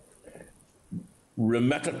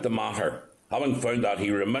remitted the matter. Having found that,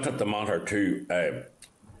 he remitted the matter to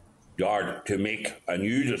Dard to make a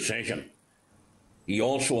new decision. He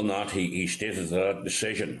also, in that, he stated that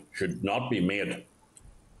decision should not be made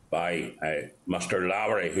by Mr.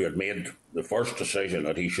 Lowry, who had made the first decision,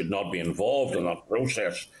 that he should not be involved in that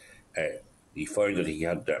process. He found that he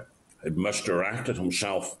had misdirected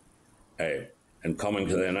himself in coming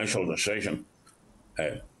to the initial decision.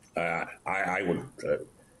 I would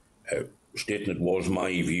state that it was my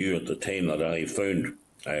view at the time that I found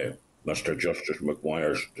Mr. Justice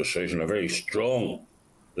Maguire's decision a very strong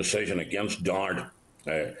decision against Dard,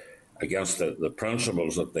 against the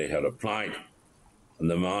principles that they had applied and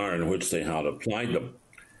the manner in which they had applied them.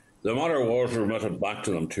 The matter was remitted back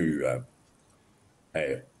to them to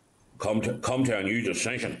come to a new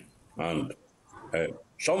decision, and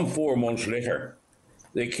some 4 months later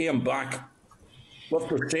they came back with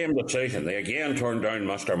the same decision. They again turned down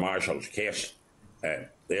Mr. Marshall's case. They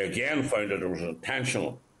again found that it was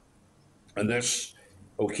intentional. On this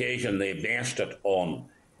occasion, they based it on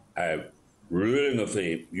ruling of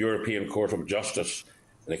the European Court of Justice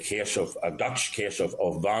in a Dutch case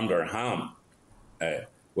of Van der Ham,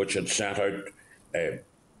 which had set out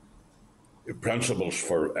principles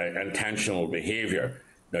for intentional behaviour.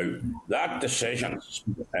 Now, that decision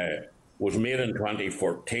was made in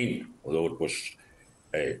 2014, although it was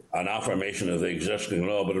an affirmation of the existing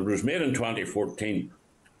law, but it was made in 2014,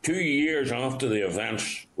 2 years after the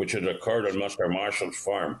events which had occurred on Mr. Marshall's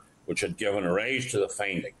farm, which had given rise to the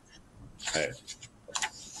finding.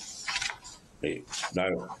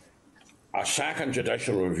 Now, a second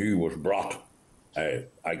judicial review was brought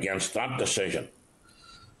against that decision.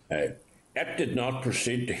 It did not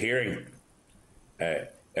proceed to hearing.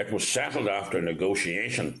 It was settled after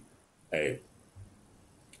negotiation. A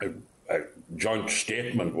joint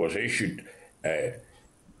statement was issued.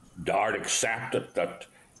 Dard accepted that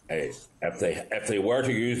if they were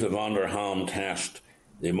to use the Van der Ham test,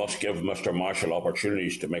 they must give Mr. Marshall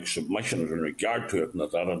opportunities to make submissions in regard to it, and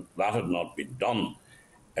that had not been done.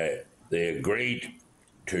 They agreed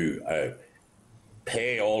to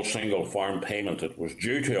pay all single farm payment that was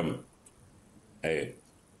due to him,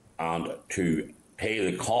 and to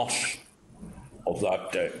pay the costs of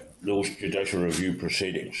those judicial review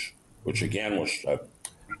proceedings, which again was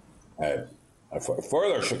a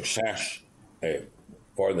further success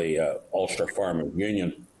for the Ulster Farmers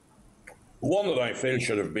Union. One that I feel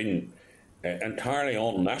should have been entirely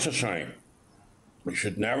unnecessary. We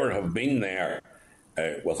should never have been there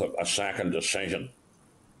with a second decision.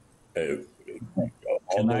 I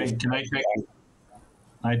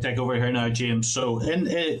take over here now, James. So in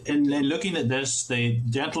looking at this, the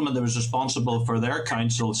gentleman that was responsible for their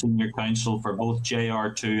counsel, senior counsel for both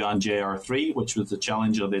JR2 and JR3, which was the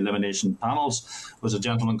challenge of the elimination panels, was a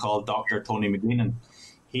gentleman called Dr. Tony McGleenan.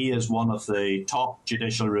 He is one of the top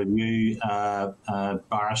judicial review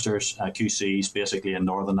barristers, QCs, basically in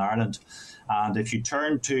Northern Ireland. And if you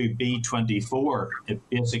turn to B24, it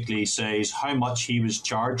basically says how much he was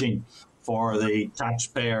charging for the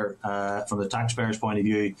taxpayer, from the taxpayer's point of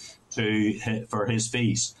view, for his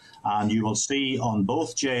fees. And you will see on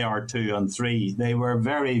both JR2 and 3, they were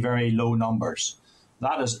very, very low numbers.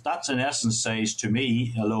 That's in essence says to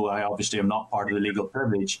me, although I obviously am not part of the legal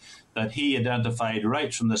privilege, that he identified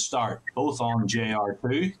right from the start, both on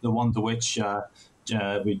JR2, the one to which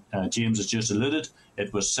James has just alluded,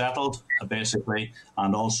 it was settled basically,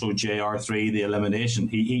 and also JR3, the elimination.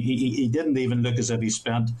 He didn't even look as if he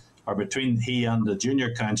spent, or between he and the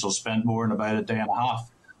junior counsel spent more than about a day and a half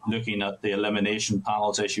looking at the elimination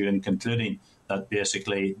panels issue and concluding that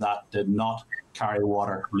basically that did not carry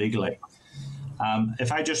water legally.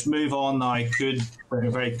 If I just move on now, I could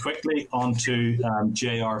very quickly onto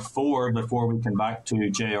JR4 before we come back to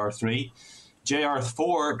JR3.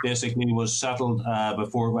 JR4 basically was settled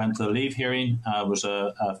before it went to the leave hearing, was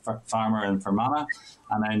a farmer in Fermanagh.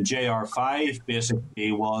 And then JR5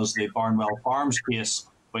 basically was the Barnwell Farms case,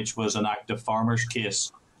 which was an active farmers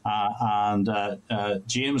case.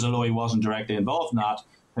 James, although he wasn't directly involved in that,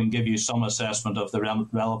 can give you some assessment of the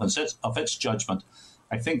relevance of its judgment.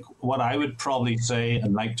 I think what I would probably say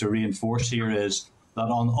and like to reinforce here is that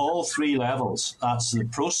on all three levels, that's the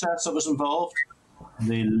process that was involved,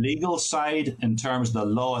 the legal side in terms of the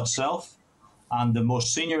law itself, and the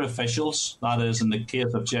most senior officials, that is in the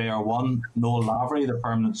case of JR1, Noel Lavery, the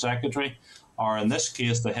Permanent Secretary, or in this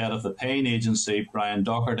case the head of the paying agency, Brian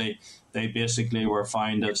Doherty, they basically were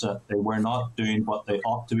found as they were not doing what they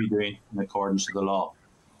ought to be doing in accordance with the law.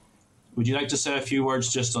 Would you like to say a few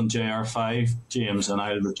words just on JR5, James, and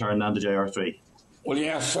I'll return then to JR3? Well,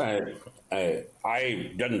 yes, I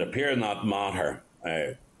didn't appear in that matter.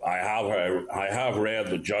 I have read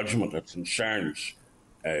the judgment. It concerns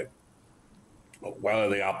whether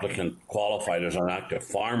the applicant qualified as an active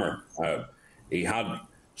farmer. He had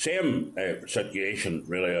same situation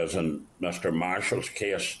really as in Mr. Marshall's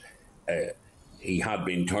case. He had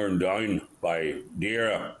been turned down by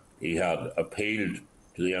DAERA. He had appealed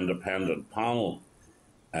to the independent panel.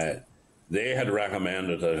 They had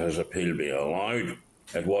recommended that his appeal be allowed.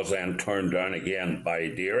 It was then turned down again by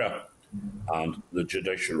DAERA, and the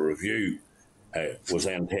judicial review was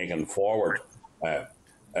then taken forward.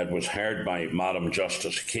 It was heard by Madam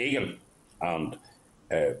Justice Kagan, and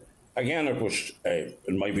again, it was,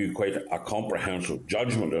 in my view, quite a comprehensive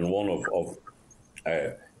judgment and one of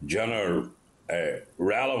general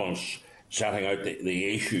relevance, setting out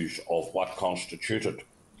the issues of what constituted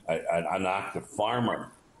an active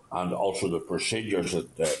farmer and also the procedures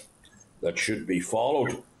that should be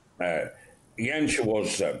followed. Again, she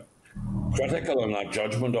was critical in that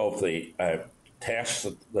judgment of the tests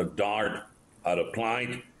that DARD had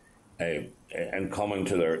applied in coming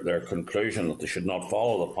to their conclusion that they should not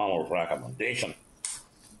follow the panel's recommendation.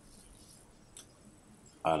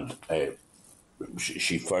 And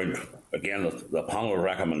she found, again, that the panel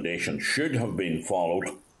recommendation should have been followed,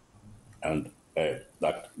 and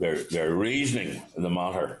that their reasoning in the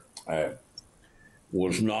matter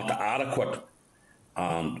was not adequate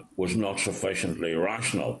and was not sufficiently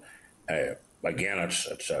rational. Again,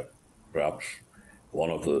 it's perhaps one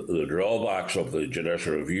of the drawbacks of the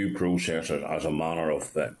judicial review process as a manner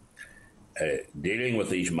of dealing with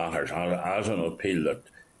these matters as an appeal, that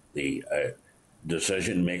the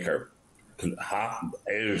decision maker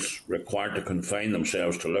is required to confine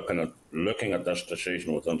themselves to looking at this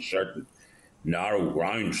decision within certain narrow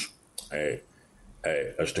grounds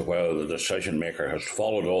as to whether the decision maker has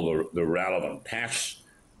followed all the relevant tests.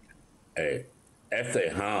 If they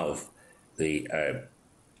have, the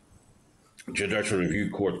Judicial Review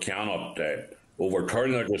Court cannot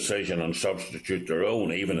overturn their decision and substitute their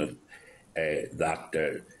own, even if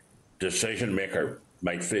that decision maker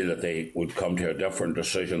might feel that they would come to a different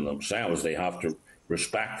decision themselves. They have to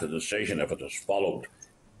respect the decision if it has followed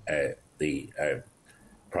the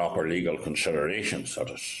proper legal considerations. That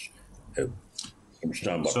is,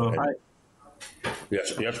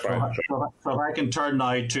 yes, Brian. So if I can turn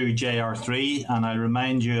now to JR3, and I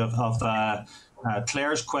remind you of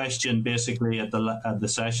Claire's question basically at the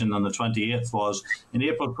session on the 28th was, in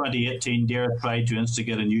April 2018, DAERA tried to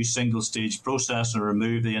instigate a new single-stage process and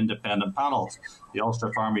remove the independent panels. The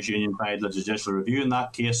Ulster Farmers Union filed a judicial review in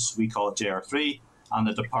that case, we call it JR3, and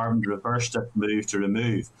the department reversed it, moved to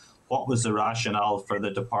remove. What was the rationale for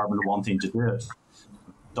the department wanting to do it?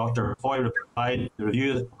 Dr. Foy replied, the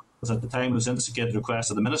review was at the time was instigated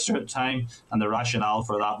request of the minister at the time, and the rationale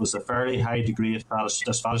for that was a fairly high degree of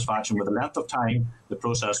dissatisfaction with the length of time the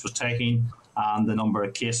process was taking and the number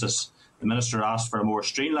of cases. The minister asked for a more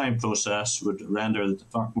streamlined process, would render the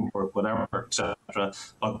department work, whatever, etc.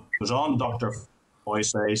 But it was on, Dr. Foy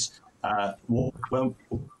says, when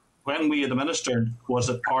we administered, was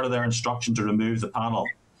it part of their instruction to remove the panel?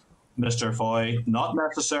 Mr. Foy, not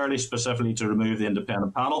necessarily specifically to remove the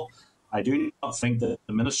independent panel. I do not think that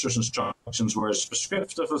the minister's instructions were as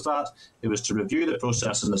prescriptive as that. It was to review the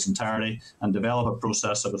process in its entirety and develop a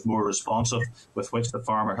process that was more responsive, with which the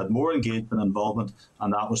farmer had more engagement and involvement,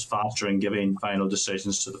 and that was faster in giving final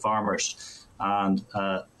decisions to the farmers. And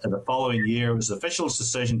in the following year, it was the official's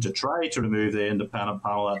decision to try to remove the independent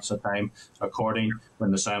panel at the time, according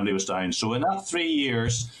when the Assembly was down. So in that 3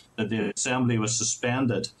 years that the Assembly was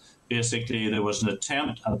suspended, basically there was an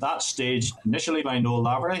attempt at that stage, initially by Noel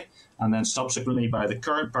Lavery, and then subsequently by the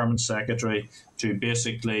current Permanent Secretary, to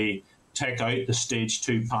basically take out the Stage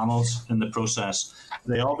 2 panels in the process.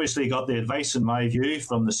 They obviously got the advice, in my view,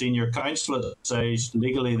 from the senior counsel that says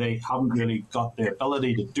legally they haven't really got the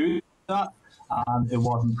ability to do that, and it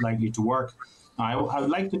wasn't likely to work. Now, I would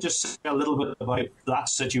like to just say a little bit about that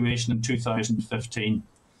situation in 2015.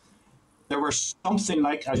 There were something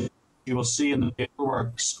like, as you will see in the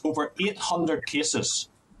paperwork over 800 cases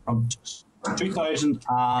from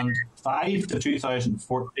 2005 to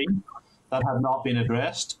 2014 that had not been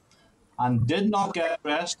addressed, and did not get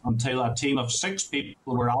addressed until a team of 6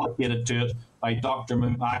 people were allocated to it by Dr.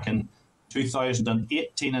 McMacken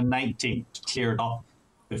 2018 and 19 to clear it up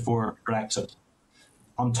before Brexit.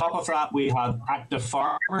 On top of that, we had active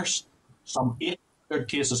farmers, some 800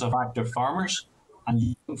 cases of active farmers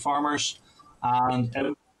and young farmers, and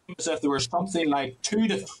it was as if there were something like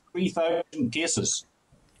 2,000 to 3,000 cases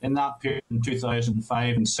in that period in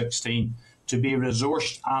 2005 and 16 to be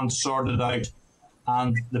resourced and sorted out.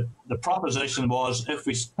 And the proposition was, if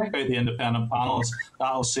we pick out the independent panels,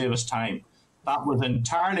 that'll save us time. That was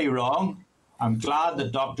entirely wrong. I'm glad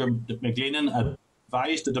that Dr. McLean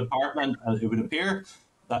advised the department, it would appear,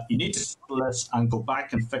 that you need to settle this and go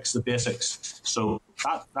back and fix the basics. So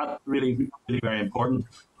that's really, really very important.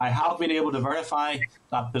 I have been able to verify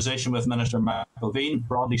that position with Minister McElveen,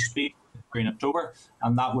 broadly speaking, in October,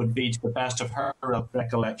 and that would be, to the best of her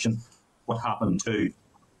recollection, what happened too.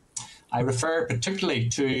 I refer particularly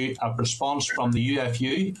to a response from the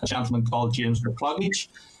UFU, a gentleman called James McCluggage,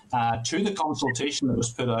 to the consultation that was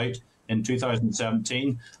put out in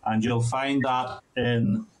 2017, and you'll find that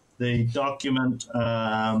in the document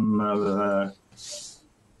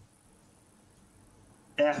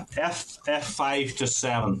F5 to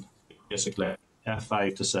 7, basically,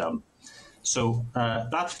 F5 to 7. So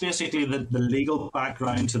that's basically the legal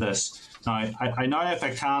background to this. Now, I now, if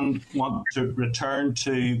I can, want to return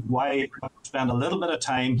to why, spend a little bit of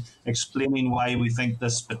time explaining why we think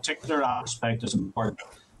this particular aspect is important.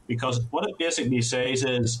 Because what it basically says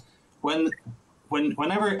is,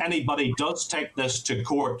 whenever anybody does take this to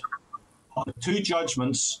court, on the 2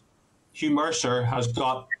 judgments Hugh Mercer has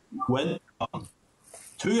got wind on,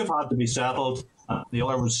 2 have had to be settled, and the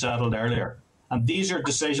other was settled earlier. And these are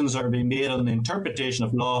decisions that are being made on the interpretation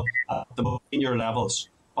of law at the most senior levels,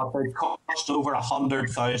 but they cost over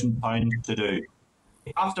 £100,000 to do.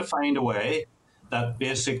 We have to find a way that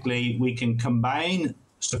basically we can combine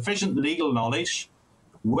sufficient legal knowledge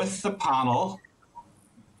with the panel,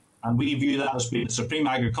 and we view that as being the Supreme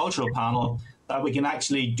Agricultural Panel, that we can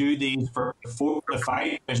actually do these for £4,000 to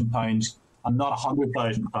 £5,000 and not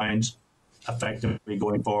 £100,000 effectively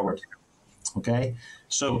going forward. Okay,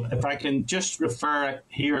 so if I can just refer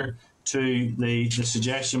here to the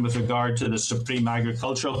suggestion with regard to the Supreme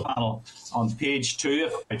Agricultural Panel on page 2,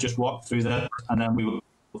 if I just walk through that, and then we will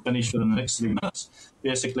finish within the next 3 minutes.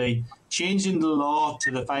 Basically, changing the law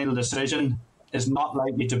to the final decision is not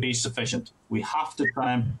likely to be sufficient. We have to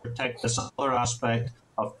try and protect this other aspect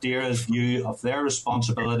of DAERA's view of their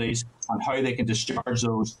responsibilities and how they can discharge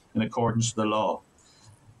those in accordance with the law.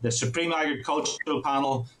 The Supreme Agricultural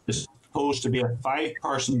Panel is supposed to be a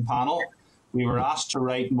 5-person panel. We were asked to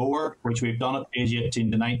write more, which we've done at page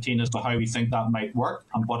 18 to 19, as to how we think that might work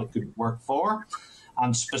and what it could work for.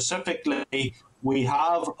 And specifically, we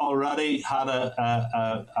have already had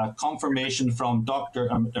a confirmation from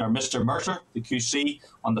Mr. Mercer, the QC,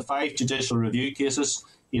 on the 5 judicial review cases.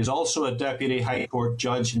 He is also a Deputy High Court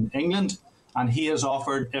judge in England, and he has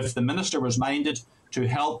offered, if the Minister was minded, to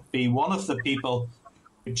help be one of the people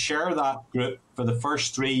who chair that group for the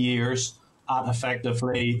first 3 years at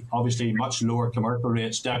effectively, obviously, much lower commercial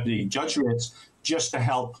rates, deputy judge rates, just to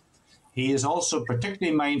help. He is also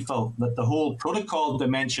particularly mindful that the whole protocol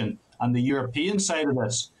dimension and the European side of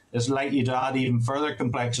this is likely to add even further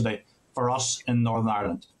complexity for us in Northern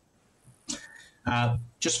Ireland.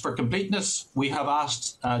 Just for completeness, we have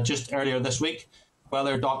asked just earlier this week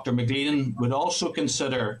whether Dr. McLean would also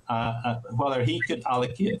consider whether he could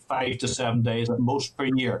allocate 5 to 7 days at most per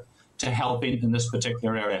year to helping in this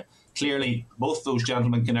particular area. Clearly, both those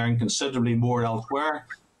gentlemen can earn considerably more elsewhere,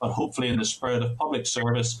 but hopefully in the spirit of public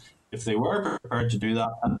service, if they were prepared to do that,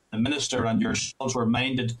 and the Minister and yourselves were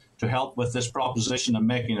minded to help with this proposition and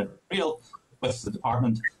making it real with the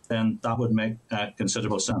department, then that would make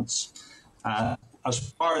considerable sense.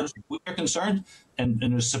 As far as we are concerned,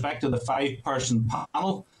 in respect to the 5-person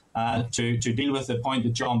panel, to deal with the point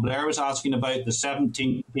that John Blair was asking about, the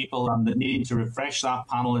 17 people and the need to refresh that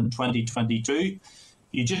panel in 2022,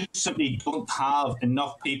 you just simply don't have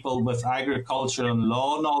enough people with agriculture and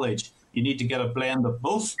law knowledge. You need to get a blend of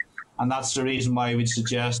both. And that's the reason why we'd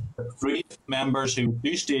suggest that 3 members who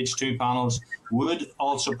do stage 2 panels would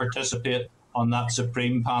also participate on that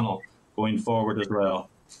Supreme panel going forward as well.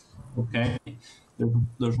 Okay.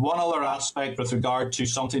 There's one other aspect with regard to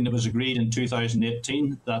something that was agreed in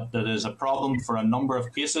 2018 that is a problem for a number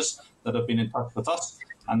of cases that have been in touch with us,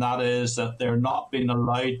 and that is that they're not being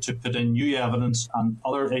allowed to put in new evidence and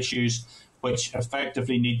other issues which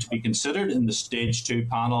effectively need to be considered in the stage 2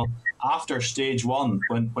 panel after stage 1,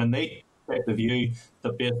 when they take the view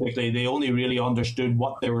that basically they only really understood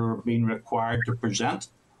what they were being required to present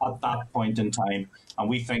at that point in time. And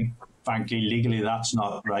we think, frankly, legally that's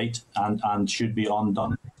not right and should be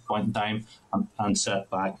undone at that point in time and set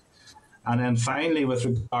back. And then finally, with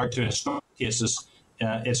regard to historic cases,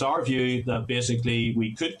 it's our view that basically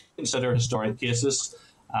we could consider historic cases.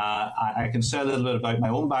 I can say a little bit about my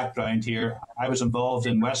own background here. I was involved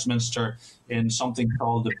in Westminster in something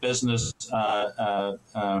called the Business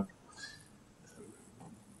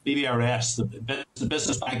BBRS, the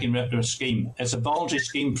Business Banking Rate Scheme. It's a voluntary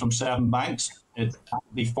scheme from 7 banks. It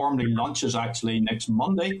formally launches actually next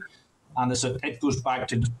Monday, and it goes back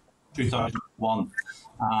to 2001.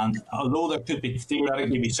 And although there could be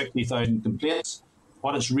theoretically be 60,000 complaints,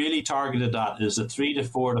 what it's really targeted at is the 300 to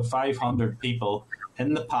 400 to 500 people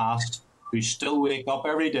in the past who still wake up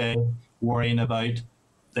every day worrying about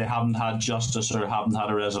they haven't had justice or haven't had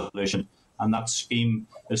a resolution. And that scheme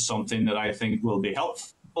is something that I think will be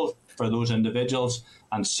helpful for those individuals.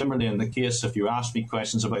 And similarly in the case, if you ask me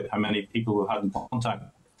questions about how many people we've had in contact,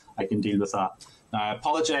 I can deal with that. Now, I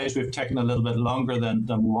apologise, we've taken a little bit longer than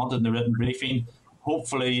we wanted in the written briefing.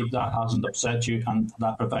 Hopefully that hasn't upset you and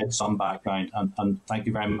that provides some background. And thank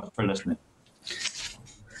you very much for listening.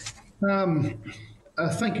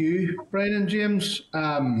 Thank you, Brian and James.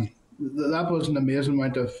 That was an amazing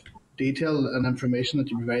amount of detail and information that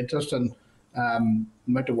you provided us, and the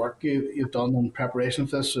amount of work you've done in preparation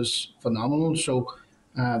for this is phenomenal. So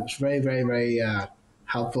it's very, very, very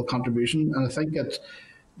helpful contribution. And I think that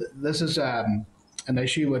this is an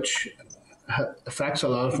issue which affects a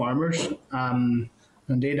lot of farmers.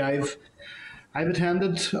 Indeed, I've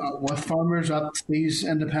attended with farmers at these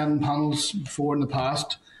independent panels before in the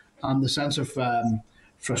past, and the sense of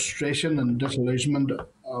frustration and disillusionment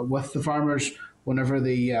with the farmers whenever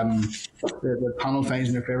the panel finds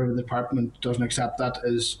in their favour, the department doesn't accept that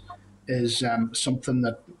is something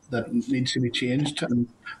that needs to be changed. And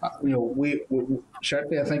we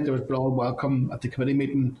certainly, I think there was broad welcome at the committee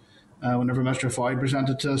meeting whenever Mr. Foy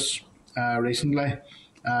presented to us recently,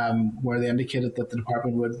 where they indicated that the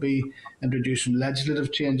department would be introducing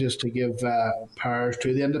legislative changes to give powers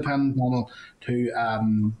to the independent panel to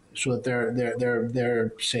so that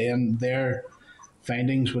they're saying their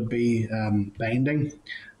findings would be binding.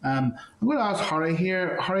 I'm going to ask Harry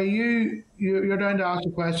here. Harry, you're down to ask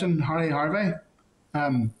a question. Harry Harvey.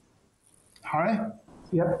 Harry?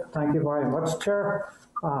 Yep, thank you very much, Chair.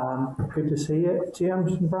 Good to see you,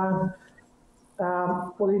 James and Brian.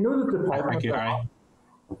 Well, you know the department. Thank you, Harry.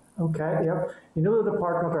 Okay, yep. You know the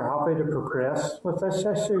department are happy to progress with this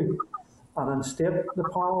issue and instate the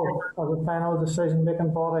panel as a final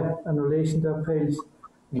decision-making body in relation to appeals.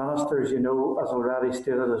 Minister, as you know, has already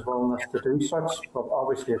stated his willingness to do such, but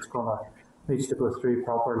obviously it's needs to go through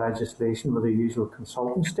proper legislation with the usual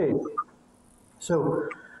consultant stage. So,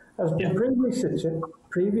 as been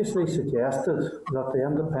previously suggested that the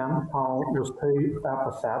independent panel was too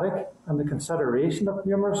apathetic in the consideration of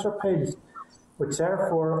numerous appeals, which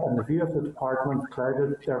therefore, in the view of the department,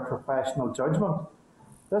 clouded their professional judgment.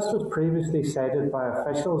 This was previously cited by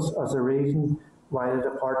officials as a reason why the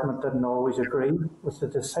department didn't always agree with the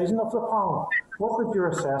decision of the panel. What would your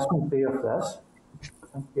assessment be of this?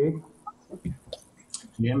 Thank you.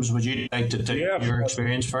 James, would you like to take your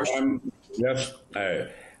experience first? Yes.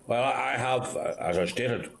 Well, I have, as I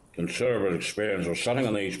stated, considerable experience of sitting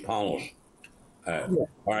on these panels.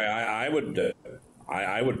 I would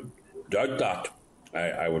doubt that.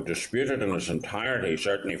 I would dispute it in its entirety,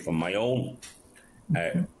 certainly from my own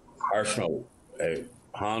personal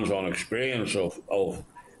hands-on experience of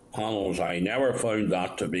panels. I never found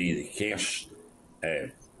that to be the case.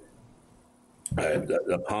 The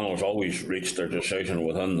panels always reached their decision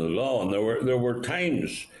within the law, and there were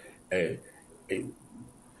times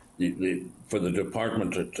for the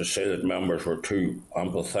department to say that members were too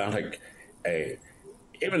empathetic,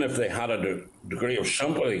 even if they had a degree of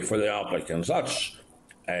sympathy for the applicants. That's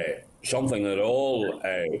something that all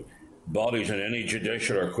bodies in any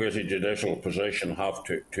judicial or quasi-judicial position have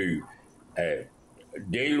to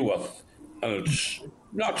deal with. And it's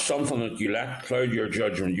not something that you let cloud your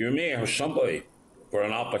judgment. You may have sympathy for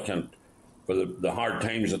an applicant for the hard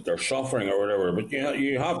times that they're suffering or whatever, but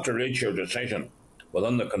you have to reach your decision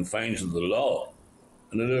within the confines of the law.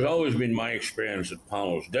 And it has always been my experience that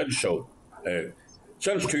panels did so.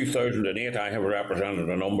 Since 2008, I have represented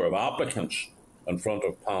a number of applicants in front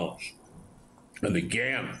of panels. And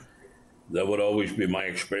again, that would always be my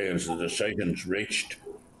experience. The decisions reached,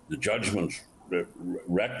 the judgments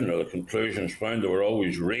written or the conclusions found, they were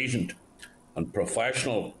always reasoned and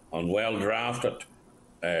professional and well drafted.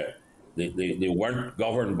 They weren't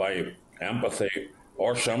governed by empathy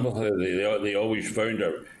or sympathy. They always found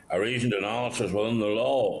a reasoned analysis within the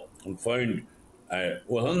law and found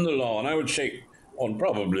within the law, and I would say on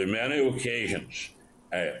probably many occasions,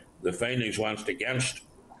 the findings went against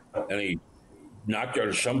any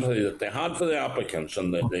natural sympathy that they had for the applicants,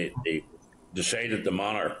 and that they decided to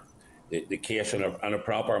manner the case in a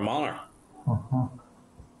proper manner.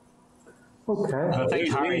 Okay. I think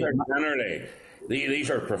generally, these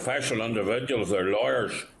are professional individuals. They're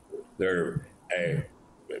lawyers. They're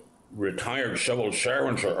retired civil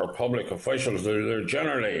servants or public officials. They're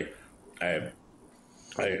generally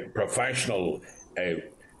professional,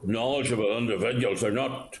 knowledgeable individuals. They're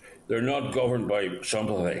not governed by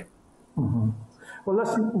sympathy. Mm-hmm. Well,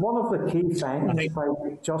 listen, one of the key findings by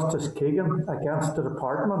Justice Keegan against the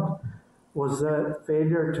department was the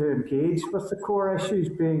failure to engage with the core issues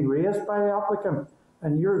being raised by the applicant.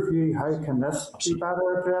 In your view, how can this be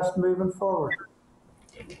better addressed moving forward?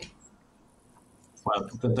 Well,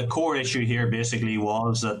 the core issue here basically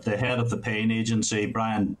was that the head of the paying agency,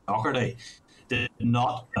 Brian Doherty, did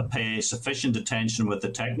not pay sufficient attention with the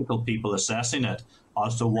technical people assessing it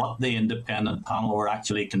as to what the independent panel were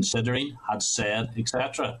actually considering, had said,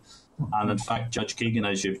 etc. And in fact, Judge Keegan,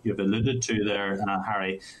 as you've alluded to there,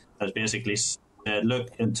 Harry, has basically said, look,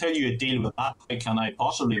 until you deal with that, how can I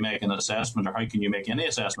possibly make an assessment, or how can you make any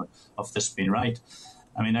assessment of this being right?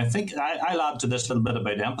 I mean, I think I'll add to this a little bit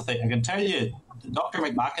about empathy. I can tell you, Dr.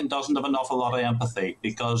 McMacken doesn't have an awful lot of empathy,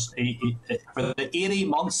 because for the 80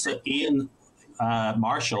 months that Ian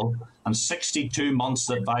Marshall and 62 months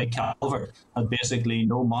that Vi Calvert had basically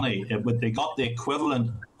no money, they got the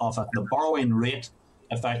equivalent of the borrowing rate,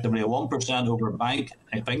 effectively a 1% over Bank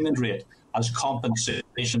of England rate, as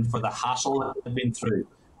compensation for the hassle that they've been through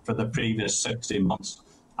for the previous 60 months.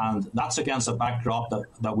 And that's against a backdrop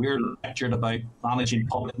that we're lectured about managing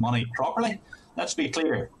public money properly. Let's be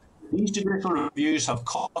clear. These judicial reviews have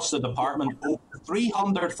cost the department over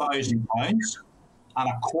 £300,000 and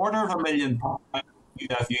 £250,000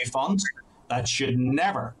 UFU funds that should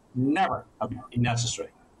never have been necessary.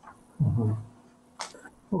 Mm-hmm.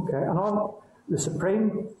 Okay, and on the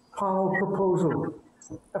Supreme Panel proposal,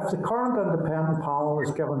 if the current independent panel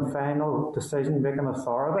is given final decision-making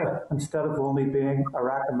authority instead of only being a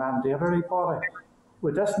recommendatory body,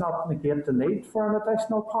 would this not negate the need for an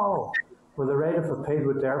additional panel? Where the right of appeal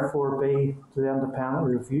would therefore be to the independent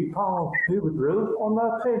review panel, who would rule on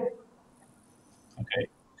that appeal? Okay,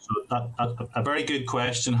 so that's a very good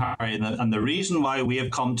question, Harry. And the reason why we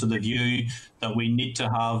have come to the view that we need to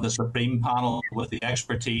have the Supreme Panel with the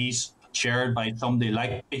expertise chaired by somebody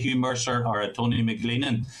like Hugh Mercer or a Tony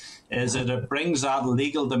McGleenan is that it brings that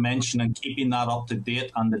legal dimension and keeping that up to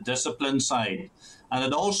date on the discipline side. And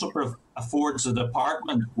it also affords the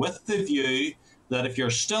department with the view that if you're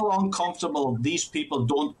still uncomfortable, these people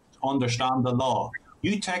don't understand the law,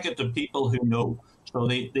 you take it to people who know. So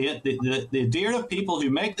the idea of people who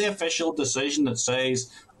make the official decision that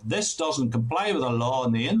says this doesn't comply with the law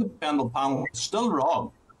and the independent panel is still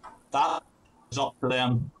wrong, that is up to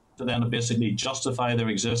them to basically justify their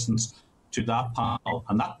existence to that panel.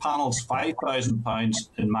 And that panel's £5,000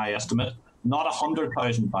 in my estimate, not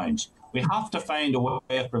 £100,000. We have to find a way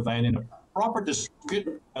of providing a proper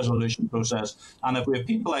dispute resolution process. And if we have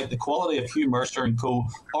people like the quality of Hugh Mercer and co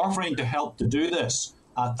offering to help to do this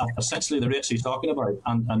at essentially the rates he's talking about,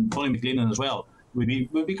 and Tony McGleenan as well, would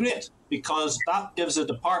be great, because that gives the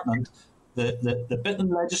department the bit in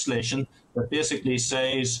legislation that basically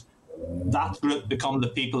says that group become the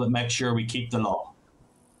people that make sure we keep the law.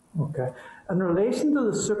 Okay. In relation to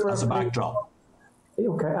the super... That's a backdrop.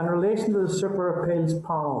 Okay. In relation to the super appeals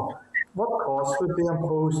panel, what costs would be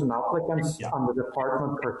imposed on applicants and the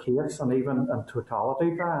department per case, and even in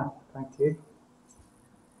totality, Brian? Thank you.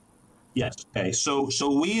 Yes. Okay. So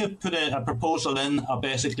we have put a proposal in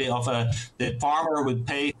basically of the farmer would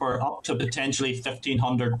pay for up to potentially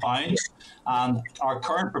 £1,500, and our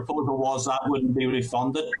current proposal was that wouldn't be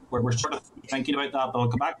refunded. We're sort of thinking about that, but I'll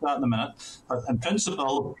come back to that in a minute. But in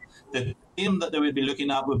principle, the aim that they would be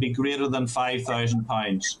looking at would be greater than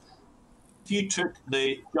 £5,000. If you took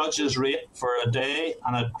the judge's rate for a day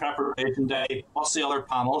and a preparation day plus the other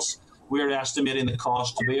panels, we're estimating the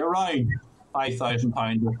cost to be around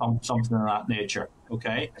 £5,000 or something of that nature,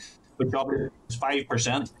 okay? Which obviously is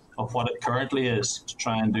 5% of what it currently is to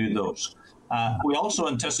try and do those. We also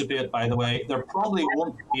anticipate, by the way, there probably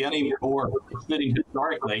won't be any more, including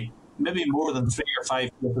historically, maybe more than 3 or 5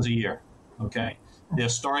 cases a year, okay? The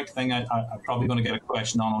historic thing, I'm probably going to get a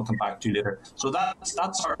question on, I'll come back to later. So that's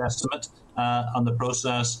our estimate on the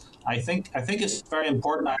process. I think it's very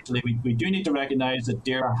important, actually. We do need to recognise that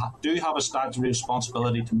DAERA do have a statutory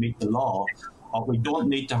responsibility to meet the law, but we don't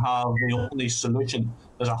need to have the only solution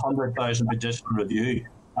as 100,000 petition review.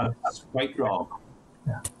 That's quite wrong.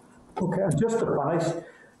 Yeah. Okay, and just to finish,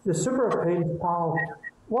 the Super Appeals panel,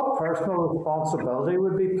 what personal responsibility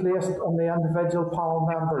would be placed on the individual panel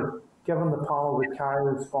member, given the panel would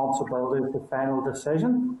carry responsibility of the final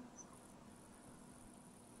decision?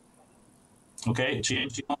 Okay,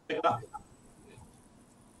 James, do you want to pick that?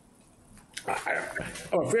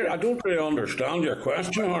 I'm afraid I don't really understand your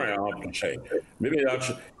question, Harry, I have to say. Maybe that's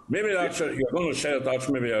you're going to say that that's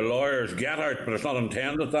maybe a lawyer's get out, but it's not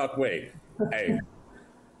intended that way. Hey,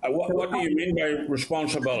 what do you mean by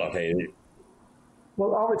responsibility?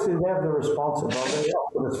 Well, obviously they have the responsibility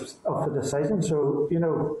of the decision, so,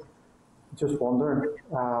 just wondering,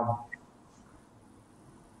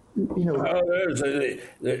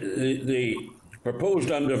 the proposed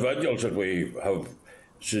individuals that we have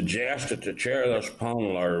suggested to chair this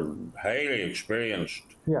panel are highly experienced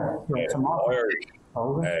lawyers,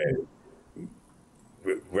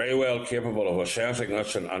 very well capable of assessing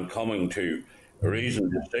this and coming to a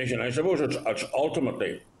reasoned decision. I suppose it's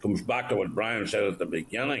ultimately comes back to what Brian said at the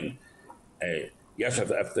beginning. Yes,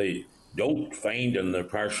 if they don't find in the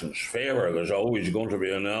person's favour, there's always going to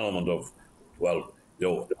be an element of, well,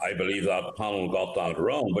 I believe that panel got that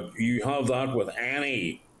wrong. But you have that with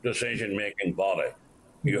any decision-making body.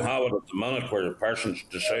 You have it at the minute where the person's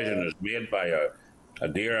decision is made by a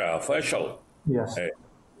DAERA official. Yes.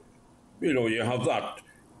 You have that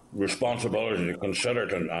responsibility to consider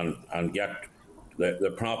it and get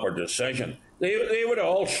the proper decision. They would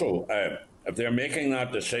also, if they're making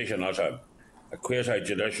that decision as a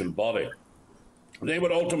quasi-judicial body, they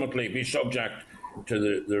would ultimately be subject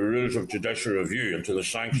to the rules of judicial review and to the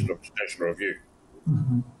sanctions of judicial review.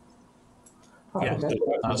 Mm-hmm. Yeah,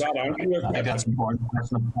 I think that's important.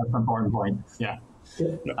 That's an important point. Yeah.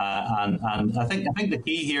 And I think the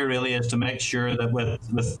key here really is to make sure that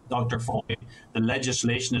with Dr. Foy, the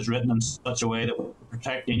legislation is written in such a way that we're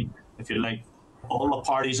protecting, if you like, all the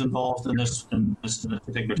parties involved in this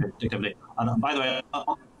particular activity. And by the way,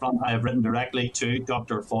 I have written directly to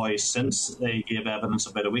Dr. Foy since they gave evidence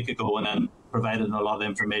about a week ago and then provided a lot of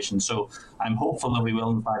information. So I'm hopeful that we will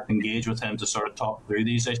in fact engage with him to sort of talk through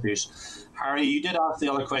these issues. Harry, you did ask the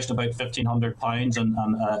other question about £1,500 and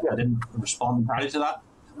I didn't respond entirely to that.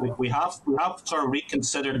 We have sort of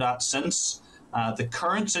reconsidered that since. The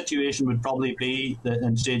current situation would probably be that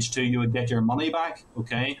in stage 2 you would get your money back,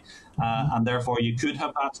 okay? And therefore you could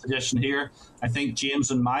have that suggestion here. I think,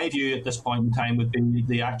 James, in my view at this point in time would be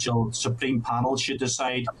the actual Supreme Panel should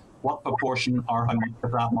decide what proportion or how much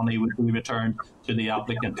of that money would be returned to the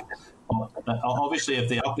applicant. But obviously, if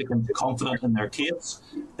the applicant is confident in their case,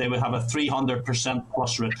 they would have a 300%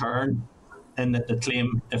 plus return in the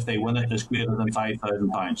claim if they win it is greater than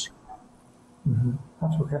 £5,000. Mm-hmm.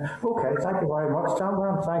 That's okay. Okay, thank you very much,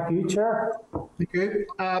 gentlemen. Thank you, Chair. Thank you.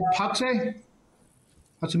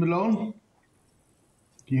 Patsy Malone.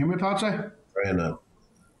 Can you hear me, Patsy? Brian,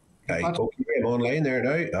 okay, I'm online there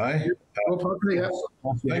now. Aye.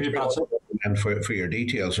 Thanks for your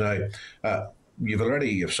details. Now,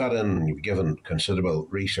 you've sat in, you've given considerable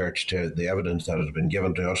research to the evidence that has been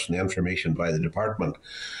given to us and the information by the department.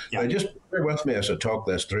 Yeah. Now, just bear with me as I talk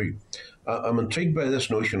this through. I'm intrigued by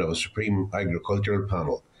this notion of a Supreme Agricultural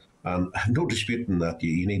Panel. I'm no disputing that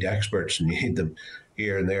you need experts and you need them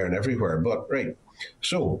here and there and everywhere. But, right,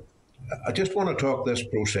 so I just want to talk this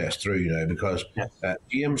process through now because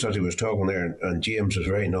James, as he was talking there, and James is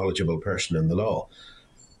a very knowledgeable person in the law.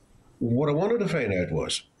 What I wanted to find out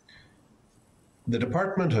was, the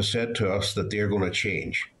department has said to us that they're going to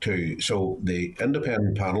change so the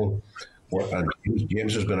independent panel, and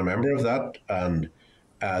James has been a member of that, and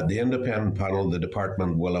the independent panel, the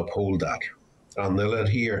department will uphold that, and they'll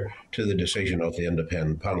adhere to the decision of the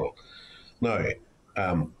independent panel. Now,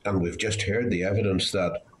 and we've just heard the evidence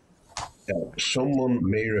that someone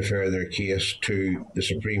may refer their case to the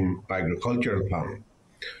Supreme Agricultural Panel.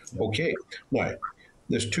 Okay, now,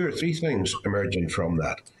 there's 2 or 3 things emerging from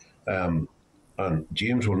that. And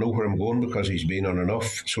James will know where I'm going because he's been on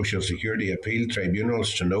enough Social Security appeal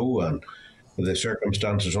tribunals to know and the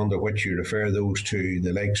circumstances under which you refer those to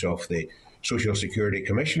the likes of the Social Security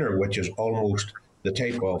Commissioner, which is almost the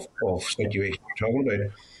type of situation we're talking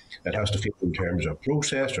about. It has to fit in terms of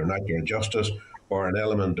process or natural justice or an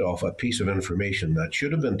element of a piece of information that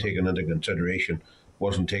should have been taken into consideration,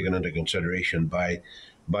 wasn't taken into consideration by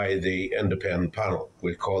the independent panel.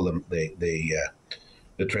 We'll call them the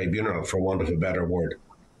tribunal, for want of a better word.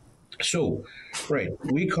 So, right,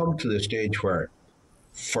 we come to the stage where,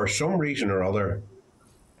 for some reason or other,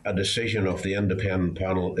 a decision of the independent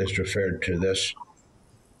panel is referred to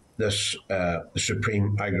the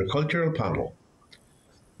Supreme Agricultural Panel.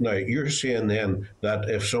 Now, you're saying then that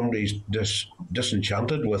if somebody's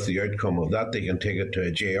disenchanted with the outcome of that, they can take it to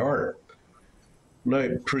a JR. Now,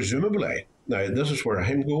 presumably, this is where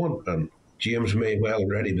I'm going, and James may well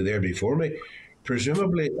already be there before me.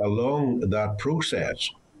 Presumably, along that process,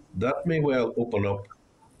 that may well open up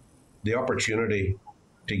the opportunity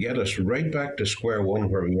to get us right back to square one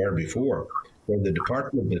where we were before, where the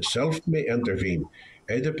department itself may intervene,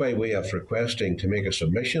 either by way of requesting to make a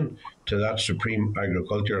submission to that Supreme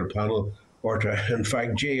Agricultural Panel or to, in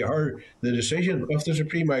fact, JR the decision of the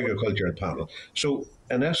Supreme Agricultural Panel. So,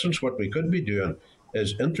 in essence, what we could be doing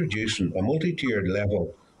is introducing a multi-tiered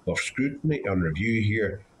level of scrutiny and review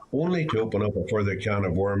here, only to open up a further can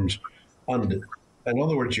of worms. And, in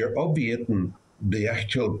other words, you're obviating the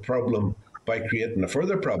actual problem by creating a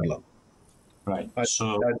further problem. Right.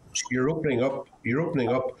 So you're opening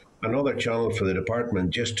up another channel for the department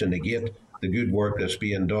just to negate the good work that's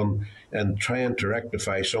being done and trying to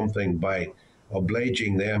rectify something by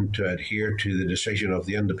obliging them to adhere to the decision of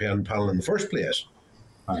the independent panel in the first place.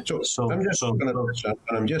 Right. So I'm just looking at this,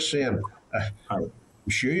 and I'm just saying, I'm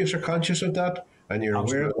sure you're conscious of that and you're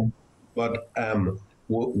aware of it, but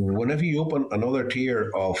whenever you open another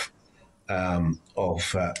tier of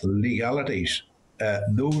legalities,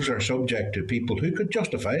 those are subject to people who could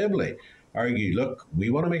justifiably argue, look, we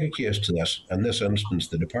want to make a case to this, in this instance,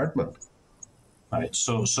 the department. Right.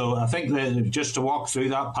 So I think that just to walk through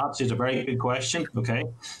that, Patsy, is a very good question. Okay.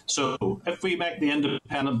 So if we make the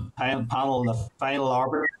independent panel the final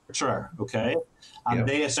arbiter, okay, and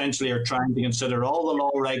they essentially are trying to consider all the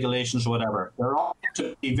law, regulations, whatever, there ought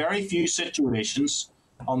to be very few situations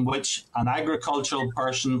on which an agricultural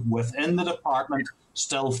person within the department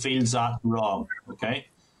still feels that wrong. Okay.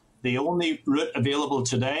 The only route available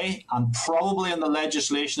today, and probably in the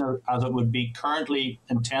legislation as it would be currently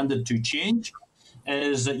intended to change,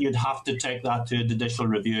 is that you'd have to take that to a judicial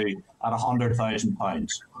review at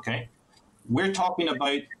 £100,000. Okay, we're talking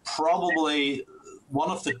about probably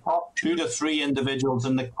one of the top 2 to 3 individuals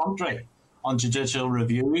in the country on judicial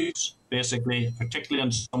reviews, basically, particularly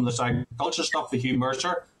on some of this agriculture stuff for Hugh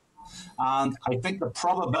Mercer. And I think the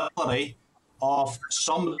probability of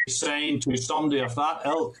somebody saying to somebody of that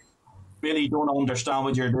ilk, really don't understand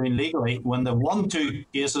what you're doing legally, when the 1-2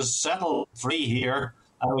 cases settle free here,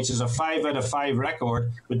 which is a 5 out of 5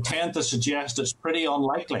 record, would tend to suggest it's pretty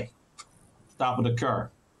unlikely that would occur.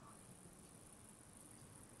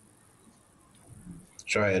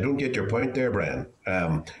 Sorry, I don't get your point there, Brian.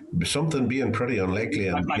 Something being pretty unlikely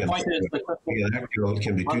and being actual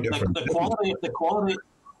can be two different things. The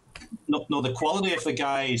quality of the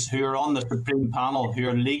guys who are on the Supreme Panel who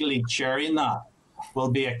are legally chairing that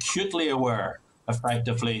will be acutely aware,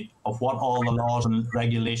 effectively, of what all the laws and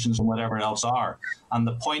regulations and whatever else are. And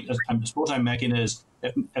the point I suppose I'm making is,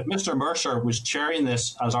 if Mr. Mercer was chairing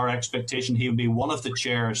this as our expectation, he would be one of the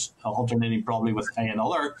chairs, alternating probably with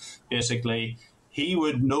another, basically, he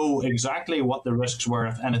would know exactly what the risks were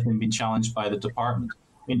if anything been challenged by the department.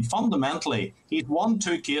 I mean, fundamentally, he's won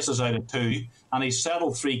 2 cases out of 2, and he's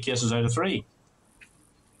settled 3 cases out of 3.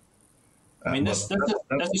 I mean, this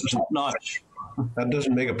is top notch. That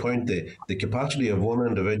doesn't make a point. The capacity of one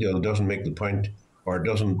individual doesn't make the point, or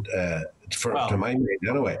doesn't, to my mind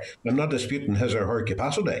anyway. I'm not disputing his or her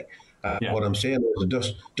capacity. What I'm saying is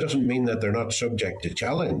it doesn't mean that they're not subject to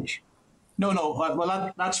challenge. No,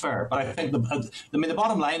 well, that's fair. But I think the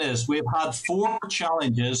bottom line is we've had 4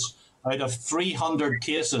 challenges out of 300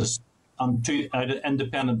 cases on 2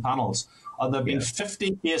 independent panels. There have been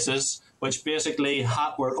 50 cases which basically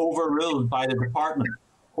were overruled by the department.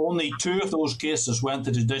 Only 2 of those cases went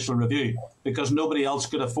to judicial review because nobody else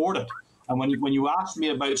could afford it. And when you ask me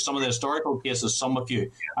about some of the historical cases, some of you,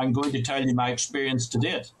 I'm going to tell you my experience to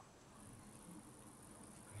date.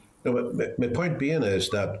 No, my point being is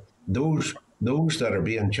that those that are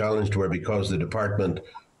being challenged were because the department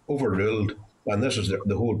overruled, and this is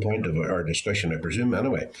the whole point of our discussion, I presume,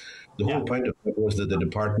 anyway. The whole point of it was that the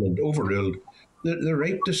department overruled the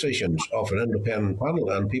right decisions of an independent panel,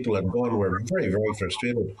 and people had were very, very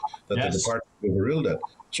frustrated that the department overruled it.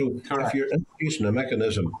 So if you're introducing a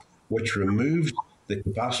mechanism which removed the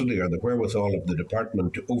capacity or the wherewithal of the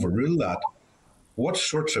department to overrule that, what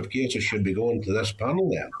sorts of cases should be going to this panel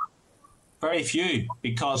then? Very few,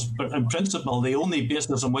 because in principle, the only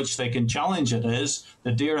basis on which they can challenge it is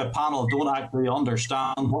the DERA panel don't actually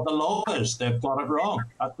understand what the law is. They've got it wrong.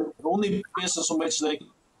 That's the only basis on which they can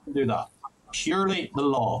do that. Purely the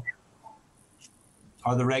law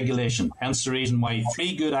or the regulation. Hence the reason why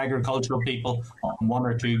 3 good agricultural people and 1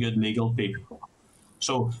 or 2 good legal people.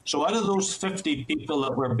 So out of those 50 people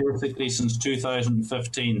that were basically since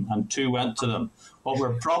 2015 and 2 went to them, what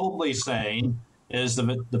we're probably saying is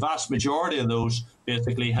the vast majority of those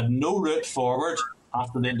basically had no route forward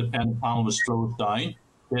after the independent panel was closed down,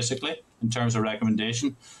 basically, in terms of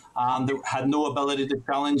recommendation, and they had no ability to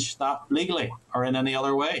challenge that legally or in any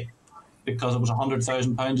other way because it was a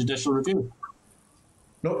 £100,000 judicial review.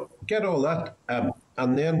 No, get all that.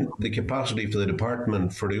 And then the capacity for the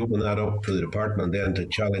department, for to open that up for the department then to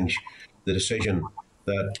challenge the decision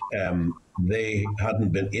that they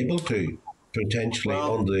hadn't been able to potentially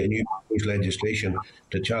under the new legislation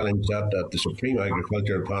to challenge that at the Supreme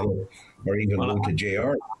Agricultural Panel or even go to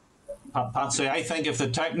JR. Patsy, I think if the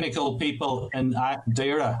technical people in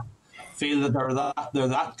DAERA feel that they're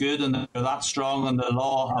that good and they're that strong in the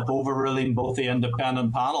law of overruling both the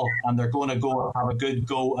independent panel and they're going to go have a good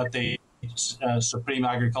go at the Supreme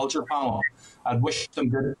Agriculture Panel, I'd wish them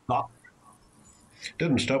good luck.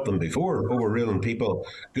 Didn't stop them before overruling people,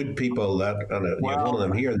 good people that, and you have one of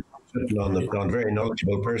them here sitting on a very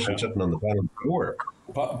knowledgeable person sitting on the panel before.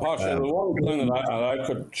 Patrick, the one thing that I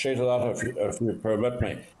could say to that, if you permit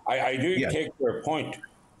me, I do take your point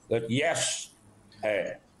that yes,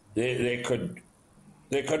 they could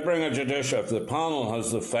bring a judicial, if the panel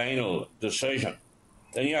has the final decision,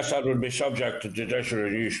 then yes, that would be subject to judicial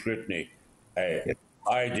review scrutiny.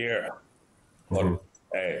 Idea, but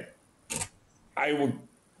I would.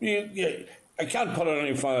 I can't put it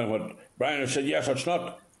any further than what Brian has said. Yes,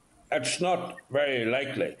 it's not very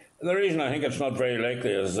likely. And the reason I think it's not very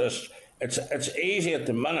likely is this: it's easy at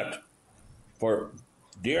the minute for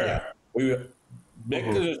DAERA. We make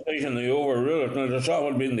the decision, they overrule it, and it's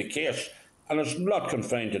often been the case. And it's not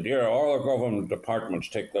confined to DAERA. All the government departments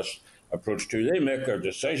take this approach too. They make their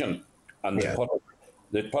decision and they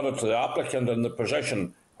put it to the applicant in the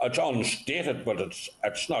position. It's unstated, but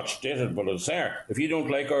it's not stated, but it's there. If you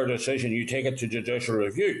don't like our decision, you take it to judicial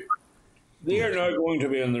review. They are now going to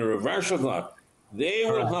be in the reverse of that. They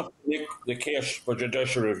will have to make the case for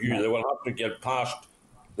judicial review. They will have to get past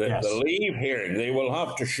the leave hearing. They will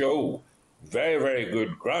have to show very, very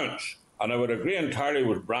good grounds. And I would agree entirely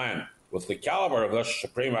with Brian, with the calibre of this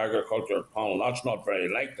Supreme Agricultural Panel, that's not very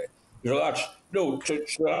likely. So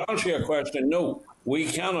to answer your question, no, we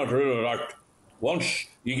cannot rule it out. Once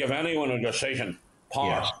you give anyone a decision,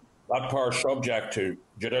 that power is subject to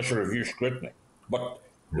judicial review scrutiny. But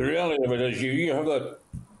the reality of it is you have a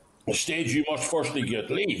stage you must firstly get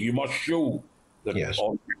leave. You must show that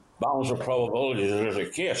on balance of probabilities there is a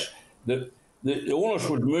case. The onus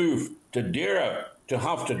would move to DAERA to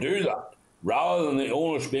have to do that, rather than the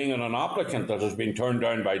onus being on an applicant that has been turned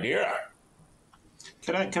down by DAERA.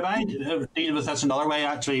 Could I deal with this another way,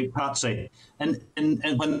 actually, Patsy? And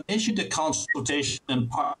when they issued the consultation in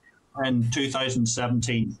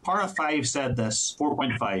 2017, Para 5 said this,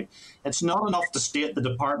 4.5, it's not enough to state the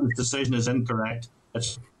department's decision is incorrect.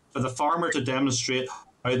 It's for the farmer to demonstrate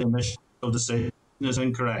how the initial decision is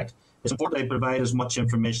incorrect. It's important they provide as much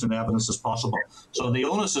information and evidence as possible. So the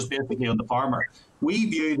onus is basically on the farmer. We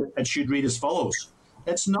view that it should read as follows.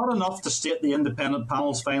 It's not enough to state the independent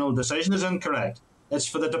panel's final decision is incorrect. It's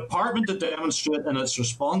for the department to demonstrate in its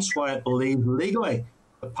response why it believes legally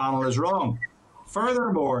the panel is wrong.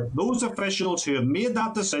 Furthermore, those officials who have made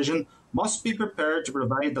that decision must be prepared to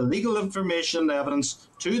provide the legal information and evidence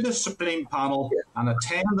to the Supreme Panel and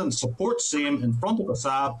attend and support same in front of the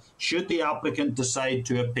SAB should the applicant decide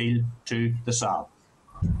to appeal to the SAB.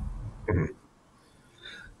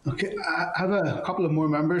 Okay, I have a couple of more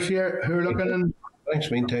members here who are looking in. Thanks,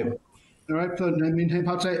 meantime. All right, in the meantime,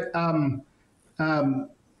 Patsy.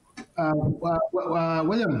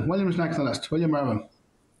 William's next on the list. William Irvin.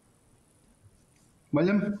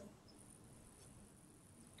 William?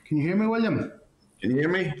 Can you hear me, William? Can you hear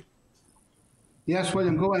me? Yes,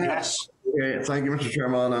 William, go ahead. Yes. Okay, thank you, Mr.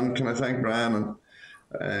 Chairman, and can I thank Brian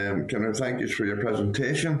and can I thank you for your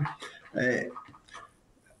presentation. I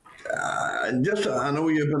know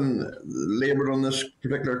you've been laboured on this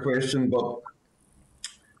particular question, but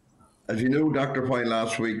as you know, Dr. Point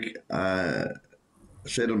last week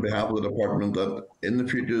said on behalf of the department that in the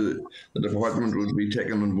future the department would be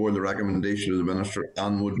taking on board the recommendation of the Minister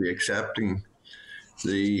and would be accepting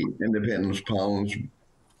the independence panel's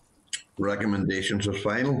recommendations as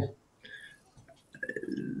final.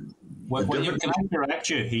 William, can I correct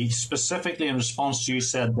you? He specifically, in response to you,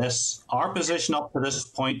 said this: our position up to this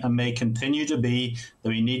point and may continue to be that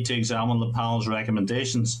we need to examine the panel's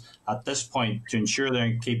recommendations at this point to ensure they're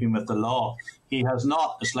in keeping with the law. He has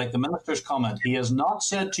not, it's like the Minister's comment, he has not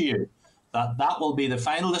said to you that that will be the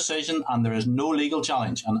final decision and there is no legal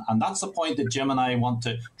challenge. And that's the point that Jim and I want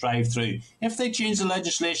to drive through. If they change the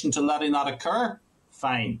legislation to letting that occur,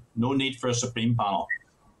 fine. No need for a Supreme Panel.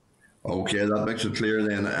 Okay, that makes it clear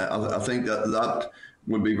then. I think that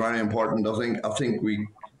would be very important. I think we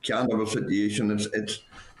can't have a situation. It's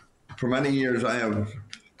for many years I have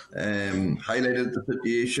highlighted the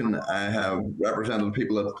situation. I have represented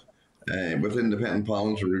people with independent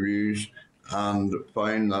panels and reviews, and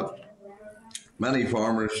found that many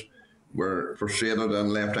farmers were frustrated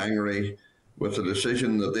and left angry with the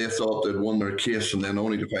decision that they thought they'd won their case, and then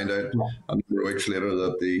only to find out a number of weeks later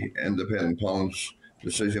that the independent panel's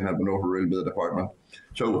decision had been overruled by the department.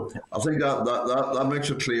 So I think that makes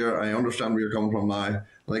it clear. I understand where you're coming from now.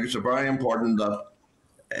 I think it's very important that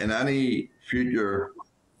in any future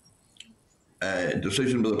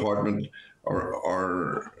decision by the department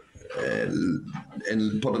or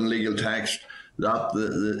put in legal text that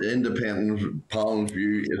the independent panel's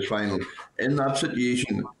view is final. In that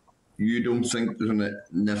situation, you don't think there's a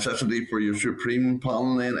necessity for your Supreme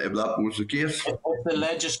Panel then, if that was the case? If the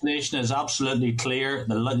legislation is absolutely clear,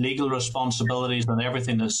 the legal responsibilities and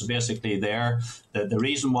everything is basically there, the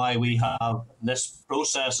reason why we have this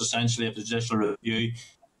process essentially of judicial review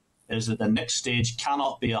is that the next stage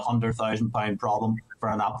cannot be £100,000 problem for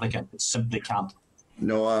an applicant. It simply can't.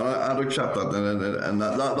 No, I'd accept that, and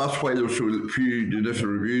that's why there were so few judicial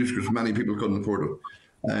reviews, because many people couldn't afford it.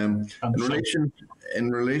 In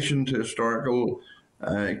relation to historical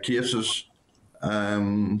cases,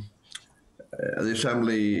 the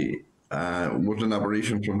Assembly was in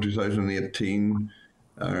operation from 2018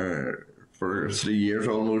 for 3 years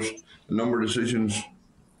almost. A number of decisions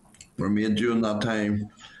were made during that time,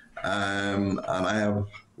 and I have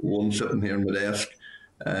one sitting here on my desk,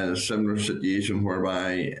 a similar situation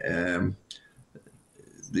whereby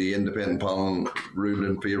the independent panel ruled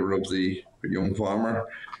in favour of the young farmer,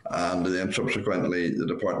 and then subsequently the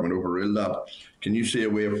department overruled that. Can you see a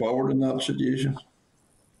way forward in that situation?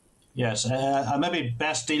 Yes, I maybe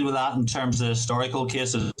best deal with that in terms of historical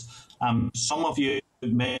cases. Some of you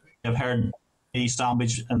may have heard me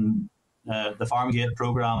sandwich in the Farmgate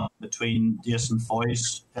programme between Jason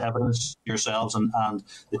Foy's evidence, yourselves, and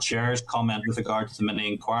the chair's comment with regard to the mini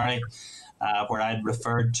inquiry, where I'd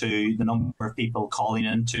referred to the number of people calling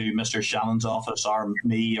into Mr. Shannon's office or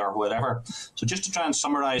me or whatever. So just to try and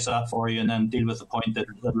summarise that for you and then deal with the point that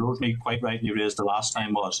Rosemary quite rightly raised the last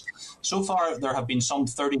time was, so far there have been some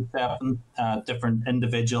 37 different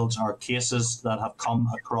individuals or cases that have come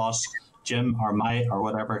across Jim or my or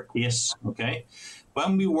whatever case, okay?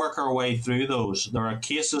 When we work our way through those, there are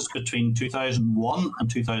cases between 2001 and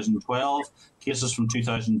 2012, cases from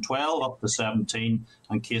 2012 up to 17,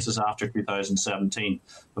 and cases after 2017.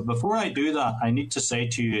 But before I do that, I need to say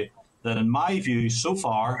to you that in my view, so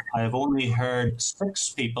far, I have only heard 6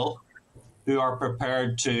 people who are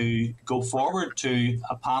prepared to go forward to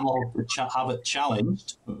a panel to have it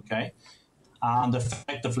challenged, okay, and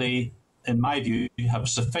effectively, in my view, have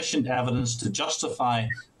sufficient evidence to justify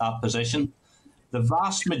that position. The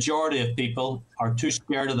vast majority of people are too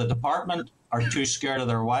scared of the department, are too scared of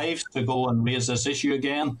their wives to go and raise this issue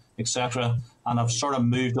again, etc., and have sort of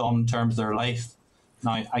moved on in terms of their life.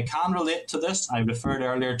 Now, I can relate to this. I referred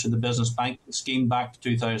earlier to the business banking scheme back to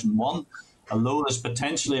 2001. Although there's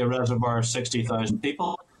potentially a reservoir of 60,000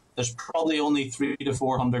 people, there's probably only 300 to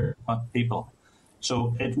 400 people.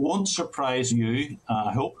 So it won't surprise you,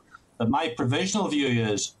 I hope, that my provisional view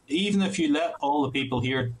is, even if you let all the people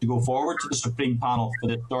here to go forward to the Supreme Panel for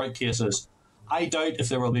the historic cases, I doubt if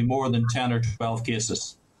there will be more than 10 or 12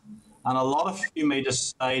 cases. And a lot of you may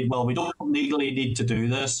decide, well, we don't legally need to do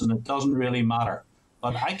this and it doesn't really matter.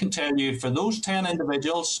 But I can tell you, for those 10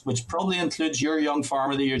 individuals, which probably includes your young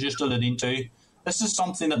farmer that you're just alluding to, this is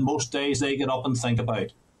something that most days they get up and think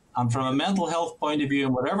about. And from a mental health point of view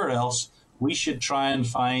and whatever else, we should try and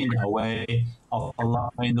find a way of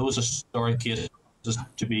allowing those historic cases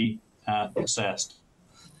to be assessed.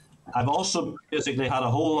 I've also basically had a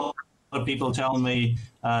whole lot of people telling me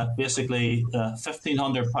basically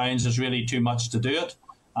 £1,500 is really too much to do it,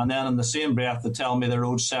 and then in the same breath they tell me they're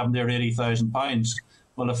owed £70,000 or £80,000.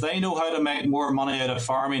 Well, if they know how to make more money out of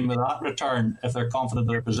farming with that return, if they're confident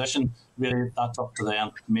of their position, really that's up to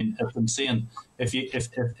them. I mean, it's insane.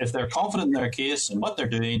 If they're confident in their case and what they're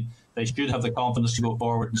doing, they should have the confidence to go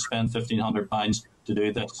forward and spend £1,500 to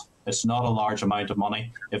do this. It's not a large amount of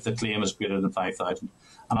money if the claim is greater than 5,000.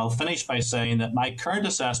 And I'll finish by saying that my current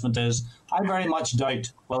assessment is I very much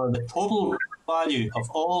doubt whether the total value of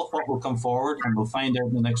all of what will come forward, and we'll find out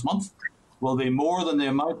in the next month, will be more than the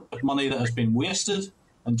amount of money that has been wasted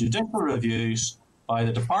in judicial reviews by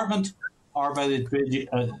the department or by the trade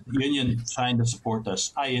union trying to support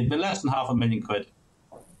this. It'd be less than £500,000.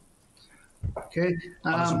 Okay.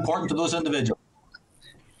 It's important to those individuals.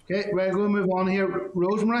 Okay, we're going to move on here.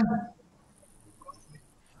 Rosemary?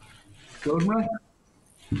 Rosemary?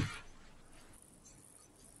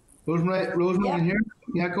 Rosemary, Yeah. in here?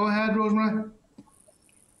 Yeah, go ahead, Rosemary.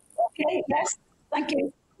 Okay, yes, thank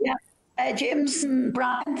you. Yeah. James and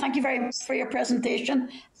Brian, thank you very much for your presentation.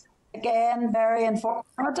 Again, very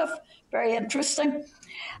informative, very interesting.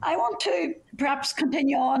 I want to perhaps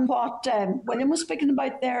continue on what William was speaking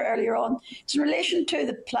about there earlier on. It's in relation to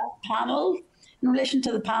the panel. In relation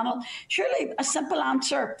to the panel, surely a simple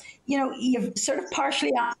answer, you've sort of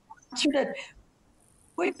partially answered it,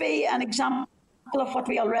 would be an example of what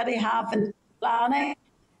we already have in planning,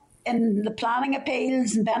 in the planning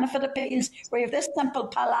appeals and benefit appeals, where you have this simple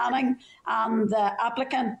planning and the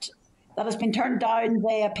applicant that has been turned down,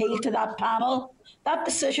 they appeal to that panel. That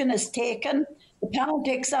decision is taken. The panel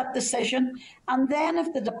takes that decision. And then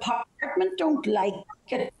if the department don't like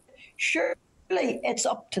it, surely it's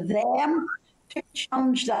up to them to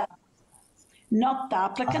challenge that, not the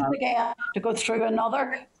applicant again, to go through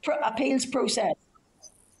another appeals process.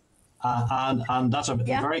 And that's a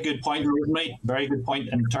very good point, Rosemary. Very good point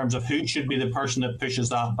in terms of who should be the person that pushes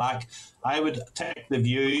that back. I would take the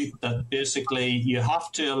view that basically you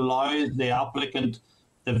have to allow the applicant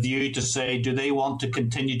the view to say, do they want to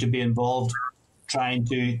continue to be involved trying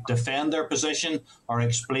to defend their position or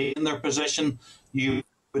explain their position? You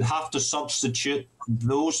would have to substitute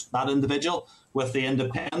that individual with the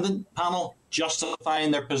independent panel justifying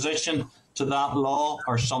their position to that law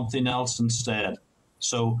or something else instead.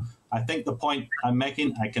 So I think the point I'm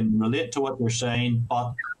making, I can relate to what you're saying,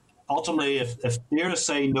 but ultimately, if they're to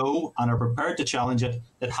say no and are prepared to challenge it,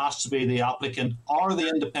 it has to be the applicant or the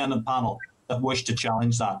independent panel that wish to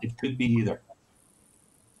challenge that. It could be either.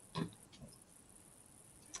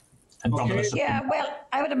 Yeah, well,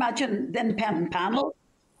 I would imagine the independent panel.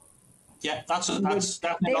 Yeah, that's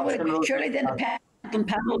definitely surely the independent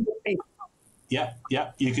panel would be. Yeah.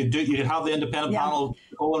 You could have the independent panel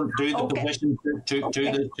go and do the position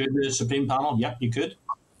to the Supreme Panel. Yeah, you could.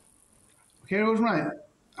 Okay, Rosemary,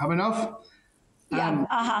 have enough? Yeah.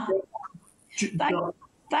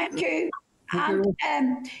 Thank you.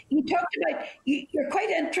 And you talked about you're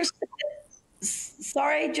quite interested.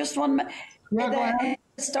 Sorry, just one minute. The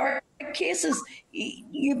historic cases.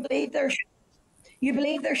 You believe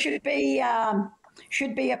there should be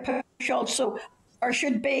a push also, or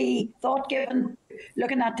should be thought given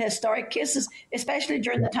looking at the historic cases, especially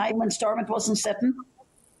during the time when Stormont wasn't sitting?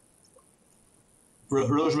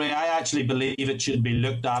 Rosemary, I actually believe it should be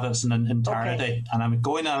looked at as an entirety, and I'm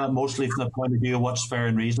going at it mostly from the point of view of what's fair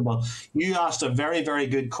and reasonable. You asked a very, very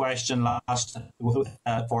good question last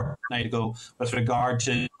fortnight ago with regard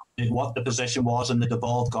to what the position was in the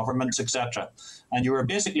devolved governments, etc. And you were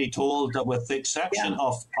basically told that with the exception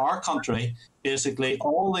of our country, basically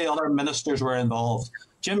all the other ministers were involved.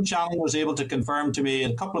 Jim Shannon was able to confirm to me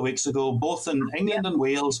a couple of weeks ago, both in England and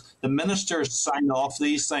Wales, the ministers signed off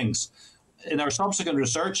these things. In our subsequent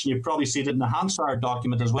research, and you've probably seen it in the Hansard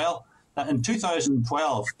document as well, that in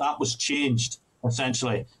 2012, that was changed,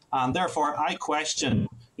 essentially. And therefore, I question,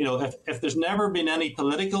 if there's never been any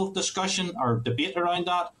political discussion or debate around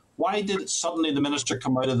that, why did suddenly the minister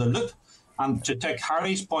come out of the loop? And to take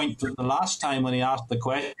Harry's point from the last time when he asked the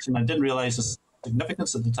question, I didn't realise the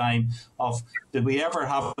significance at the time of, did we ever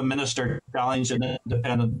have a minister challenge an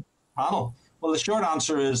independent panel? Well, the short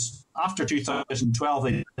answer is, after 2012,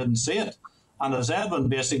 they didn't see it. And as Edwin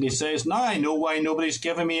basically says, now I know why nobody's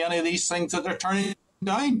giving me any of these things that they're turning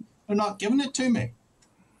down. They're not giving it to me.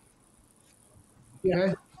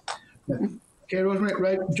 Yeah. Okay, Rosemary.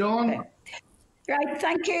 Right, John? Right,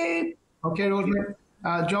 thank you. Okay, Rosemary.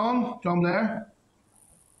 John Blair?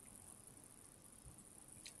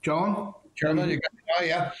 John? Chairman, you got me now,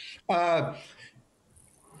 yeah.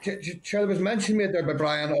 Chair, there was mention made there by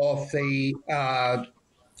Brian of the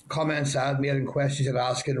comments I had made and questions I'd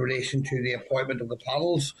asked in relation to the appointment of the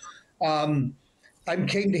panels. I'm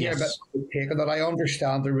keen to hear about the take on that. I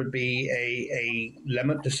understand there would be a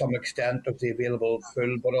limit to some extent of the available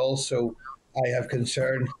pool, but also I have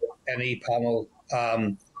concerns that any panel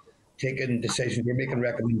taking decisions or making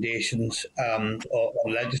recommendations on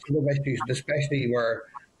legislative issues, especially where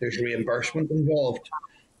there's reimbursement involved,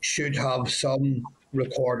 should have some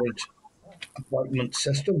recorded appointment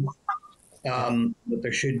system. That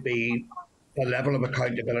there should be a level of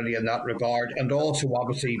accountability in that regard. And also,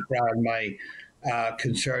 obviously, Brian, my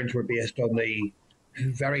concerns were based on the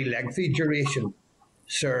very lengthy duration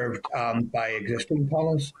served by existing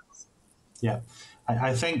panels. Yeah.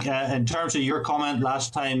 I think in terms of your comment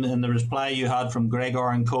last time in the reply you had from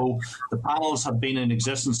Gregor and Co, the panels have been in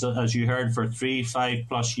existence, as you heard, for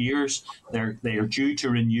 5+ years. They are due to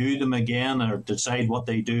renew them again or decide what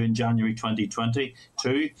they do in January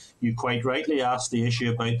 2022. You quite rightly asked the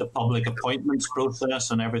issue about the public appointments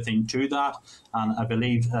process and everything to that, and I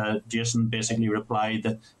believe Jason basically replied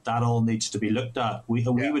that that all needs to be looked at. We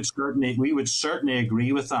would certainly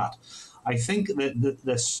agree with that. I think that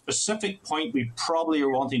the specific point we probably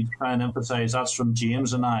are wanting to try and emphasise, that's from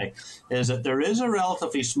James and I, is that there is a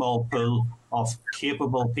relatively small pool of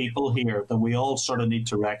capable people here that we all sort of need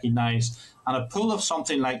to recognise. And a pool of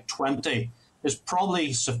something like 20 is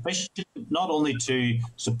probably sufficient not only to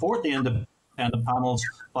support the independent panels,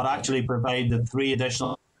 but actually provide the 3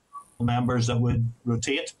 additional members that would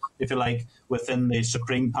rotate, if you like, within the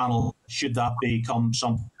Supreme Panel, should that become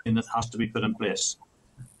something that has to be put in place.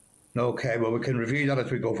 Okay, well, we can review that as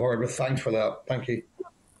we go forward, but thanks for that. Thank you.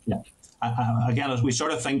 Yeah. Again, as we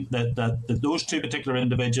sort of think that those 2 particular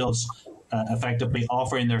individuals effectively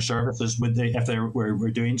offering their services, if they were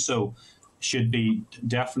doing so, should be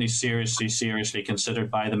definitely seriously considered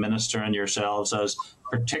by the Minister and yourselves as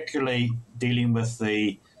particularly dealing with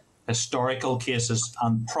the historical cases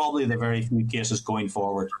and probably the very few cases going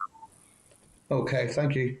forward. Okay,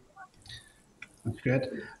 thank you. That's great.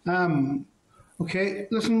 Okay,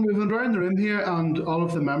 listen, we've been around the room here and all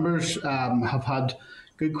of the members have had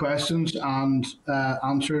good questions and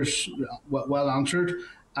answers well answered.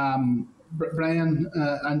 Brian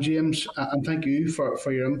and James, and thank you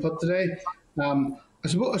for your input today. I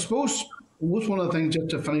suppose one of the things, just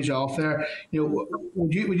to finish off there,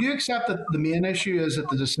 would you accept that the main issue is that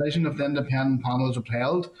the decision of the independent panel is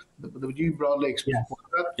upheld? Would you broadly explain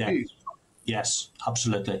that? Yes,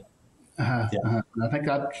 absolutely. I think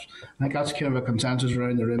that's kind of a consensus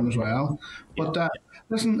around the room as well. But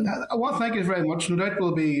listen, I want to thank you very much. No doubt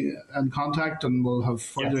we'll be in contact and we'll have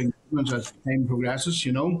further engagements as time progresses,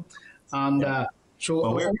 And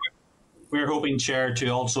so we're hoping, Chair, to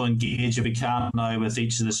also engage, if we can now, with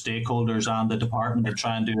each of the stakeholders and the department and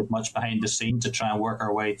try and do as much behind the scenes to try and work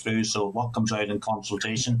our way through. So what comes out in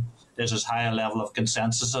consultation is as high a level of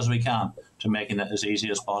consensus as we can to making it as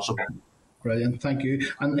easy as possible. Brilliant, thank you.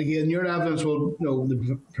 And again, your evidence will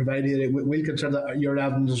provide you. We'll consider your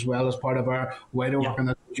evidence as well as part of our wider work on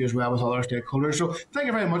that issue as well with other stakeholders. So thank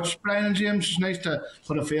you very much, Brian and James. It's nice to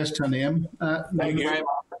put a face to a name. Thank you very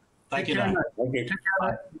much. Thank you. Take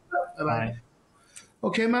care. Bye.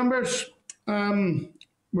 Okay, members. We're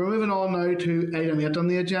moving on now to item 8 on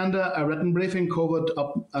the agenda: a written briefing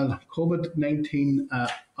COVID-19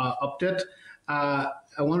 update. I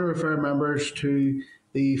want to refer members to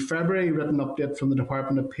the February written update from the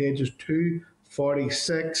Department of pages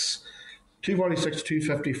 246 to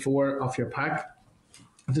 254 of your pack.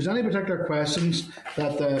 If there's any particular questions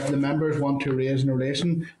that the members want to raise in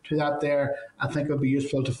relation to that there, I think it would be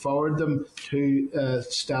useful to forward them to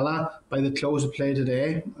Stella by the close of play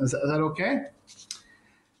today. Is that okay?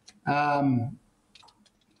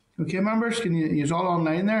 Okay, members, can you all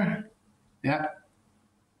online there? Yeah.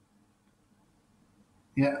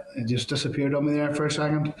 Yeah, it just disappeared on me there for a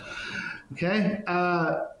second. Okay.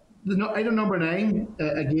 Item number 9,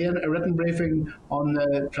 again, a written briefing on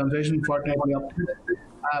the transition fortnightly update.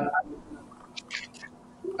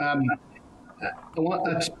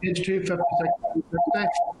 That's page 256. I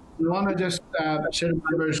want to just say to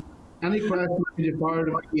members, any questions can you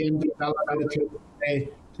forward again to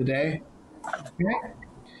today.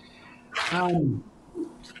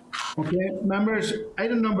 Okay, members,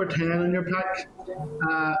 item number 10 on your pack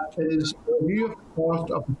is review of the cost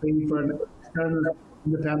of the fee for an external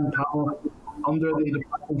independent panel under the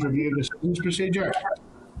Department's review of decisions procedure.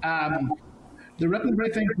 The written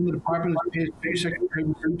briefing from the Department is page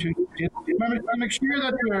 262. Remember, make sure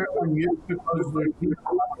that you're on mute because there's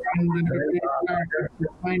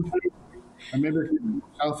or maybe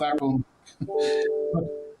self-echoing.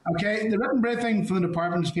 Okay, the written briefing from the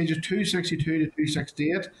Department is pages 262 to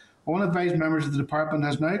 268. I want to advise members that the Department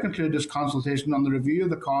has now concluded its consultation on the review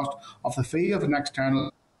of the cost of the fee of an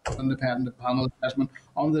external independent panel assessment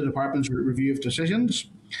on the Department's review of decisions.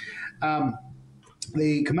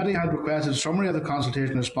 The committee had requested a summary of the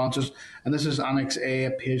consultation responses, and this is Annex A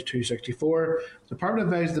at page 264. The Department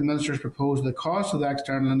advised the Minister's proposal the cost of the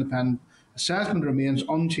external independent assessment remains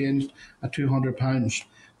unchanged at £200.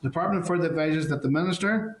 The Department further advises that the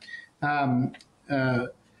Minister that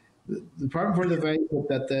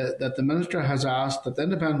the Minister has asked that the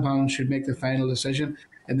independent panel should make the final decision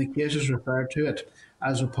in the cases referred to it,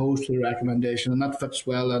 as opposed to the recommendation, and that fits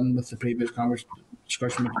well in with the previous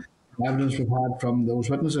discussion evidence we've had from those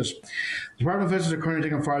witnesses. The Department of Visitors are currently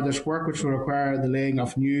taking forward this work, which will require the laying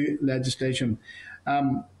of new legislation.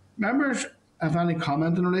 Members have any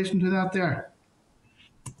comment in relation to that there?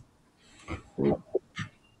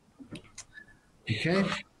 Okay,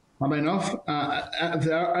 not enough. If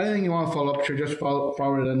there anything you want to follow up, sure, just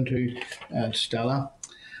forward it into Stella.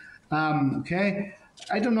 Okay,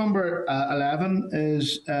 item number 11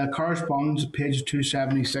 is correspondence, page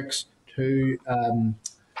 276 to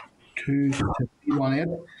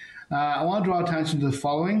 318. I want to draw attention to the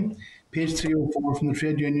following. Page 304, from the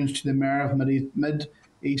trade unions to the Mayor of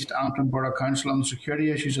Mid-East Antrim Borough Council on the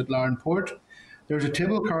security issues at Larnport. There's a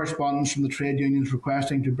table of correspondence from the trade unions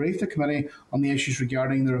requesting to brief the committee on the issues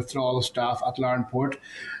regarding the withdrawal of staff at Larnport.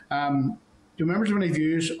 Do members have any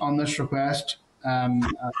views on this request?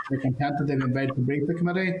 They're content that they've been invited to brief the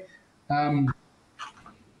committee. Do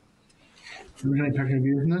you have any particular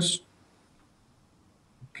views on this?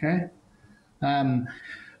 Okay.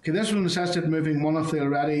 Okay, this will necessitate moving one of the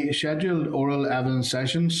already scheduled oral evidence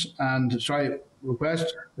sessions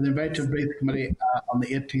request with invite to brief the committee on the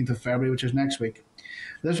 18th of February, which is next week.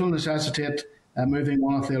 This will necessitate moving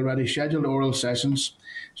one of the already scheduled oral sessions.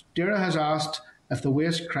 Deirdre has asked if the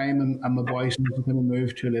waste, crime and Maboyson is going to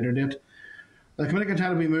move to a later date. The committee can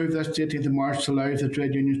tell we move this to 18th of March to allow the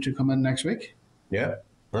trade unions to come in next week. Yeah,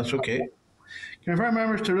 that's okay. Can I refer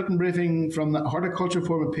members to a written briefing from the Horticulture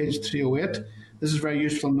Forum at page 308. This is a very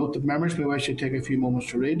useful note that members may wish to take a few moments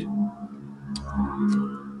to read.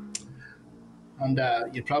 And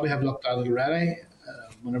you probably have looked at it already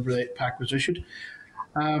whenever the pack was issued.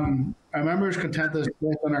 Our members content that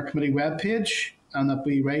it's on our committee webpage and that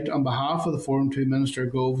we write on behalf of the Forum to Minister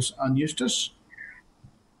Goves and Eustace.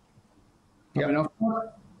 Yep.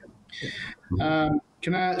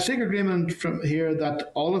 Can I seek agreement from here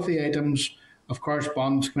that all of the items of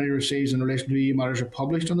correspondence the committee receives in relation to EU matters are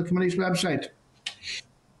published on the committee's website?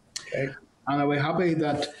 Okay. And are we happy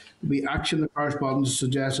that we action the correspondence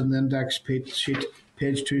suggested in the index sheet,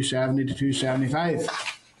 page 270 to 275?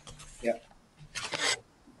 Yeah.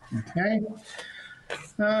 Okay.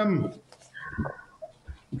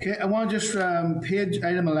 Okay, I want to just page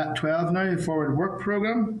item 12 now, the forward work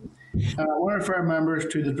programme. I want to refer members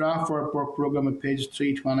to the draft work programme at pages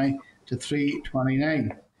 320 to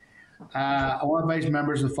 329. I want to advise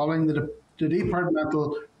members of the following: the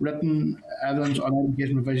departmental written evidence on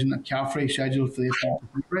education provision at Caffrey scheduled for the 18th of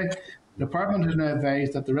February. The department has now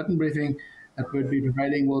advised that the written briefing that we'll be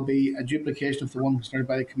providing will be a duplication of the one considered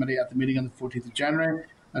by the committee at the meeting on the 14th of January.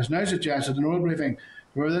 As now suggested, an oral briefing,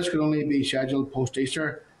 where this could only be scheduled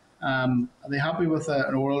post-Easter. Are they happy with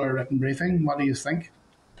an oral or written briefing? What do you think?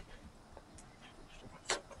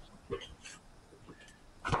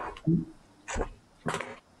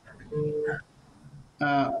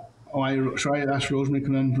 Sorry, that's Rosemary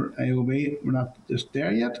coming in for AOB. We're not just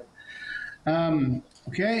there yet.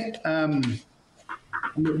 Okay.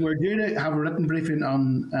 We're due to have a written briefing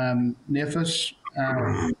on NAFIS.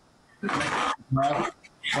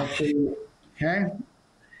 Okay.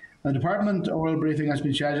 The department oral briefing has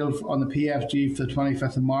been scheduled on the PFG for the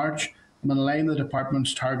 25th of March. And in line with the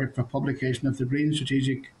department's target for publication of the Green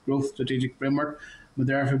Strategic Growth Strategic Framework would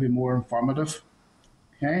therefore be more informative.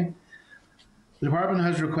 Okay. The department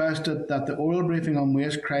has requested that the oral briefing on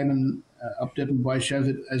waste, crime and update and boy shells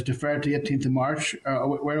is deferred to the 18th of March.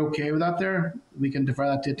 We're okay with that there? We can defer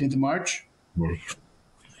that to 18th of March? Okay.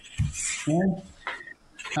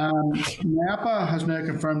 NAPA has now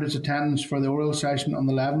confirmed its attendance for the oral session on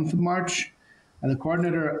the 11th of March. And the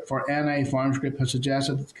coordinator for NI Farms Group has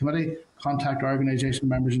suggested that the committee contact organisation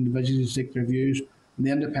members individually to seek their views on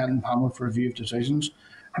the independent panel for review of decisions.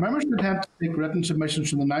 Members can attempt to take written submissions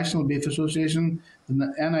from the National Beef Association, the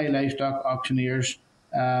NI Livestock Auctioneers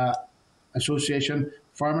Association,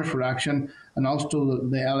 Farmers for Action, and also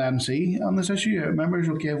the LMC on this issue. Are members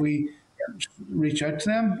okay if we reach out to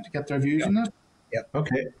them to get their views on this? Yeah.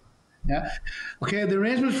 Okay. Yeah. Okay, the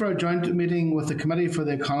arrangements for a joint meeting with the Committee for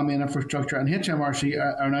the Economy and Infrastructure and HMRC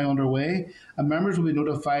are now underway, and members will be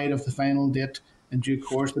notified of the final date in due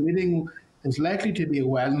course. The meeting is likely to be a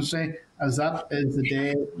Wednesday, as that is the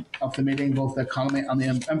day of the meeting, both the Economy and the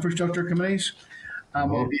Infrastructure Committees.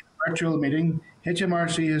 Will be a virtual meeting.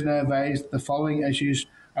 HMRC has now advised the following issues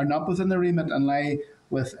are not within the remit and lie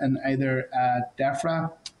within either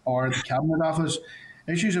DEFRA or the Cabinet Office.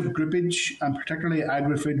 Issues of groupage, and particularly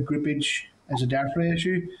agri-food groupage, is a DEFRA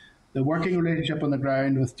issue. The working relationship on the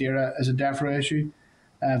ground with DERA is a DEFRA issue.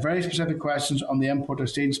 Very specific questions on the import of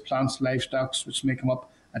seeds, plants, livestock, which may come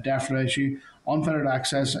up, a DEFRA issue. Unfettered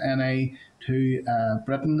access NA to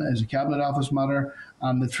Britain is a Cabinet Office matter,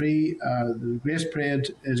 and the Grace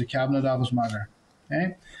Parade is a Cabinet Office matter.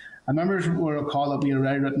 Okay. And members will recall that we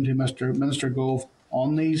already written to Mr. Minister Gove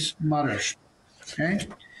on these matters. Okay.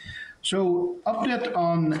 So, update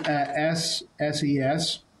on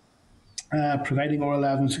SES, Providing Oral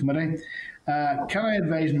Evidence Committee. Can I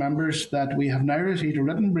advise members that we have now received a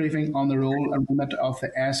written briefing on the role and remit of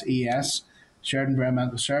the SES, Shared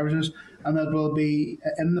Environmental Services, and that will be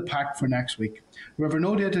in the pack for next week. However,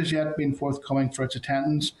 no date has yet been forthcoming for its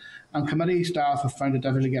attendance, and committee staff have found it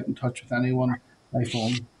difficult to get in touch with anyone by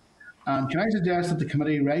phone. And can I suggest that the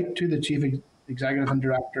committee write to the Chief Executive and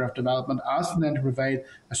Director of Development, asking them to provide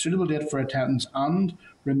a suitable date for attendance and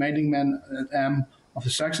reminding them of the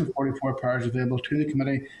Section 44 powers available to the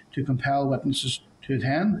committee to compel witnesses to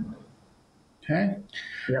attend? Okay.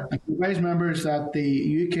 Yeah. I advise members that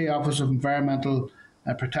the UK Office of Environmental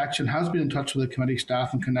Protection has been in touch with the committee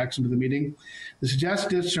staff in connection with the meeting. The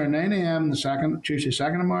suggested dates are 9 a.m. on Tuesday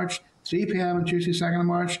 2nd of March, 3 p.m. on Tuesday 2nd of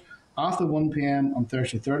March, after 1 p.m. on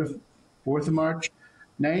Thursday 4th of March,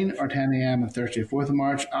 9 or 10 a.m. on Thursday 4th of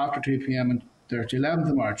March, after 2 p.m. on Thursday 11th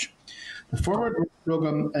of March. The forward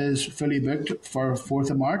programme is fully booked for 4th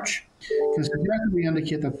of March. Can we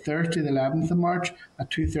indicate that Thursday the 11th of March at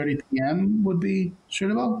 2:30 p.m. would be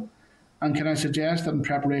suitable? And can I suggest that in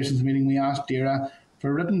preparation of the meeting we ask DERA for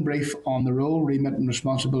a written brief on the role, remit and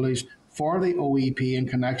responsibilities for the OEP in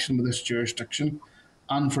connection with this jurisdiction,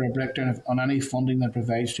 and for a breakdown on any funding that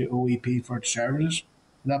provides to OEP for its services?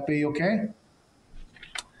 Would that be okay?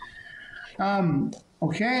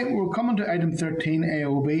 Okay, we're coming to item 13,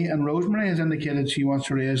 AOB, and Rosemary has indicated she wants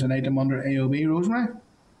to raise an item under AOB. Rosemary?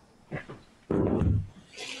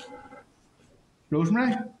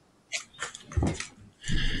 Rosemary?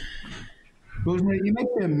 Rosemary, you might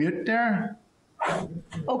be on mute there.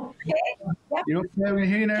 Okay. Yep. You okay? We can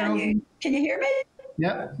hear you now. Can you hear me?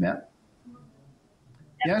 Yeah, yeah.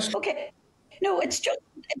 Yes. Okay. No, it's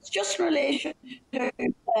just in relation to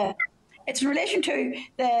it's in relation to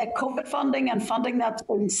the COVID funding and funding that's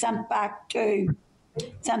been sent back.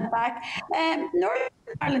 Northern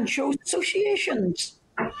Ireland shows associations,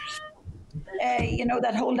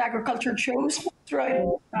 that hold agriculture shows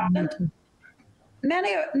throughout Ireland.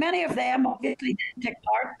 Many of them obviously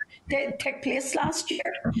didn't take place last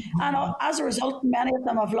year, and as a result, many of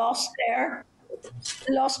them have lost their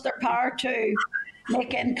power to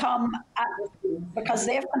make income because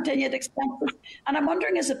they have continued expenses. And I'm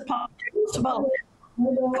wondering, is it possible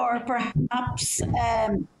for perhaps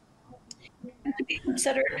to be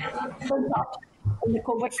considered in the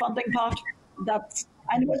COVID funding pot?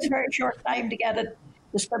 I know it's a very short time to get it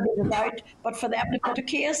distributed out, but for them to put a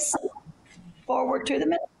case forward to the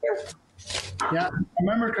minister. Yeah,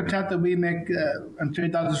 remember, content that we make and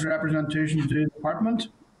treat that as representation to the department.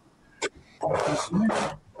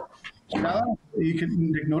 Janella, you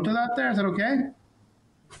can take note of that there. Is that okay?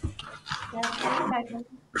 Yeah.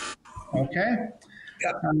 Okay.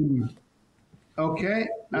 Okay.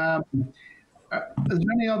 Is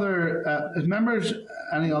there any other, members,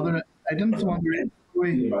 any other items?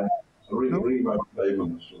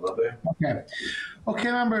 Okay.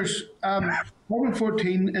 Okay, members. Item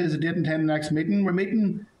 14 is the date and time of the next meeting. We're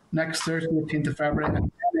meeting next Thursday, 18th of February at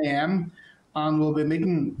 10 a.m. and we'll be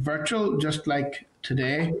meeting virtual just like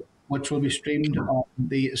today, which will be streamed on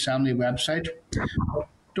the Assembly website.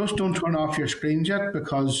 Just don't turn off your screens yet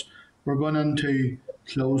because we're going into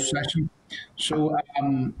closed session. So I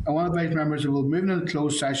want to advise members that we'll move into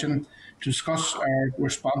closed session to discuss our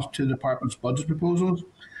response to the department's budget proposals.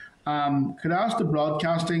 Could I ask the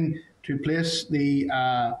broadcasting to place the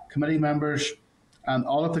committee members and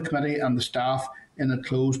all of the committee and the staff in a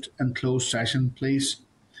closed session, please?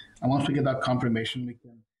 And once we get that confirmation, we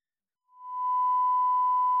can.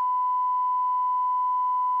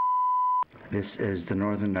 This is the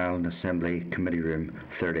Northern Ireland Assembly Committee Room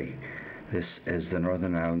 30. This is the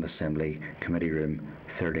Northern Ireland Assembly Committee Room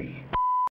 30.